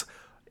tastes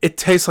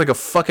like a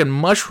fucking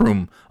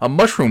mushroom, a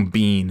mushroom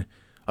bean,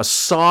 a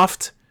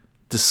soft,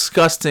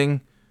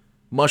 disgusting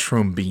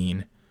mushroom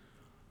bean.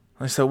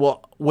 I said,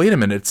 well, wait a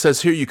minute. It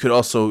says here you could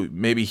also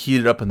maybe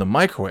heat it up in the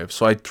microwave.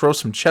 So I throw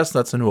some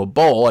chestnuts into a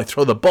bowl. I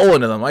throw the bowl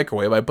into the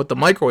microwave. I put the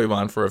microwave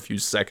on for a few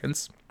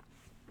seconds.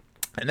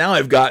 And now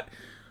I've got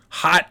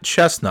hot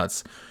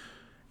chestnuts.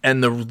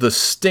 And the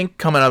stink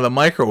coming out of the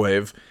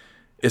microwave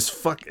is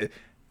it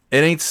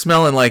ain't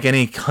smelling like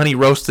any honey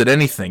roasted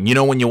anything. You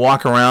know, when you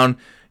walk around,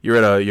 you're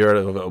at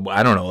a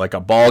I don't know, like a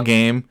ball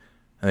game,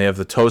 and they have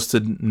the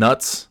toasted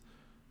nuts.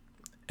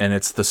 And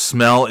the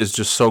smell is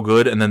just so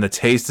good, and then the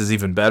taste is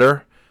even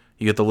better.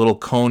 You get the little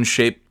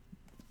cone-shaped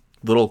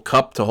little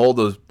cup to hold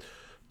the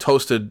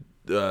toasted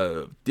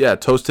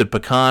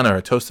pecan or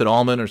a toasted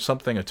almond or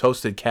something, a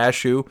toasted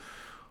cashew.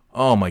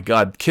 Oh my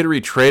God,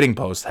 Kittery Trading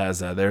Post has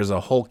that. There's a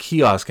whole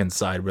kiosk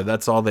inside where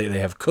that's all they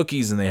have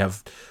cookies and they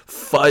have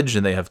fudge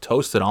and they have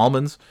toasted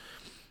almonds.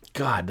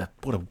 God,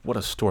 what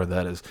a store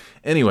that is.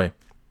 Anyway,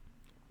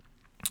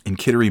 in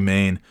Kittery,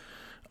 Maine.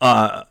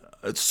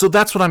 So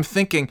that's what I'm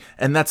thinking,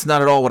 and that's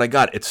not at all what I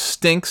got. It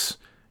stinks.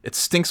 It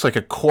stinks like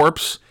a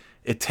corpse.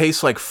 It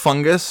tastes like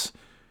fungus,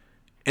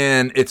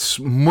 and it's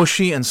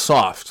mushy and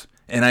soft,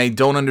 and I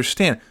don't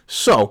understand.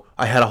 So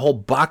I had a whole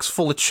box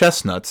full of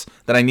chestnuts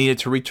that I needed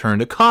to return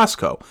to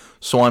Costco.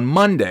 So on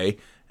Monday,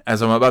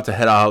 as I'm about to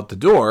head out the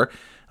door,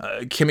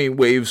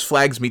 Kimmy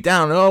flags me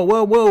down. Oh,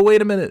 whoa,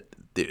 wait a minute.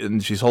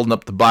 And she's holding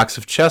up the box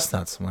of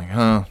chestnuts. I'm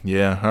like,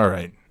 yeah, all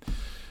right.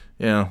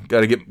 Got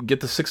to get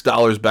the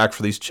 $6 back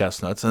for these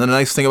chestnuts. And the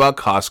nice thing about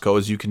Costco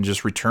is you can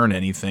just return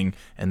anything,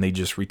 and they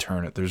just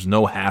return it. There's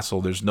no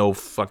hassle. There's no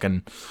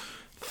fucking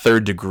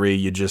third degree.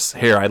 You just,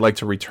 here, I'd like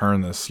to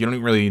return this. You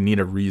don't really need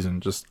a reason.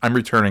 Just, I'm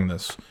returning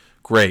this.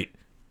 Great.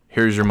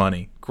 Here's your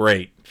money.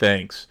 Great.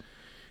 Thanks.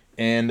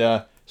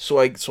 And so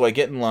I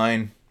get in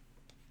line.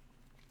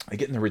 I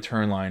get in the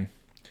return line.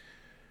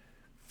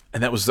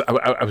 And that was,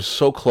 I was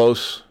so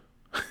close.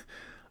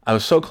 I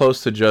was so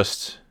close to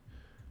just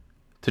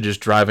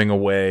driving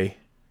away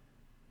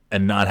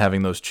and not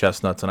having those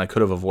chestnuts, and I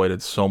could have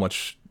avoided so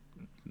much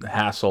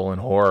hassle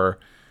and horror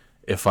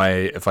if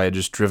I had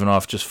just driven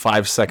off just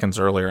 5 seconds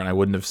earlier, and I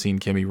wouldn't have seen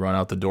Kimmy run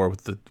out the door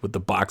with the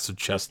box of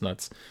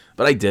chestnuts.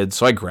 But I did,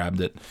 so I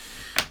grabbed it.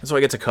 And so I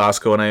get to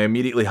Costco, and I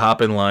immediately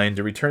hop in line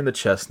to return the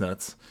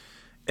chestnuts.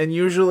 And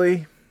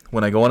usually,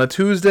 when I go on a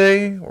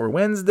Tuesday or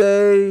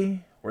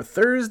Wednesday or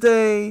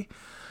Thursday,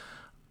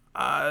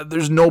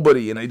 there's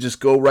nobody, and I just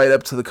go right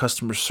up to the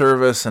customer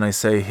service and I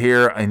say,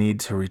 here, I need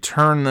to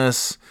return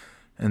this,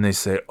 and they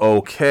say,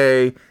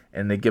 okay,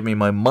 and they give me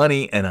my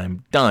money, and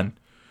I'm done.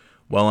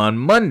 Well, on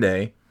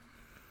Monday,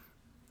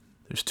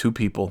 there's 2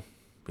 people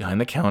behind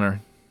the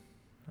counter,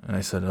 and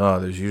I said,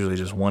 there's usually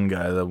just one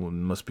guy that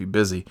must be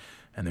busy,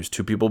 and there's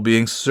 2 people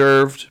being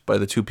served by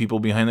the 2 people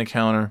behind the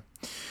counter,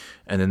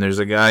 and then there's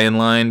a guy in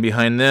line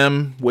behind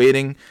them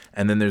waiting,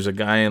 and then there's a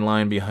guy in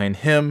line behind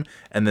him,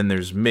 and then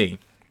there's me.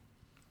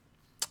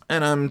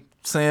 And I'm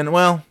saying,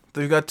 well,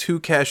 they've got 2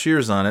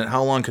 cashiers on it.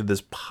 How long could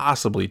this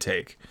possibly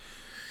take?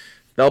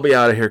 They'll be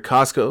out of here.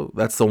 Costco,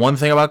 that's the one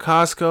thing about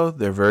Costco.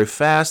 They're very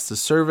fast. The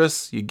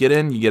service, you get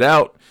in, you get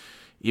out.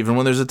 Even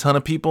when there's a ton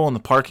of people and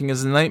the parking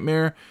is a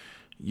nightmare,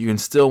 you can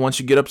still, once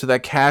you get up to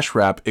that cash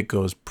wrap, it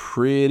goes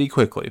pretty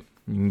quickly.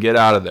 You can get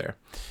out of there.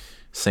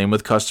 Same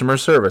with customer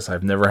service.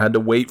 I've never had to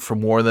wait for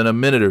more than a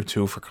minute or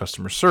 2 for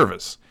customer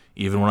service,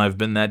 even when I've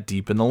been that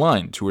deep in the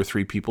line, 2 or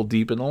 3 people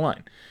deep in the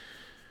line.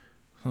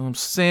 So I'm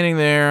standing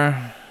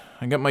there.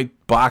 I got my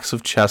box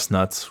of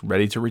chestnuts,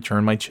 ready to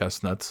return my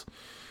chestnuts.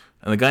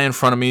 And the guy in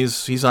front of me,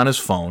 he's on his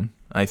phone.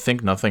 I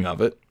think nothing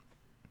of it.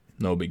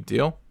 No big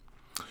deal.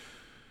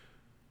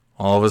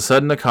 All of a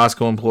sudden, a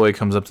Costco employee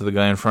comes up to the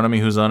guy in front of me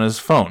who's on his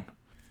phone.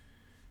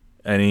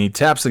 And he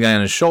taps the guy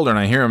on his shoulder, and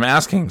I hear him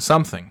asking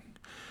something.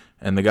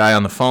 And the guy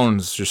on the phone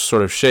is just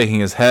sort of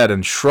shaking his head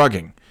and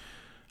shrugging.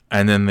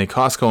 And then the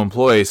Costco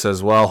employee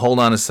says, well, hold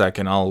on a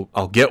second,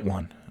 I'll get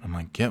one. I'm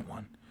like, get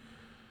one?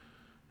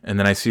 And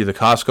then I see the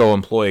Costco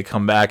employee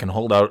come back and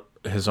hold out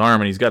his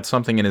arm, and he's got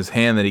something in his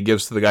hand that he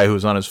gives to the guy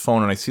who's on his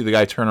phone, and I see the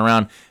guy turn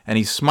around, and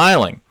he's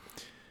smiling.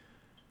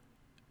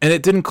 And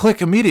it didn't click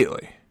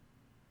immediately.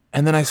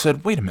 And then I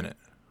said, wait a minute.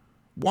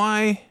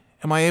 Why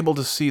am I able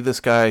to see this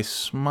guy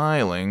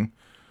smiling?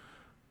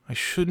 I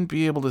shouldn't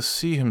be able to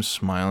see him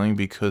smiling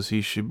because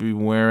he should be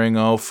wearing,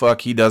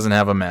 he doesn't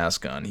have a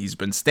mask on. He's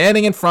been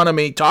standing in front of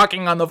me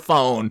talking on the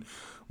phone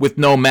with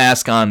no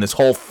mask on this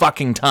whole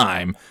fucking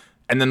time.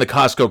 And then the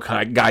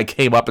Costco guy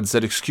came up and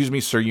said, "Excuse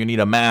me, sir, you need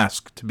a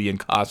mask to be in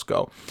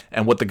Costco."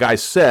 And what the guy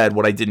said,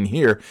 what I didn't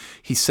hear,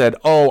 he said,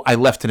 "Oh, I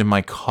left it in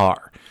my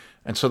car."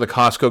 And so the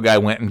Costco guy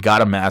went and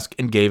got a mask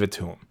and gave it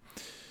to him.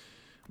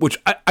 Which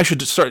I should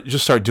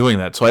just start doing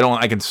that, so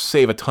I can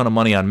save a ton of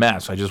money on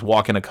masks. I just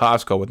walk into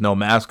Costco with no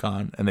mask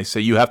on, and they say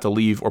you have to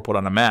leave or put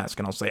on a mask,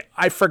 and I'll say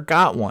I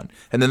forgot one,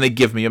 and then they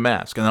give me a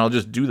mask, and I'll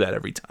just do that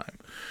every time.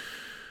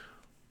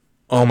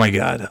 Oh my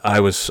God, I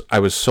was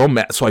so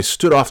mad. So I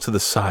stood off to the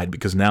side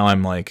because now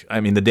I'm like, I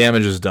mean, the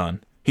damage is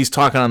done. He's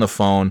talking on the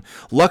phone.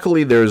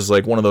 Luckily, there's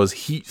like one of those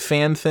heat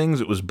fan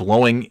things. It was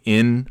blowing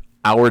in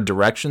our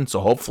direction, so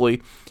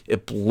hopefully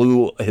it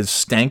blew his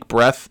stank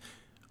breath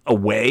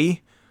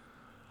away.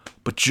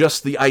 But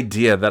just the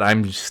idea that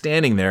I'm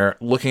standing there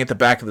looking at the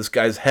back of this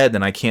guy's head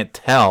and I can't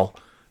tell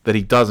that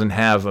he doesn't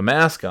have a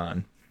mask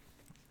on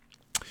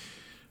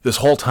this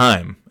whole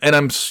time. And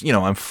I'm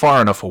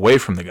far enough away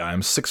from the guy.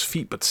 I'm 6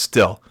 feet, but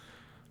still.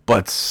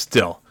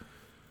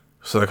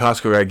 So the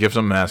Costco guy gives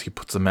him a mask. He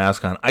puts the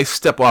mask on. I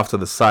step off to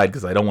the side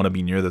because I don't want to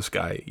be near this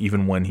guy,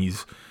 even when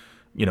he's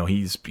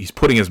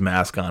putting his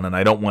mask on, and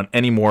I don't want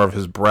any more of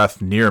his breath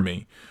near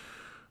me,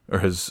 or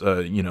his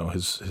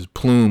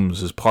plumes,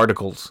 his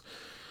particles.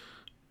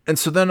 And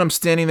so then I'm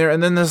standing there,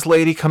 and then this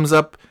lady comes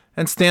up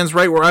and stands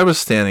right where I was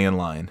standing in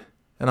line.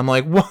 And I'm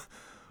like,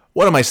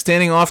 what am I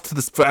standing off to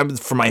this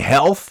for my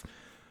health?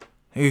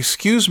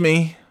 Excuse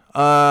me,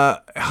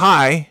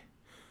 hi.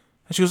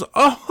 And she goes,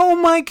 oh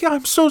my God,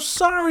 I'm so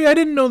sorry. I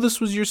didn't know this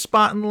was your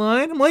spot in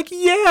line. I'm like,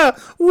 yeah,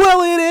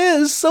 well it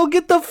is, so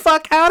get the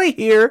fuck out of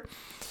here.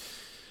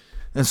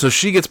 And so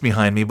she gets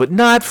behind me, but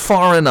not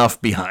far enough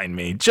behind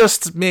me,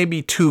 just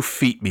maybe 2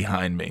 feet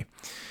behind me.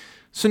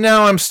 So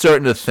now I'm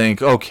starting to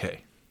think,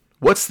 okay,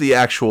 what's the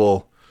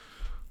actual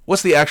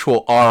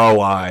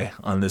ROI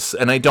on this?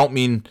 And I don't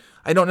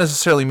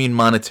necessarily mean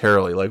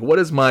monetarily. Like, what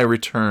is my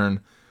return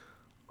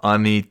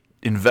on the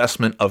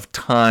investment of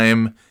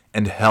time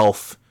and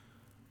health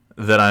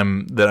that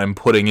I'm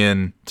putting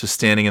in to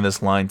standing in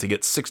this line to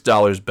get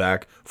 $6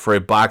 back for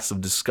a box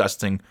of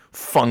disgusting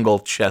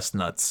fungal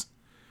chestnuts,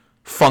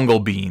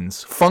 fungal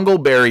beans,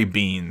 fungal berry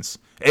beans,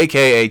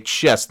 aka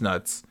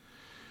chestnuts?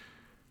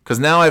 Because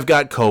now I've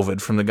got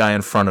COVID from the guy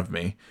in front of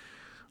me.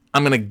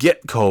 I'm going to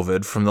get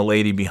COVID from the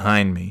lady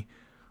behind me.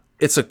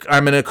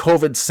 I'm in a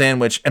COVID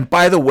sandwich. And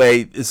by the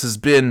way, this has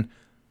been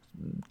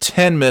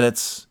 10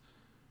 minutes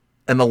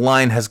and the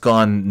line has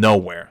gone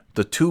nowhere.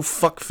 The two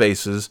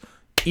fuckfaces,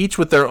 each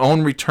with their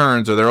own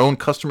returns or their own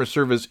customer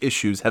service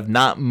issues, have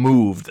not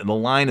moved and the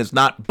line is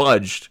not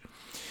budged.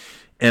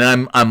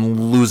 And I'm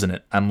losing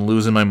it. I'm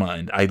losing my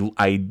mind.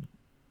 I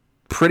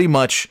pretty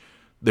much...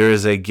 There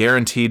is a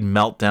guaranteed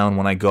meltdown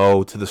when I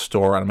go to the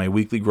store on my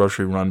weekly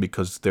grocery run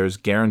because there's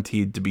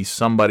guaranteed to be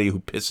somebody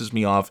who pisses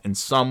me off in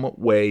some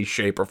way,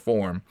 shape, or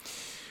form.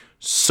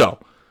 So,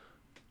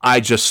 I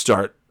just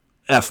start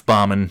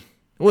F-bombing.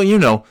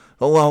 Well,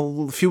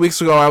 a few weeks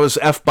ago I was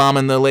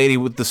F-bombing the lady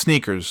with the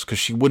sneakers because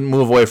she wouldn't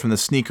move away from the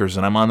sneakers,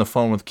 and I'm on the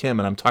phone with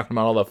Kim, and I'm talking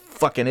about all the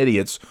fucking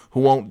idiots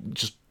who won't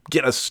just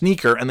get a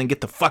sneaker and then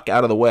get the fuck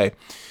out of the way.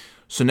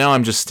 So now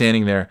I'm just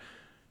standing there.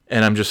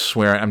 And I'm just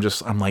swearing.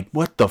 I'm like,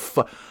 what the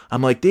fuck?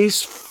 I'm like,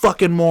 these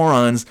fucking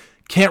morons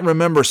can't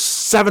remember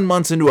 7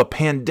 months into a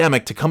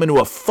pandemic to come into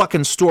a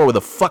fucking store with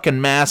a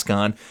fucking mask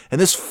on. And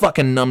this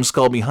fucking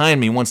numbskull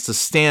behind me wants to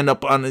stand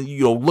up on,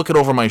 look it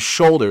over my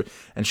shoulder.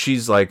 And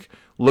she's like,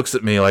 looks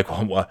at me like,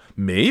 what,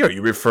 me? Are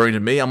you referring to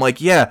me? I'm like,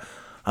 yeah.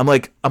 I'm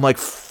like,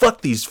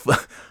 fuck these.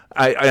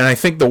 I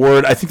think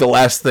the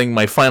last thing,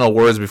 my final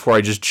words before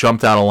I just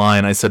jumped out of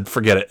line, I said,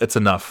 forget it, it's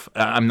enough.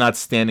 I'm not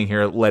standing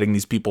here letting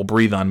these people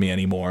breathe on me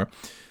anymore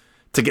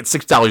to get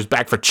 $6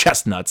 back for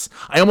chestnuts.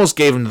 I almost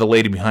gave them to the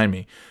lady behind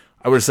me.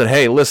 I would have said,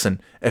 hey, listen,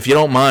 if you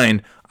don't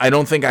mind, I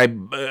don't think I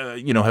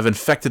have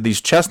infected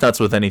these chestnuts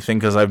with anything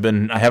because I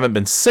haven't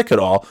been sick at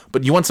all,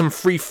 but you want some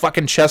free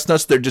fucking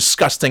chestnuts? They're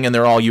disgusting and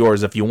they're all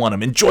yours if you want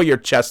them. Enjoy your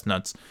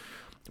chestnuts.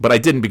 But I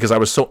didn't because I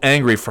was so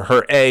angry for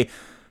her, A,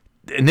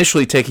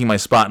 initially taking my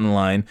spot in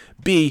line,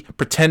 B,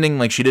 pretending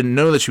like she didn't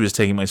know that she was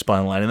taking my spot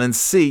in line, and then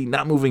C,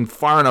 not moving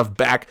far enough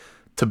back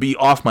to be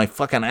off my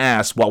fucking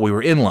ass while we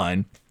were in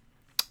line.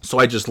 So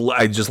I just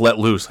let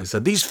loose. I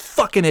said, these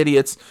fucking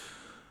idiots,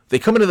 they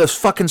come into this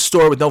fucking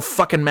store with no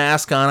fucking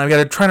mask on.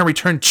 I'm trying to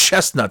return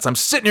chestnuts. I'm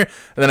sitting here,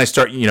 and then I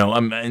start,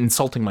 I'm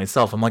insulting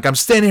myself. I'm like, I'm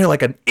standing here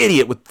like an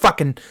idiot with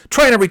fucking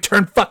trying to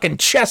return fucking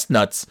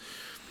chestnuts.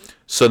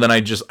 So then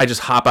I just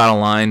hop out of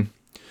line,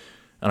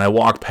 and I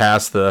walk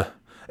past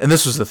and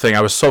this was the thing,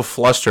 I was so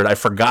flustered, I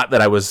forgot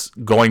that I was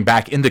going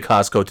back into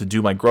Costco to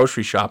do my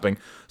grocery shopping.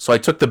 So I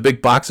took the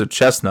big box of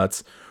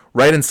chestnuts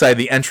right inside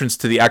the entrance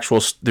to the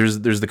actual, there's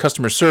the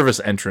customer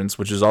service entrance,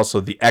 which is also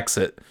the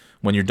exit.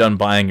 When you're done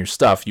buying your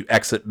stuff, you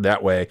exit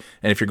that way.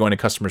 And if you're going to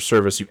customer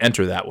service, you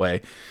enter that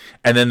way.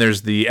 And then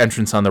there's the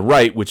entrance on the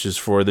right, which is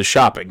for the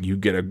shopping. You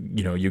get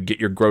you get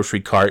your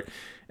grocery cart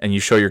and you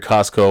show your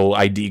Costco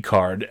ID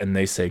card and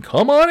they say,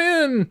 come on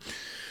in.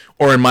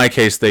 Or in my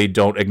case, they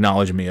don't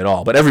acknowledge me at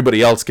all. But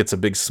everybody else gets a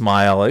big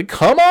smile, like,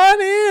 come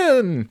on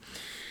in.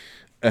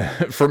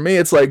 For me,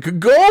 it's like,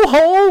 go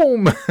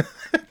home,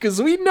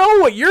 because we know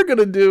what you're going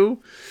to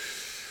do.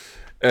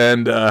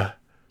 And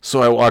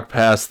so I walked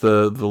past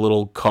the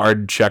little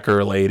card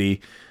checker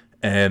lady,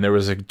 and there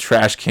was a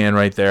trash can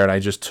right there, and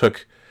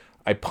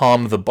I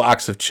palmed the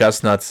box of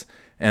chestnuts,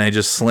 and I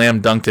just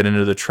slam dunked it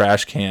into the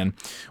trash can,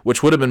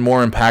 which would have been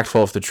more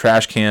impactful if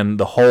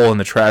the hole in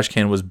the trash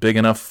can was big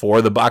enough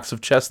for the box of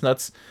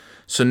chestnuts.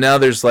 So now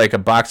there's like a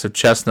box of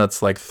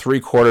chestnuts like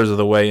 3/4 of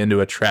the way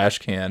into a trash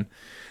can.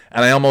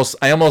 And I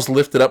almost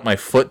lifted up my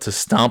foot to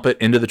stomp it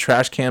into the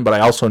trash can, but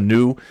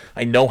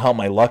I know how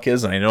my luck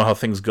is, and I know how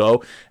things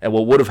go. And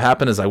what would have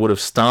happened is I would have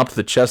stomped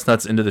the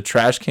chestnuts into the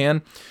trash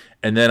can,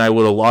 and then I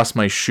would have lost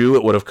my shoe.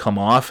 It would have come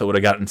off. It would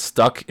have gotten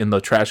stuck in the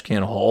trash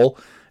can hole.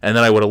 And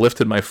then I would have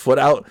lifted my foot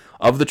out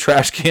of the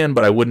trash can,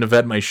 but I wouldn't have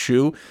had my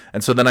shoe.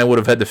 And so then I would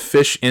have had to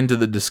fish into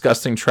the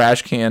disgusting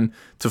trash can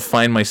to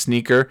find my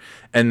sneaker.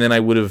 And then I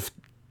would have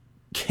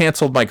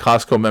canceled my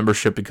Costco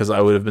membership because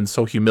I would have been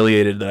so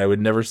humiliated that I would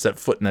never set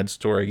foot in that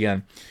store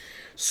again.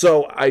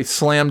 So I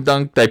slam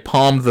dunked. I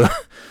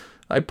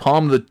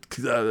palmed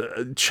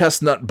the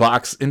chestnut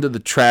box into the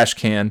trash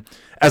can.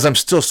 As I'm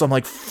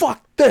like,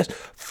 fuck this,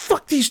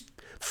 fuck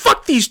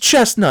these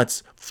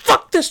chestnuts,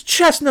 fuck this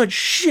chestnut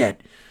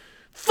shit,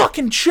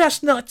 fucking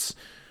chestnuts.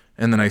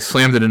 And then I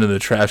slammed it into the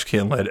trash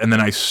can lid, and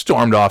then I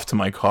stormed off to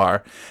my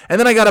car. And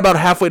then I got about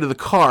halfway to the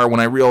car when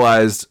I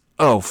realized,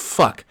 oh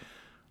fuck,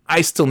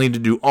 I still need to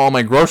do all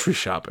my grocery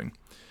shopping.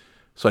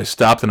 So I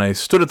stopped and I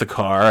stood at the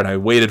car and I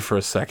waited for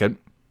a second.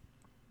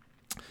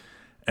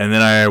 And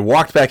then I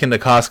walked back into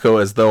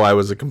Costco as though I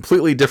was a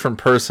completely different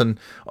person.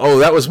 Oh,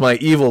 that was my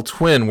evil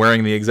twin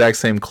wearing the exact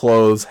same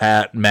clothes,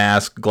 hat,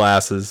 mask,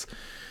 glasses,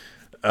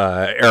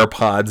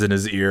 AirPods in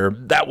his ear.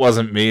 That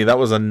wasn't me. That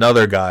was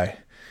another guy.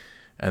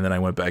 And then I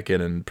went back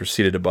in and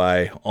proceeded to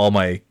buy all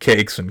my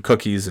cakes and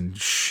cookies and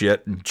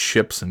shit and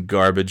chips and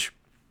garbage.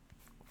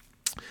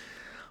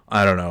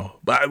 I don't know.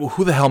 But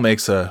who the hell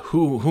makes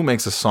who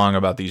makes a song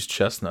about these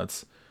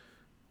chestnuts?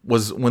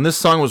 When this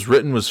song was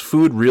written, was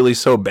food really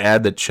so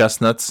bad that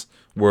chestnuts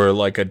were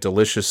like a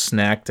delicious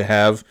snack to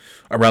have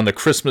around the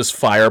Christmas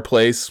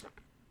fireplace?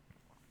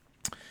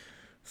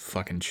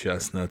 Fucking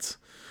chestnuts.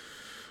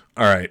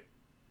 All right.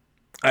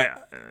 I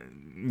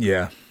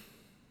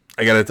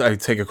gotta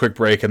take a quick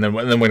break, and then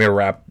we're gonna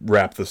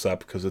wrap this up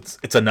because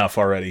it's enough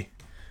already.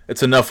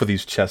 It's enough with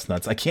these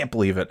chestnuts. I can't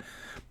believe it.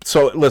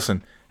 So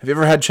listen. Have you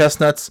ever had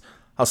chestnuts?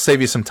 I'll save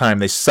you some time.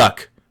 They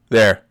suck.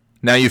 There.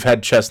 Now you've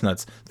had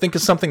chestnuts. Think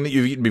of something that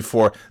you've eaten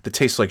before that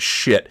tastes like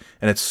shit,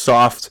 and it's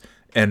soft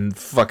and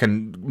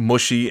fucking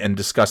mushy and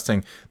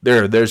disgusting.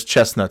 There's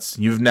chestnuts.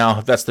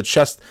 That's the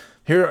chest.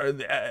 Here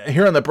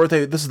on the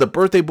birthday, this is the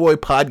Birthday Boy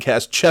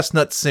Podcast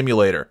Chestnut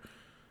Simulator.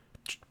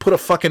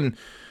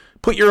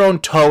 Put your own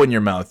toe in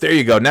your mouth. There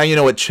you go. Now you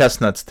know what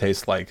chestnuts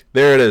taste like.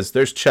 There it is.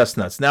 There's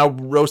chestnuts. Now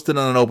roasted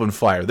on an open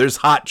fire. There's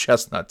hot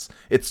chestnuts.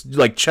 It's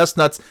like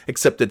chestnuts,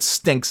 except it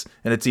stinks,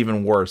 and it's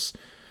even worse.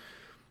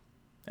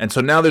 And so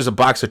now there's a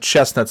box of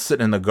chestnuts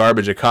sitting in the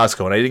garbage at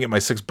Costco, and I didn't get my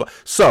 $6.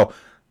 So,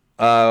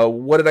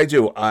 what did I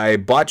do? I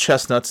bought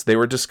chestnuts. They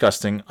were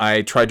disgusting.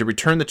 I tried to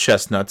return the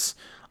chestnuts.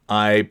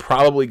 I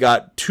probably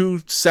got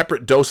 2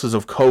 separate doses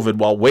of COVID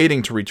while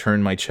waiting to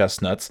return my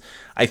chestnuts.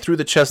 I threw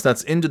the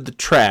chestnuts into the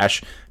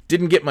trash.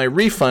 Didn't get my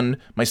refund,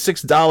 my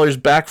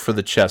 $6 back for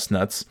the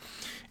chestnuts.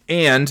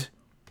 And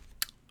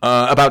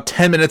about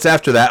 10 minutes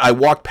after that, I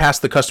walked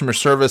past the customer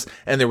service,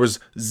 and there was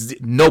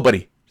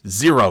nobody.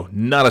 Zero.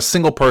 Not a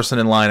single person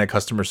in line at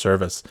customer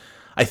service.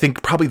 I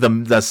think probably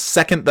the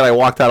second that I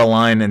walked out of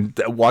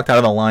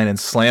the line and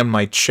slammed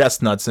my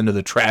chestnuts into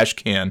the trash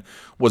can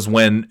was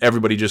when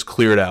everybody just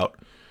cleared out.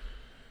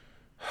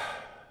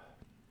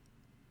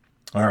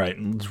 All right,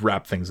 let's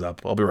wrap things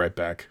up. I'll be right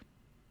back.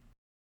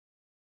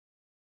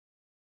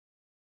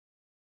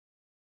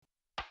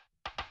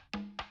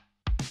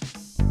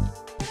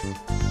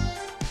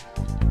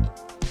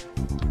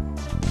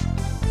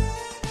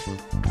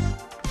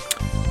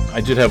 I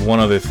did have one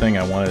other thing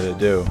I wanted to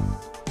do.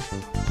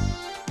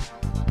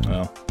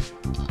 Well,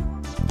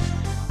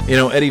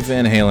 Eddie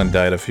Van Halen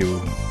died a few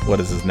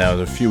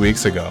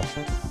weeks ago.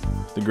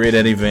 The great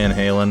Eddie Van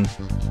Halen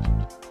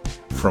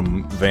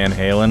from Van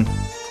Halen.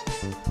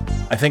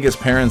 I think his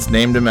parents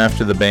named him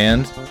after the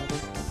band,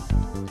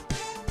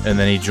 and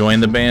then he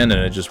joined the band, and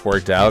it just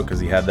worked out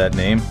because he had that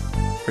name.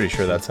 Pretty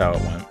sure that's how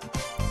it went.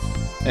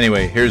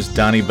 Anyway, here's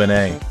Donny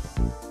Benet.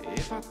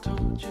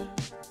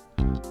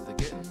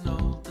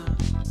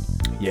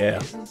 Yeah.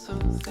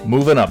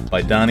 Moving Up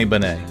by Donny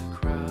Benet.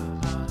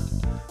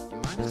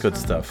 Good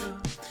stuff.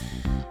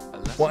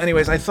 Well,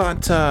 anyways, I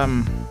thought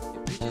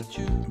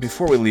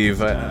before we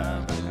leave,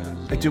 I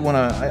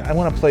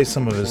want to play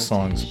some of his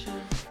songs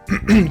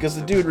because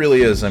the dude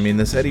really is. I mean,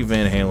 this Eddie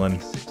Van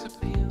Halen,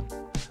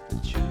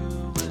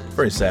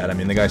 very sad. I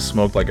mean, the guy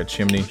smoked like a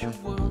chimney.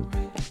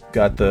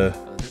 Got the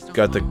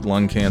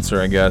lung cancer,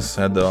 I guess.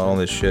 Had all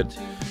this shit.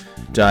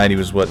 Died. He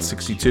was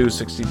 62,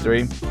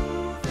 63.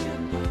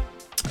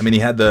 I mean,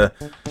 he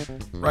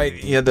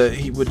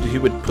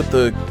would put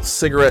the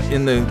cigarette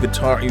in the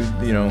guitar,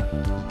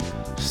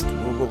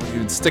 he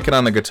would stick it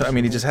on the guitar. I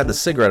mean, he just had the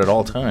cigarette at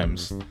all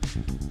times.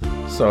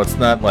 So it's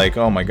not like,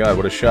 oh my God,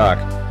 what a shock.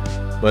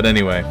 But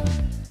anyway,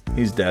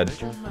 he's dead.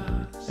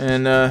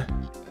 And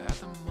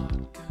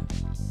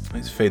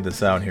let's fade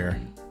this out here.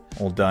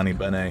 Old Donnie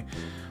Benet.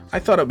 I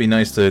thought it'd be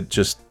nice to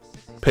just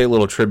pay a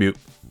little tribute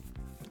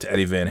to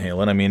Eddie Van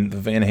Halen. I mean, the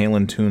Van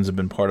Halen tunes have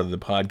been part of the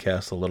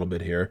podcast a little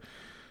bit here.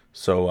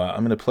 So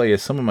I'm going to play you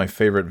some of my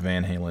favorite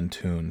Van Halen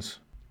tunes.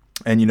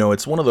 And, you know,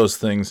 it's one of those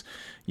things,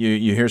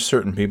 you hear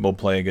certain people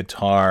play a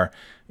guitar,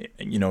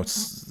 you know,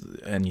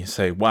 and you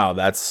say, wow,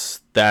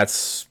 that's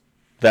this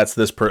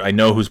I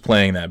know who's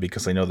playing that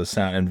because I know the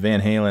sound. And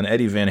Van Halen,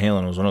 Eddie Van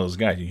Halen was one of those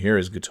guys. You hear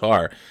his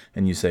guitar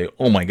and you say,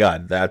 oh my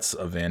God, that's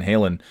a Van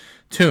Halen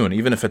tune.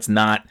 Even if it's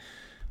not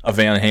a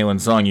Van Halen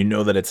song, you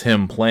know that it's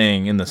him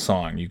playing in the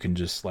song. You can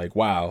just like,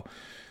 wow.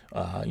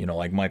 You know,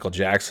 like Michael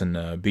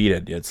Jackson Beat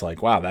It. It's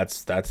like, wow,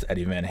 that's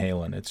Eddie Van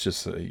Halen. It's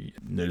just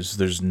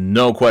there's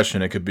no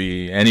question it could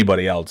be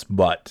anybody else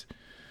but.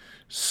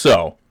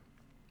 So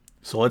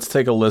let's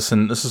take a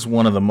listen. This is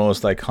one of the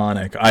most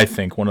iconic, I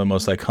think, one of the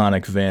most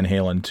iconic Van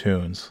Halen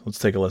tunes. Let's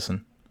take a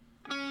listen.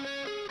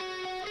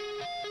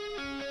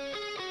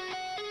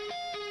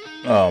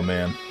 Oh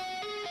man,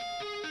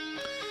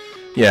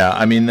 yeah.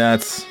 I mean,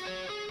 that's,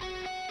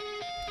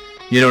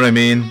 you know what I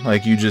mean.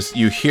 Like you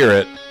hear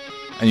it.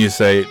 And you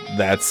say,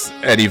 that's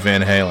Eddie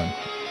Van Halen.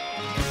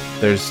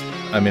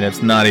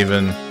 It's not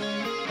even,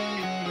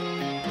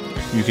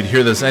 you could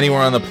hear this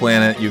anywhere on the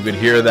planet, you could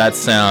hear that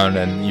sound,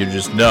 and you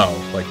just know,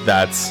 like,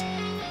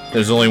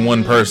 there's only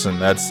one person,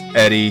 that's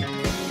Eddie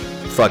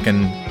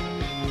fucking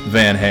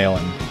Van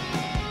Halen.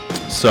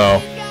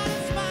 So,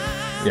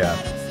 yeah.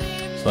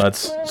 So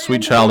that's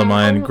Sweet Child of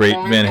Mine, great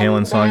Van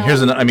Halen song.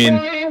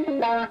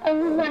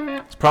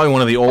 It's probably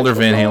one of the older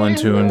Van Halen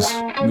tunes.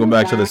 You can go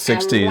back to the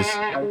 60s.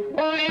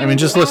 I mean,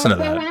 just listen to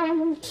that.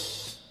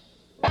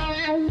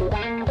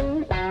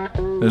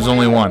 There's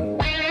only one.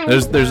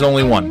 There's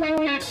only one.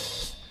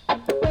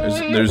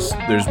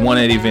 There's one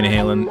Eddie Van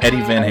Halen,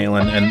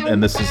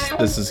 and this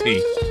is he.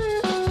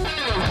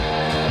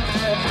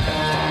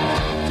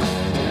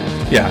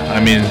 Yeah,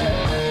 I mean,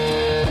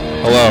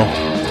 hello,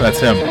 that's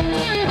him.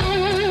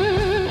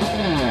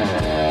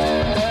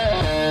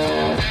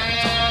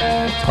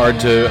 Hard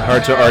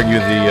to argue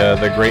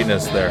the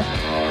greatness there.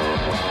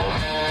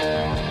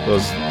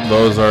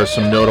 Those are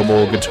some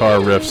notable guitar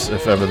riffs,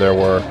 if ever there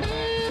were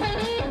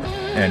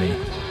any.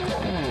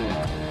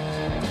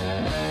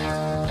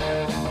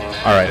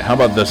 All right, how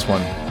about this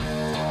one?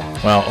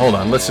 Well, hold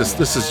on. This is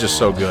just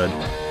so good.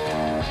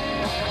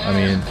 I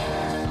mean,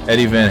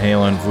 Eddie Van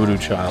Halen, Voodoo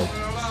Child.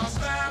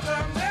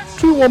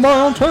 To a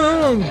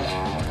mountain.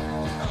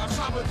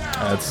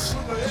 That's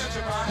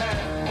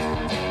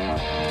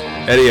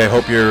Eddie. I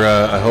hope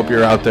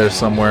you're out there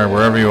somewhere,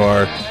 wherever you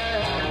are,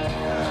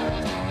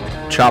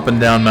 chopping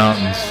down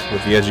mountains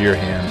with the edge of your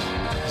hand,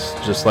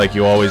 just like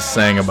you always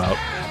sang about.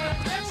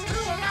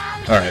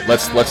 All right,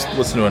 let's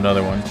listen to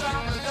another one.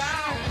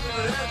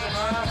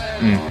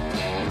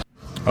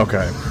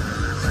 Okay.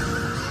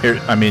 Here,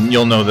 I mean,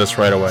 you'll know this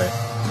right away.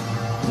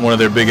 One of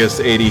their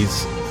biggest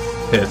 80s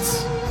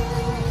hits.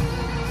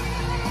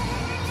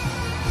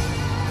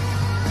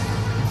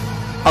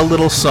 A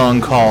little song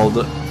called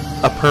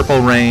A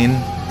Purple Rain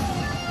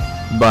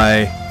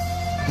by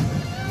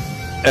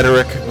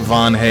Ederic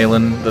Von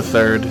Halen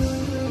III.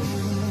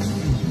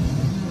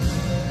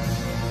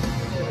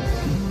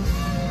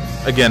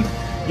 Again,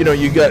 you know,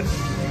 you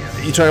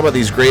talk about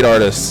these great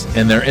artists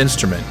and their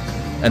instrument,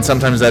 and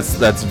sometimes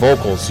that's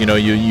vocals. You know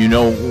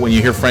when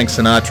you hear Frank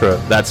Sinatra,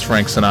 that's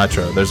Frank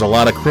Sinatra. There's a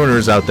lot of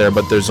crooners out there,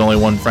 but there's only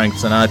one Frank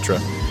Sinatra.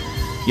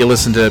 You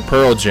listen to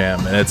Pearl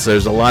Jam, and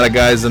there's a lot of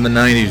guys in the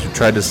 90s who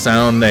tried to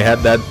sound, they had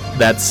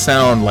that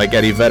sound like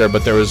Eddie Vedder,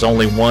 but there was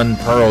only one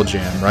Pearl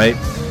Jam, right?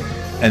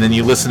 And then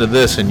you listen to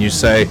this and you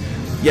say,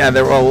 yeah,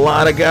 there were a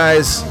lot of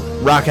guys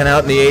rocking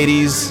out in the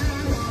 80s,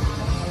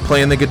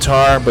 playing the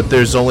guitar, but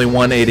there's only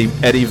one Eddie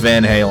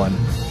Van Halen.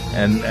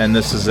 And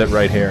this is it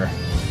right here.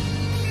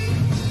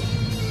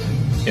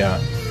 Yeah.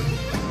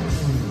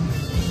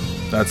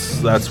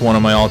 That's one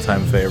of my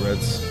all-time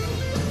favorites.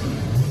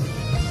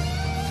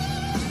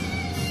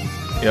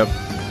 Yep.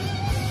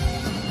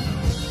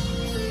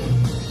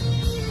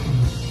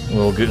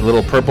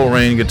 Little Purple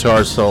Rain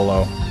guitar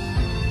solo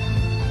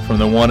from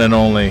the one and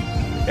only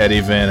Eddie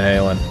Van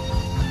Halen.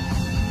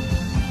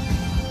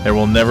 There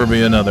will never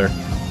be another.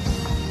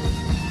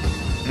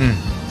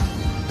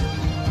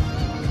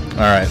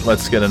 Alright,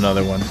 let's get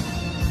another one.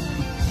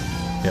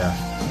 Yeah.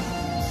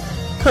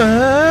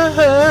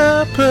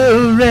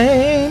 Purple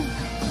Rain.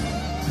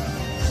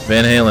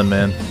 Van Halen,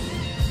 man.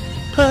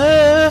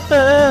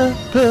 Purple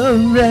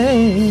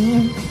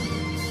Rain.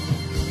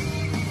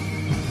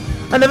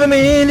 I never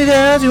mean to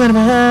tell you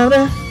about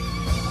it.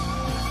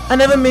 I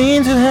never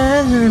mean to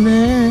have you.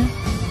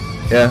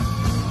 Yeah.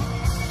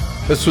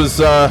 This was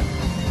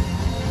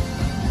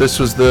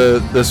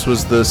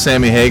the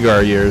Sammy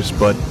Hagar years,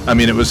 but I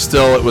mean it was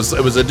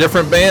a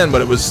different band, but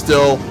they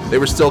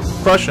were still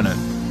crushing it.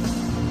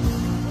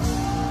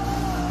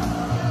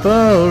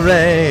 Purple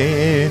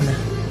Rain.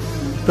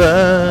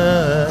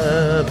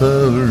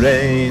 Purple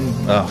Rain.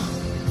 Oh.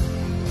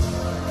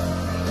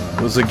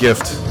 It was a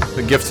gift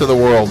to the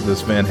world,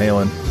 this Van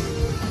Halen.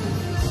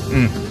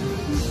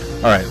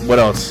 Alright, what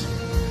else?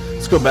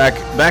 Let's go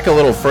back a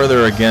little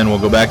further again. We'll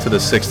go back to the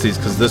 60s,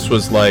 because this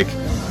was like...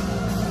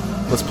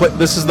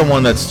 This is the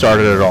one that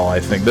started it all,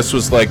 I think. This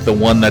was like the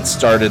one that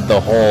started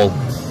the whole...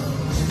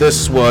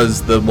 This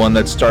was the one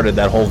that started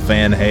that whole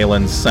Van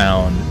Halen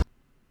sound.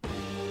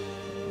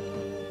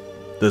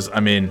 This, I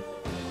mean...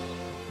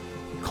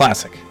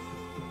 Classic.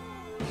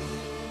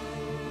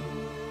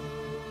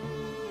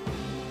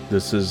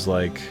 This is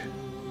like...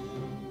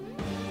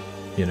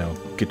 You know,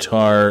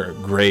 guitar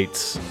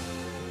greats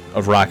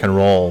of rock and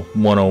roll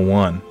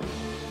 101.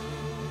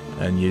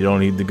 And you don't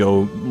need to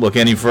go look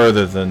any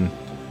further than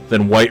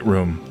White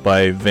Room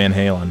by Van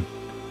Halen.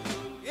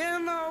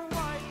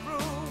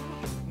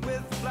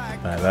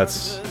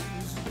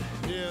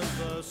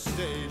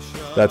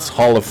 That's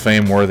Hall of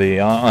Fame worthy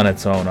on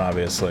its own,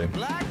 obviously.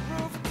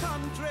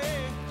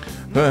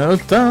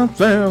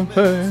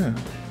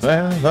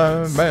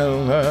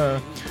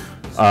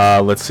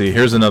 Let's see.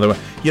 Here's another one.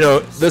 You know,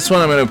 this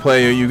one I'm going to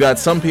play. You got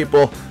some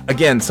people.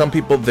 Again, some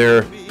people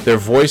their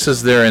voice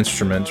is their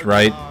instrument,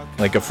 right?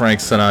 Like a Frank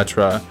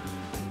Sinatra.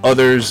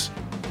 Others,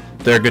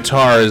 their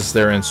guitar is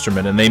their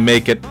instrument, and they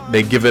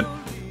give it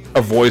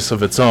a voice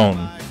of its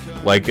own,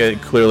 like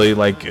clearly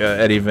like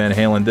Eddie Van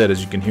Halen did,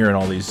 as you can hear in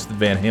all these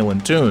Van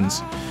Halen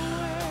tunes.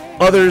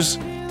 Others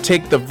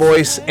take the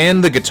voice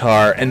and the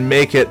guitar and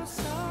make it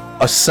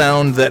a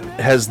sound that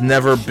has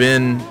never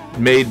been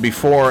made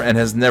before and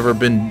has never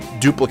been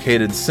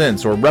duplicated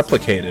since or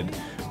replicated.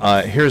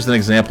 Here's an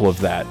example of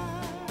that.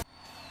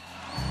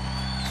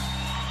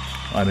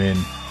 I mean...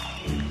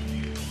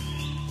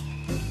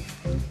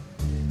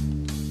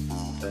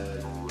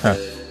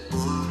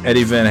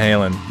 Eddie Van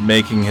Halen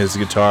making his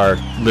guitar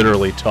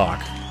literally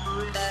talk.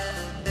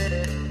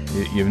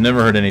 You've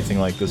never heard anything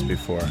like this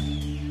before.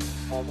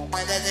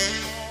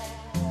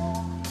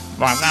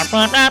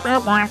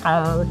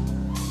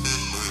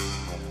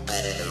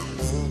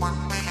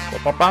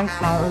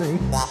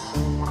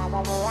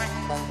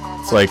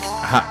 It's like,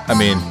 I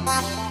mean,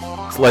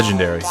 it's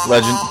legendary.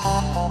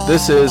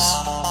 This is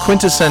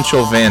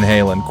quintessential Van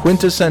Halen.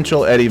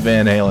 Quintessential Eddie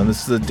Van Halen.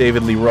 This is the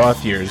David Lee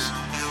Roth years,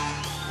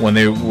 when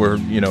they were,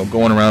 you know,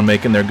 going around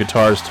making their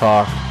guitars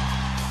talk.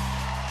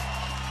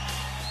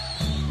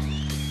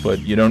 But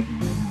you don't...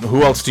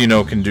 Who else do you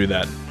know can do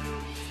that?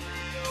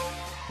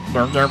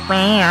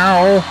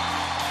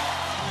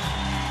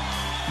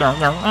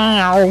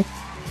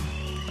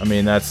 I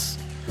mean, it's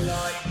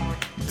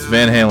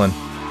Van Halen.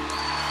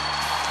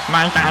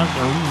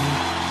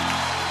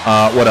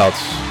 What else?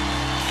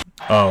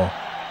 Oh.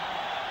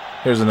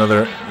 This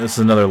is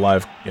another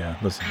live... Yeah,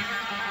 listen.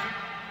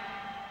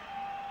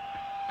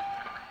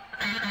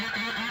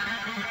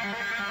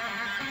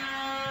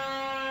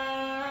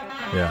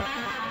 Yeah.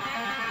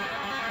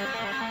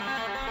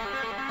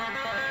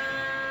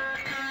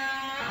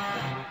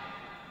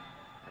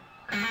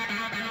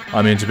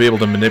 I mean, to be able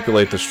to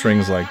manipulate the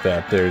strings like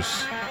that,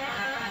 there's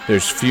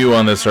few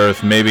on this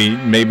earth,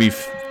 maybe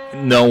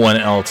no one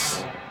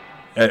else,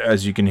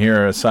 as you can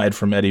hear, aside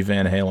from Eddie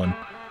Van Halen.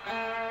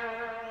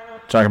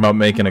 Talking about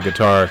making a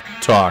guitar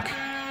talk.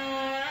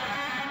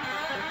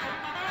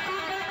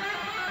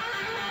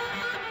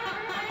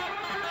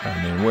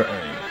 I mean, we're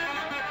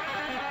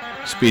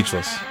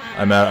speechless.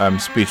 I'm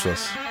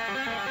speechless.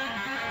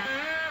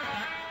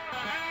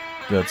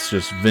 That's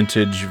just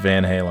vintage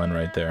Van Halen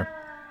right there.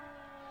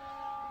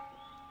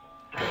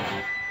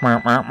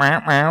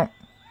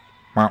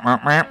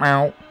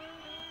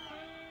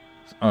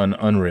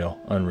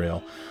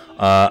 Unreal.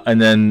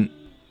 And then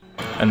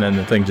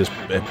the thing just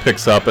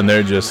picks up, and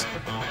they're just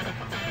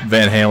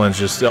Van Halen's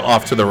just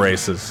off to the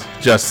races.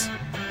 Just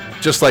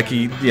like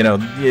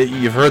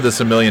you've heard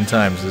this a million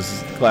times. This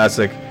is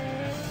classic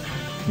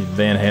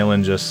Van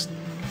Halen just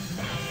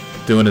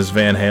doing his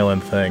Van Halen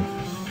thing.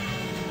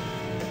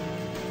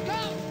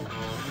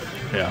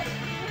 Yeah.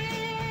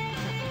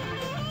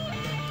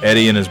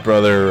 Eddie and his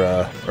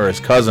brother, or his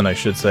cousin, I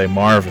should say,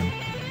 Marvin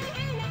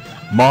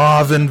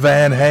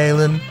Van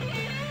Halen.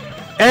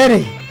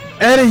 Eddie,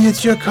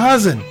 it's your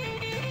cousin.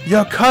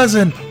 Your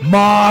cousin,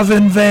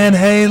 Marvin Van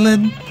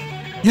Halen.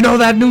 You know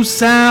that new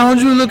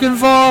sound you're looking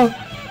for?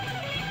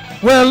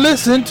 Well,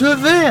 listen to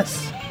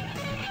this.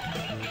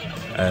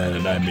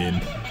 And I mean,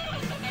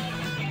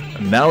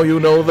 now you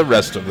know the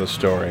rest of the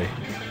story.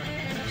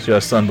 It's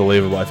just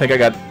unbelievable. I think I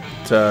got,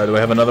 do I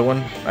have another one?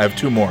 I have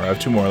two more.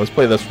 Let's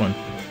play this one.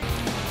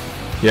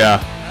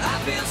 Yeah.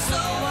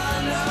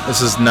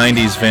 This is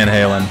 90s Van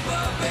Halen.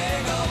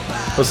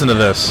 Listen to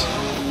this.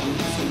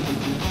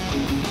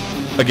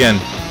 Again,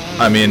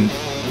 I mean,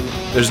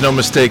 there's no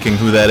mistaking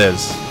who that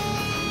is.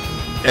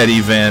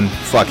 Eddie Van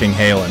fucking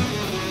Halen.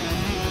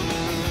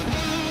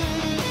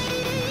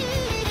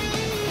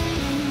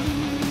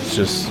 It's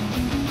just...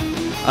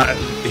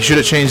 he should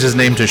have changed his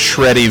name to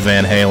Shreddy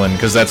Van Halen,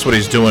 because that's what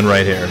he's doing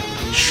right here.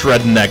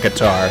 Shredding that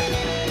guitar.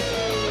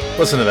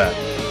 Listen to that.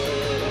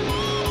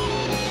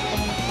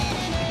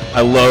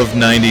 I love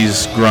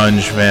 90s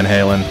grunge Van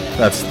Halen.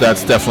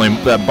 That's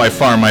definitely by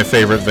far my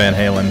favorite Van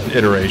Halen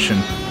iteration.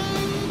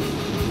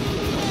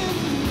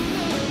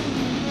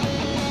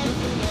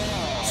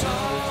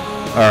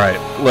 All right,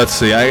 let's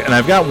see.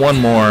 I've got one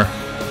more.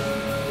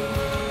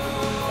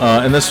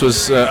 And this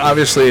was,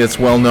 obviously, it's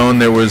well known.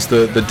 There was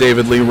the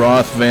David Lee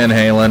Roth Van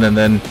Halen, and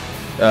then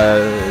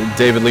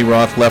David Lee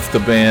Roth left the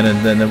band,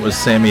 and then it was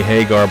Sammy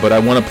Hagar. But I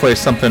want to play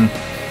something,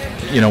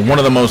 one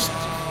of the most,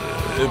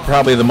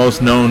 probably the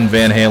most known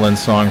Van Halen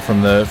song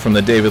from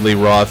the David Lee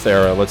Roth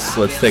era. Let's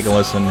take a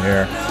listen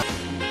here.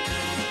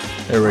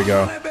 Here we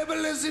go.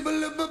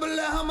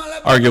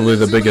 Arguably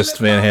the biggest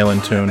Van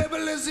Halen tune.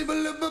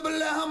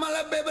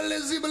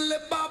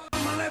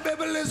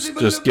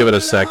 Just give it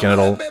a second.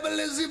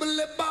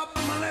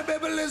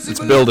 It's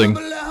building.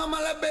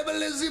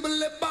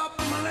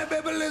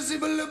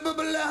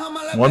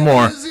 One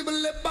more.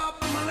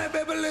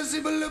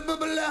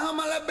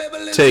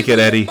 Take it,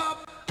 Eddie.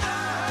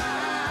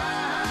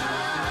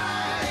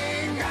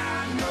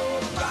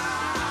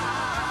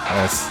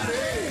 That's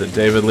the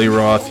David Lee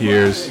Roth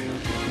years.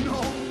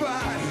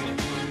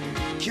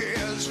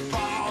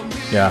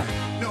 Yeah.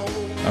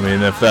 I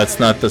mean, if that's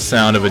not the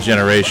sound of a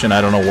generation,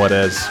 I don't know what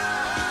is.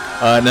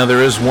 Now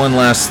there is one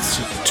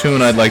last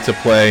tune I'd like to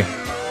play.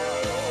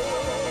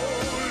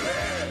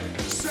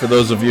 For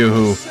those of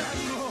you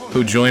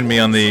who joined me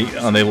on the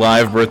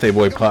live Birthday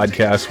Boy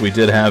podcast, we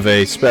did have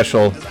a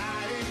special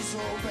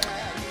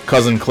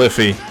Cousin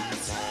Cliffy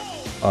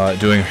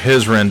doing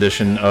his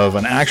rendition of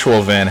an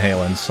actual Van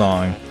Halen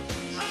song.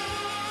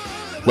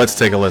 Let's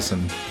take a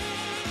listen.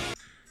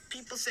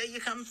 People say you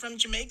come from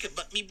Jamaica,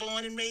 but me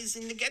born and raised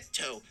in the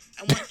ghetto.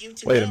 I want you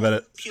to Wait know, a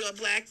minute. pure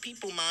black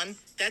people, man.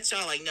 That's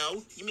all I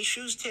know. You me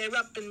shoes tear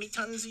up and me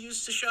tons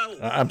used to show.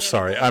 I'm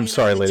sorry,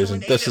 ladies,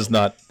 and this is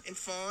not.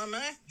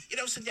 Informer, you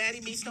know, so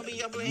daddy beats no be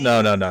your blame.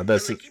 No,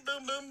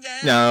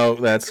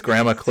 that's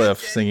Grandma Cliff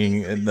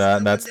singing.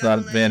 That's not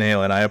Van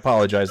Halen. I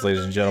apologize,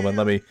 ladies and gentlemen.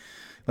 Let me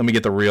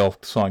get the real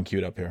song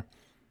queued up here.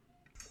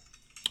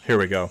 Here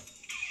we go.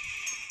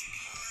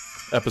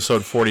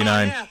 Episode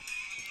 49. Oh, yeah.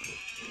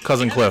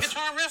 Cousin Cliff.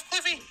 Guitar riff,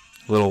 Cliffy?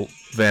 Little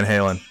Van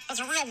Halen. That's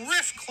a real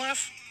riff,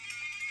 Cliff.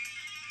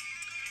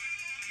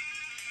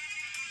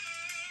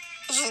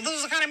 This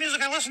is the kind of music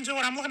I listen to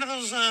when I'm looking at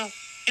those,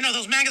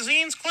 those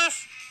magazines,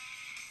 Cliff.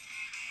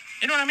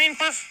 You know what I mean,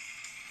 Cliff?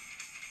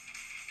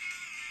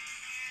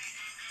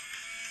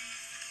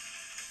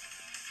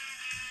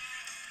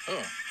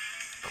 Oh.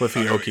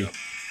 Cliffy Okie.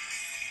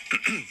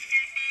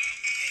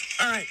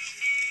 All right.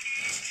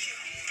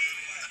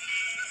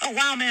 Oh,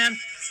 wow, man.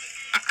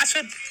 I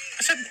said,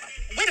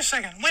 wait a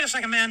second,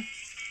 man.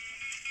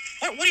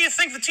 What do you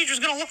think the teacher's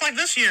gonna look like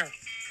this year?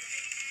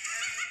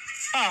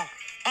 Oh,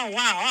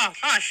 wow,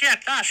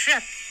 shit.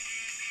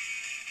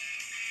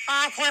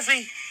 Oh,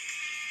 Cliffy.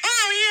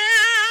 Oh,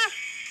 yeah.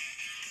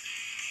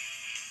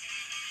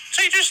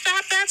 Teacher,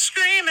 stop that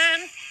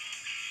screaming.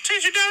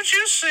 Teacher, don't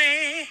you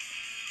see?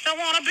 Don't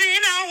wanna be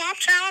no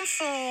uptown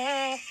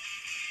fool.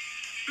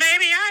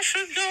 Maybe I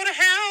should go to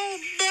hell,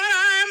 but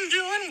I'm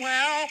doing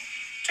well.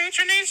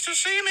 Teacher needs to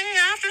see me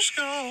after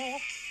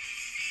school.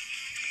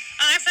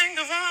 I think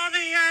of all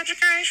the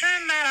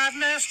education that I've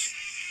missed,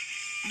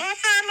 but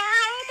then my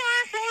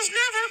homework was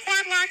never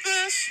quite like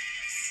this.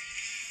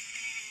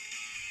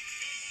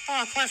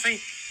 Oh, Cliffy.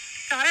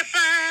 Got it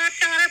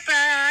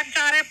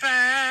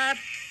bad.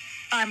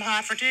 I'm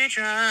hot for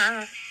teacher.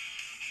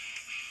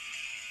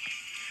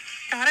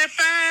 Got it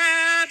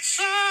bad,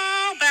 so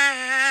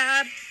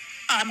bad.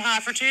 I'm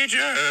hot for teacher.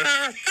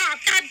 Oh,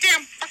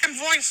 goddamn fucking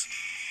voice.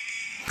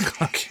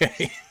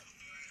 Okay.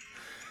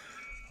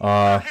 Hey,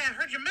 I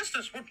heard you missed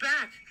us. We're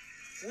back.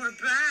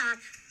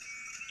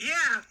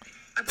 Yeah,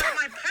 I brought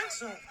my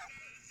pencil.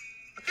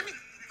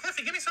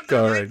 Cliffy, give me something.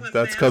 All right,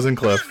 that's Cousin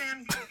Cliff. Come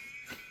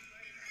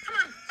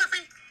on,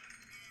 Cliffy.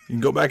 You can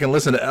go back and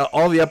listen to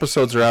all the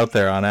episodes are out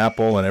there on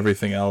Apple and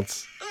everything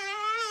else.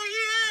 Oh,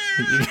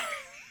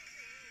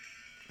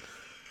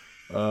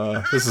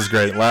 yeah. This is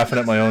great. Laughing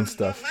at my own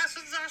stuff.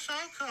 Lessons are so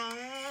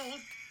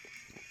cold.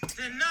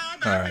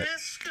 All right.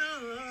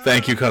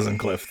 Thank you, Cousin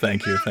Cliff.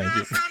 Thank you.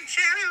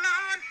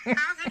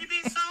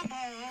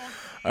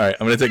 All right,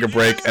 I'm gonna take a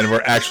break, and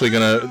we're actually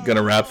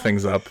gonna wrap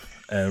things up.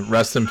 And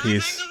rest in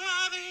peace,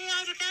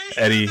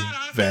 Eddie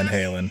Van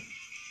Halen.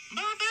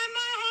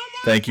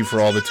 Thank you for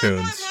all the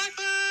tunes.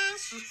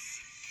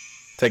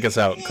 Take us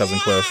out, Cousin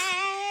Cliff.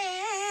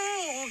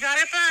 Got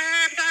it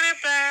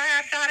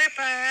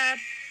bad.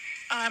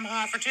 I'm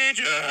hot for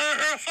teacher.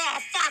 Oh,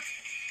 fuck.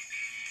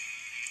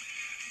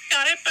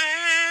 Got it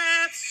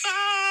bad, so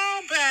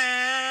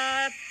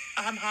bad.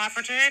 I'm hot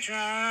for teacher.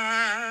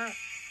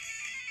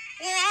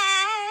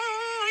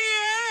 Whoa,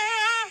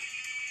 yeah.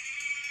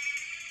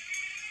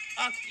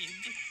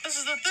 This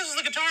is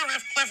the guitar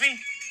riff, Cliffy.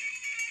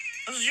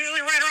 This is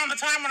usually right around the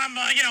time when I'm,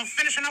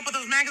 finishing up with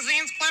those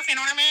magazines, Cliff. You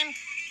know what I mean?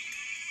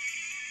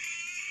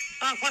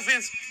 Oh,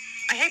 Cliffy,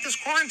 I hate this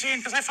quarantine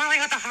because I finally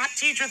got the hot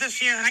teacher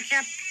this year, and I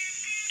can't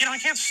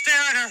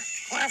stare at her,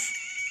 Cliff.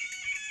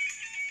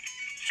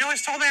 She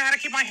always told me I had to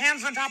keep my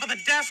hands on top of the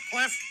desk,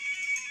 Cliff.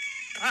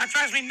 It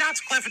drives me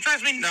nuts, Cliff. It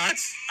drives me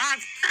nuts. God,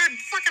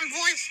 fucking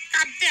voice.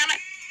 God damn it.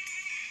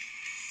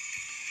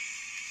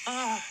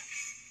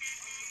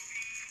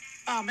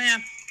 Oh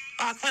man.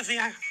 Cliffy,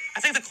 I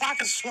think the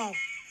clock is slow.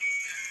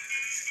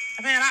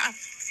 Man,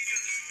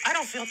 I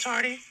don't feel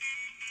tardy.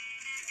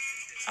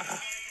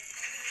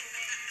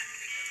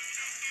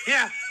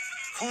 Yeah.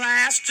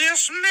 Class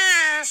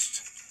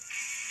dismissed.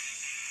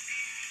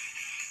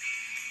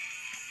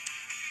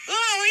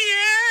 Oh,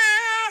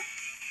 yeah.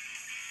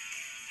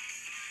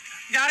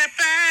 Got it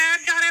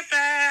bad, got it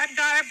bad,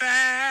 got it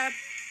bad.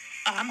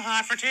 I'm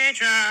hot for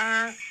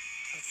teacher.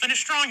 Finish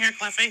strong here,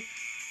 Cliffy.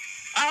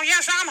 Oh,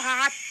 yes, I'm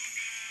hot.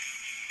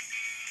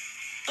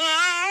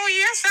 Oh,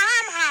 yes,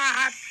 I'm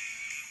hot.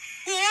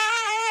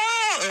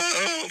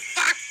 Whoa,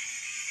 fuck.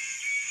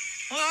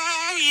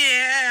 Oh,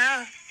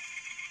 yeah.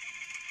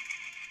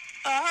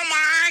 Oh,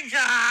 my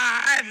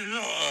God.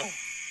 Ugh.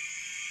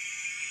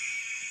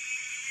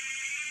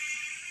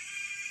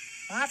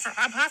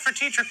 I'm hot for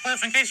teacher,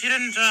 Cliff, in case you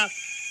didn't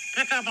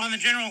pick up on the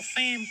general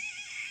theme.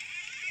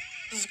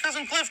 This is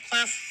Cousin Cliff.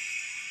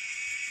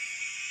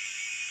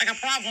 I got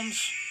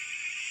problems.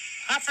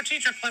 Hot for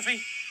teacher,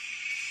 Cliffy.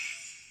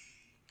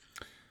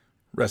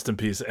 Rest in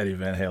peace, Eddie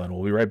Van Halen.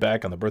 We'll be right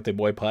back on the Birthday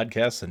Boy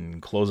podcast and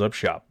close up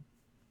shop.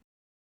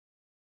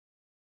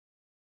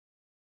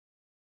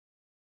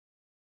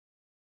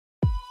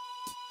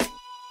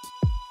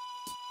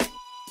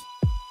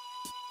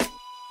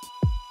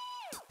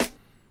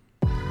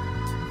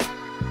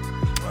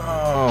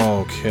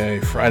 Okay,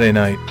 Friday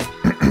night.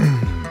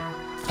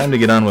 Time to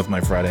get on with my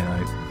Friday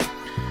night.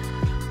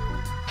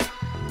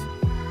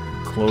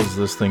 Close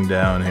this thing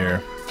down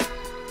here.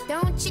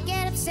 Don't you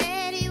get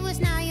upset, it was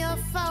not your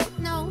fault,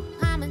 no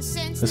common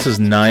sense. This is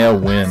Naya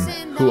Wynn.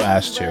 Who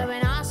asked you?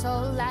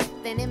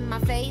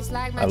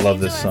 I love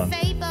this song.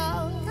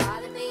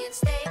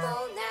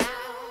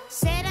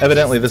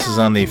 Evidently, this is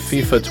on the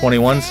FIFA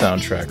 21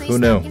 soundtrack. Who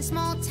knew?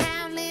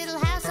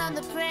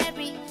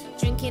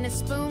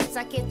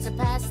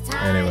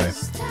 Anyway,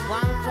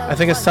 I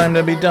think it's time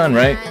to be done,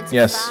 right?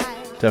 Yes,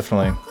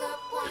 definitely.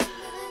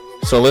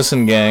 So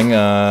listen, gang,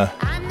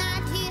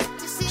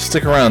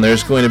 stick around.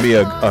 There's going to be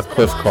a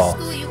Cliff call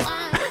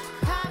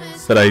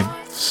that I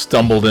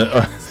stumbled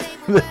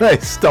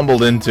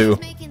into.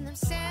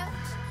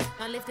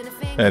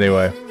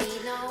 Anyway,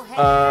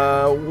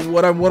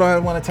 what I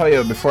want to tell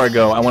you before I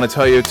go, I want to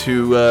tell you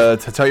to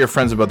tell your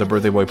friends about the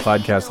Birthday Boy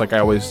podcast, like I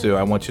always do.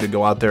 I want you to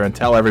go out there and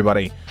tell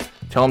everybody.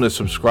 Tell them to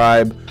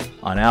subscribe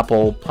on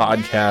Apple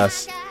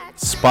Podcasts,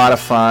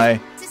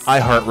 Spotify,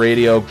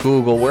 iHeartRadio,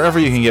 Google, wherever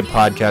you can get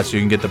podcasts, you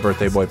can get the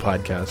Birthday Boy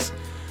podcast.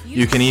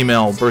 You can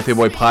email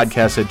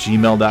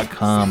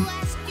birthdayboypodcast@gmail.com.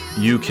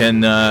 You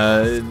can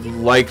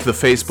like the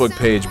Facebook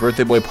page,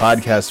 Birthday Boy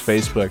Podcast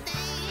Facebook.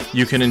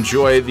 You can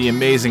enjoy the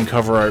amazing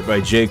cover art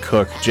by Jay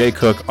Cook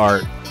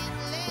Art,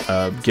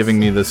 giving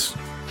me this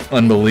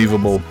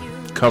unbelievable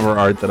cover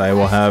art that I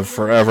will have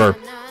forever.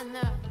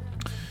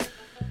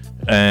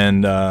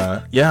 And,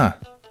 yeah,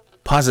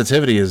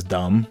 positivity is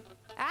dumb,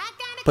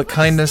 but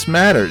kindness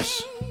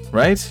matters,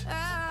 right?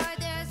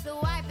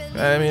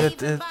 I mean,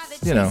 it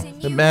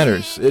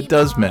matters. It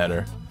does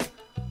matter.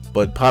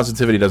 But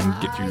positivity doesn't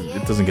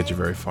get you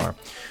very far.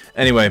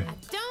 Anyway,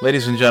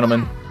 ladies and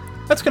gentlemen,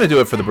 that's going to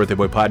do it for the Birthday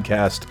Boy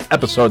Podcast,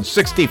 episode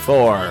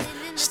 64.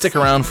 Stick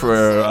around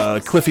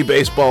for Cliffy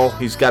Baseball.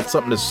 He's got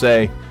something to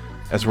say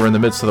as we're in the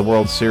midst of the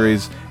World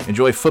Series.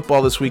 Enjoy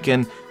football this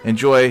weekend.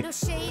 Enjoy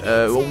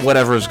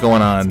whatever is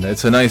going on.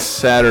 It's a nice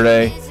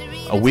Saturday,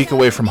 a week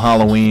away from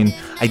Halloween.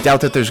 I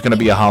doubt that there's going to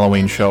be a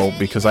Halloween show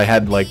because I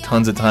had like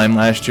tons of time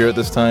last year at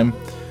this time.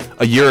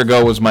 A year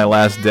ago was my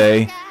last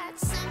day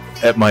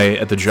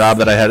at the job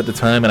that I had at the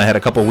time, and I had a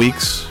couple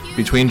weeks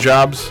between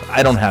jobs.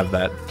 I don't have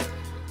that.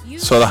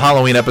 So the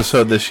Halloween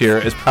episode this year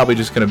is probably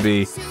just going to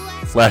be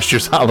last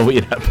year's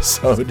Halloween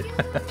episode.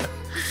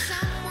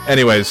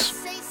 Anyways,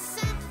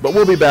 but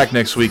we'll be back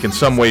next week in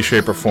some way,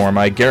 shape, or form,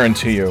 I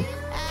guarantee you.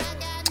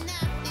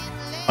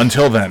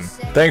 Until then,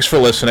 thanks for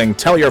listening.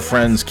 Tell your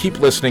friends, keep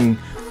listening,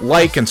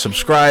 like and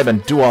subscribe,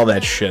 and do all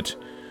that shit.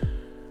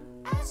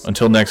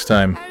 Until next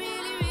time,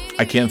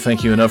 I can't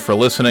thank you enough for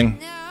listening,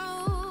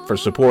 for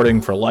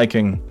supporting, for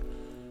liking,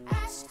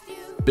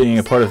 being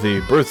a part of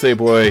the Birthday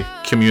Boy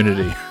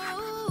community.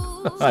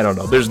 I don't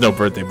know, there's no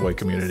Birthday Boy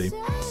community.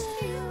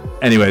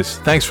 Anyways,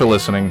 thanks for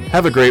listening.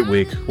 Have a great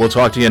week. We'll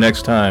talk to you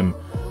next time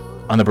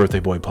on the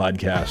Birthday Boy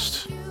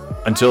Podcast.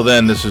 Until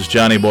then, this is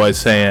Johnny Boy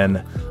saying,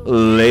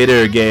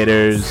 later,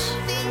 Gators.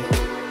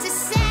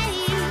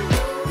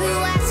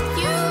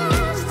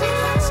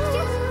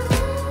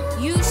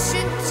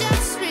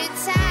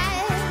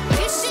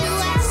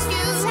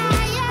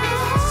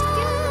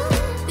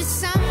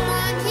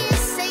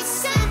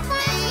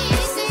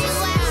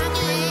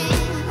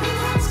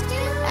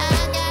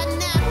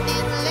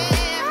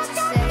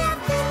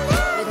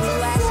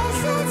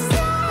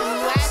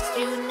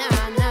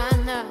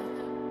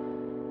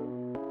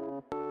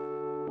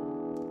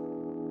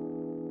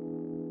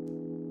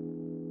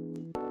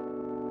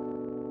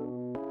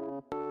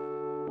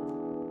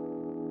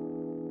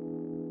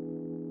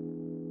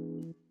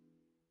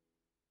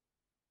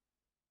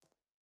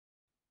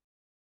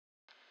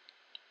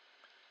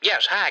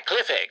 Yes, hi,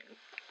 Cliffy.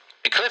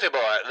 Cliffy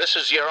boy, this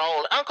is your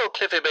old Uncle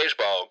Cliffy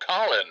Baseball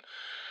calling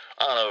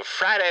on a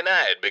Friday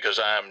night because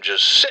I'm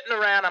just sitting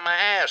around on my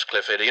ass,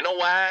 Cliffy. Do you know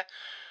why?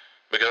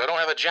 Because I don't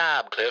have a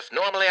job, Cliff.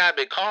 Normally I'd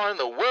be calling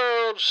the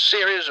World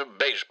Series of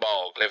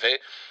Baseball, Cliffy.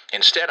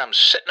 Instead, I'm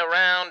sitting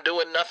around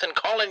doing nothing,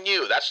 calling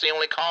you. That's the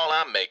only call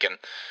I'm making.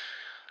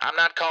 I'm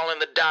not calling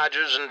the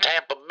Dodgers in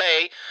Tampa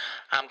Bay.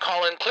 I'm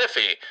calling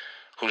Cliffy,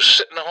 who's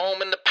sitting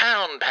home in the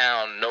pound,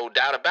 no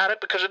doubt about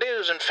it, because it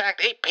is, in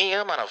fact, 8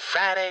 p.m. on a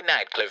Friday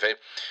night, Cliffy.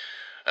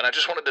 And I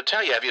just wanted to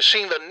tell you, have you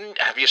seen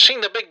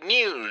the big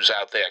news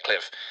out there,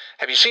 Cliff?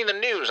 Have you seen the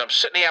news? I'm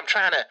sitting here,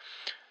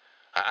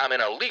 I'm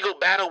in a legal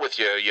battle with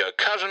your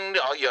cousin,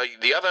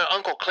 the other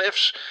Uncle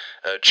Cliffs,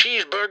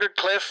 Cheeseburger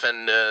Cliff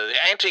and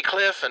Auntie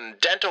Cliff and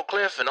Dental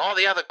Cliff and all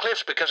the other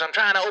Cliffs because I'm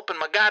trying to open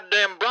my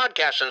goddamn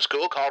broadcasting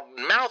school called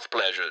Mouth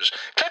Pleasures.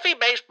 Cliffy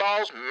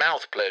Baseball's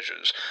Mouth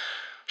Pleasures.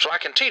 So I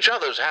can teach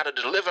others how to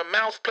deliver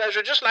mouth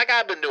pleasure just like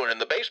I've been doing in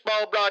the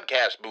baseball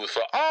broadcast booth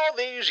for all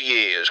these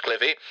years,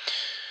 Cliffy.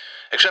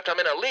 Except I'm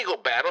in a legal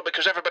battle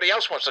because everybody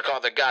else wants to call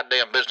their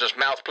goddamn business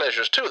Mouth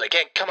Pleasures, too. They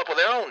can't come up with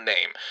their own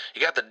name.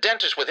 You got the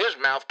dentist with his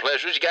Mouth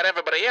Pleasures, you got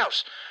everybody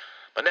else.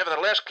 But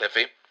nevertheless,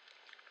 Cliffy,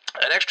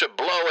 an extra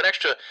blow, an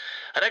extra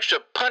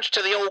punch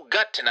to the old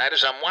gut tonight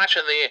as I'm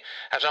watching the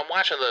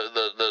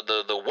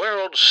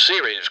World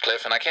Series,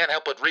 Cliff, and I can't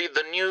help but read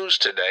the news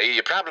today.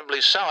 You probably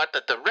saw it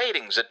that the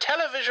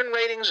television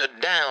ratings are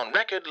down,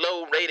 record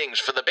low ratings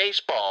for the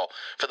baseball,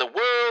 for the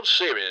World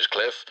Series,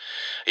 Cliff.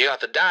 You got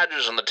the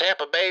Dodgers and the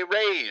Tampa Bay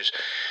Rays.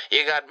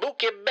 You got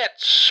Mookie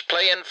Betts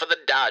playing for the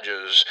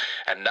Dodgers,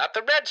 and not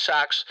the Red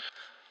Sox.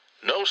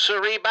 No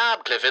siree,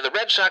 Bob, Cliffy. The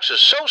Red Sox are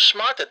so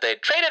smart that they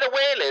traded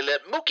away. They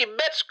let Mookie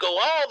Betts go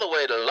all the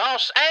way to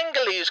Los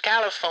Angeles,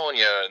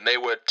 California, and they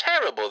were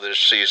terrible this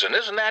season.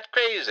 Isn't that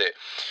crazy?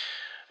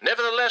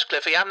 Nevertheless,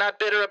 Cliffy, I'm not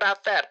bitter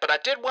about that, but I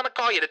did want to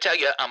call you to tell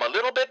you I'm a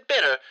little bit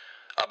bitter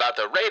about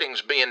the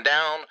ratings being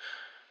down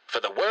for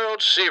the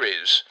World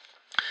Series.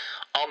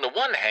 On the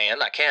one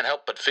hand, I can't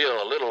help but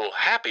feel a little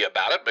happy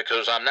about it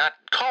because I'm not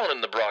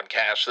calling the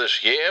broadcast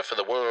this year for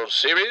the World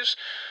Series.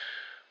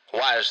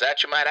 Why is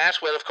that, you might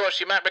ask? Well, of course,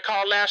 you might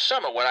recall last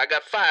summer when I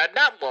got fired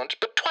not once,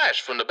 but twice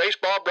from the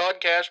baseball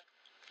broadcast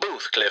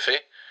booth,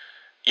 Cliffy.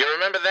 You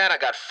remember that? I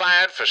got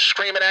fired for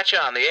screaming at you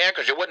on the air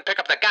because you wouldn't pick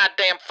up the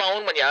goddamn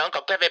phone when your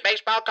Uncle Cliffy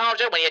Baseball calls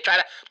you, when you trying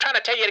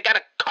to tell you to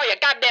gotta call your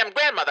goddamn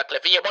grandmother,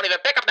 Cliffy. You won't even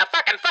pick up the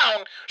fucking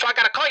phone, so I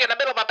gotta call you in the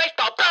middle of a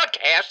baseball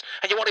broadcast,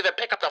 and you won't even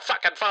pick up the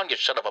fucking phone, you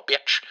son of a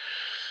bitch.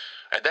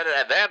 And then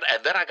I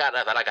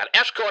got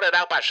escorted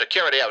out by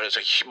security. It was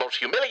the most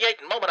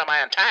humiliating moment of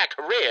my entire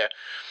career.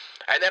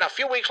 And then a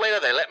few weeks later,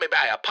 they let me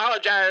back. I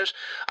apologized,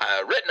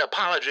 a written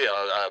apology,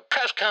 a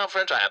press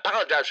conference. I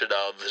apologized to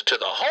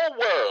the whole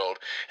world.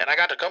 And I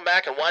got to come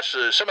back and watch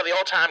some of the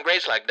all-time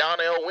greats like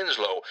Donnell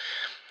Winslow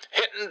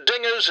hitting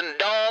dingers and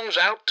dongs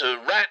out to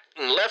right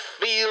and left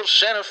field,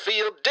 center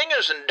field.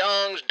 Dingers and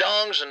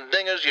dongs and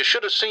dingers. You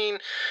should have seen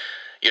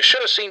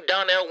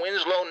Donnell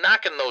Winslow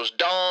knocking those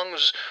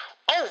dongs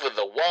over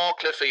the wall,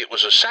 Cliffy. It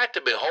was a sight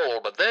to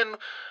behold. But then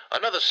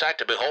another sight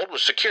to behold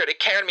was security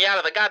carrying me out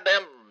of the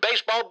goddamn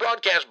baseball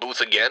broadcast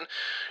booth again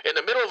in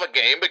the middle of a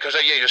game because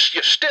you're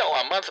still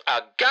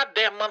a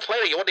goddamn month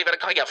later. You wouldn't even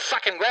call your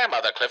fucking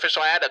grandmother, Cliffy, so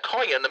I had to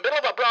call you in the middle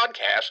of a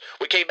broadcast.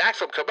 We came back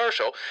from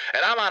commercial,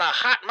 and I'm on a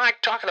hot mic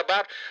talking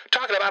about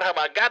how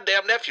my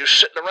goddamn nephew's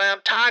sitting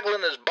around toggling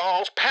his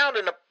balls,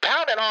 pounding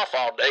off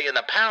all day in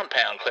the pound,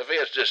 Cliffy.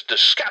 It's just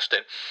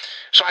disgusting.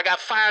 So I got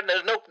fired,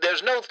 and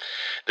there's no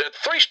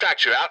 3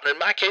 strikes you're out, and in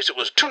my case it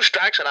was 2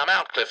 strikes, and I'm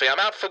out, Cliffy. I'm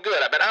out for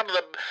good. I've been out of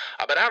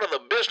the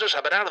business.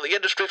 I've been out of the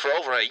industry for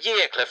over a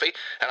year, Cliffy,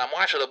 and I'm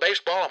watching the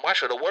baseball. I'm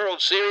watching the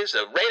World Series.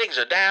 The ratings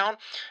are down.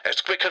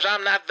 It's because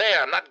I'm not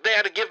there. I'm not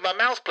there to give my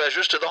mouth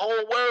pleasures to the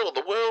whole world.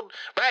 The world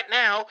right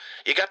now,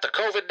 you got the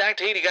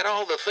COVID-19. You got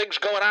all the things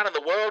going on in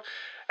the world.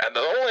 And the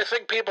only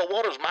thing people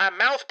want is my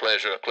mouth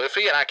pleasure,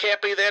 Cliffy, and I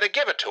can't be there to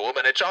give it to them,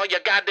 and it's all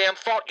your goddamn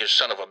fault, you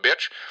son of a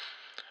bitch.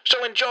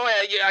 So enjoy.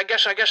 I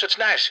guess it's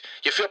nice.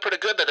 You feel pretty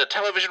good that the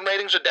television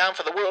ratings are down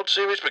for the World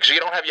Series because you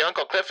don't have your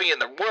Uncle Cliffy in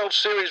the World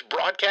Series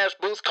broadcast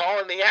booth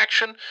calling the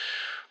action,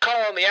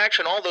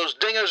 all those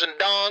dingers and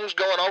dongs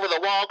going over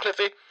the wall,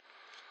 Cliffy.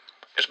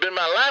 It's been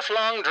my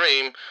lifelong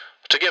dream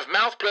to give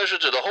mouth pleasure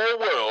to the whole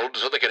world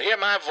so they can hear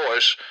my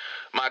voice,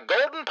 my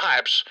golden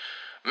pipes,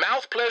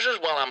 mouth pleasures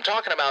while I'm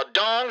talking about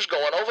dongs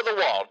going over the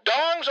wall.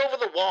 Dongs over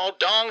the wall,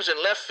 dongs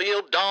in left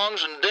field,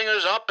 dongs and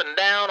dingers up and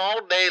down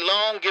all day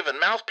long, giving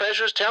mouth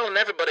pleasures, telling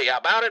everybody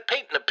about it,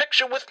 painting a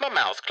picture with my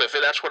mouth, Cliffy.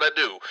 That's what I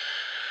do.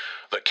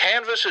 The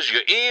canvas is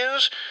your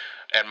ears,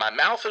 and my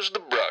mouth is the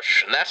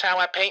brush. And that's how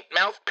I paint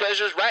mouth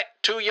pleasures right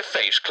to your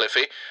face,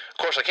 Cliffy. Of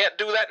course, I can't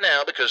do that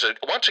now because,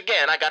 once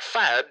again, I got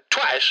fired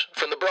twice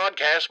from the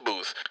broadcast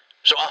booth.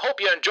 So I hope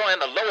you're enjoying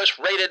the lowest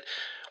rated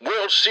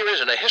World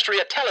Series in the history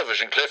of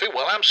television, Cliffy,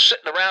 while I'm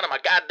sitting around in my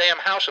goddamn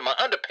house in my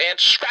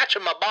underpants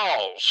scratching my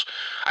balls.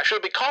 I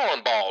should be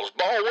calling balls.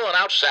 Ball 1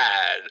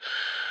 outside.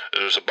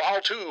 There's a ball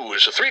 2.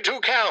 It's a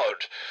 3-2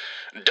 count.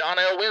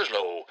 Donnell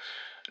Winslow.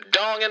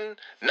 donging,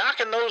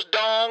 knocking those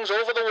dongs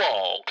over the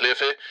wall,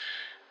 Cliffy.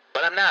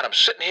 But I'm not. I'm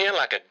sitting here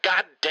like a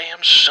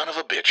goddamn son of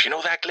a bitch. You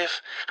know that,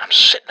 Cliff? I'm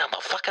sitting on my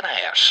fucking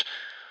ass.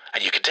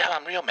 And you can tell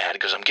I'm real mad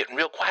because I'm getting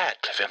real quiet,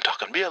 Cliffy. I'm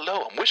talking real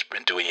low. I'm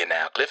whispering to you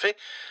now, Cliffy.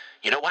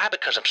 You know why?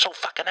 Because I'm so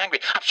fucking angry.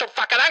 I'm so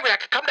fucking angry. I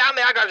could come down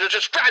there. I could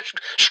just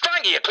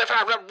strangle you, Cliffy.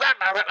 I wrap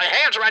my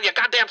hands around your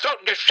goddamn throat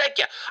and just shake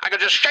you. I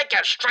could just shake you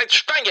and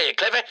strangle you,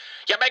 Cliffy.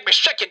 You make me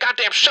sick, you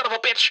goddamn son of a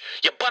bitch.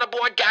 You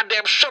butterboy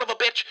goddamn son of a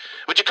bitch.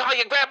 Would you call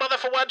your grandmother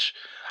for once?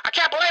 I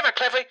can't believe it,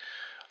 Cliffy.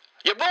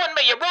 You ruined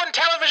me. You ruined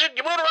television.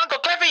 You ruined Uncle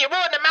Cliffy. You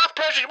ruined the mouth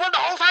person. You ruined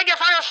the whole thing. You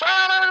fucking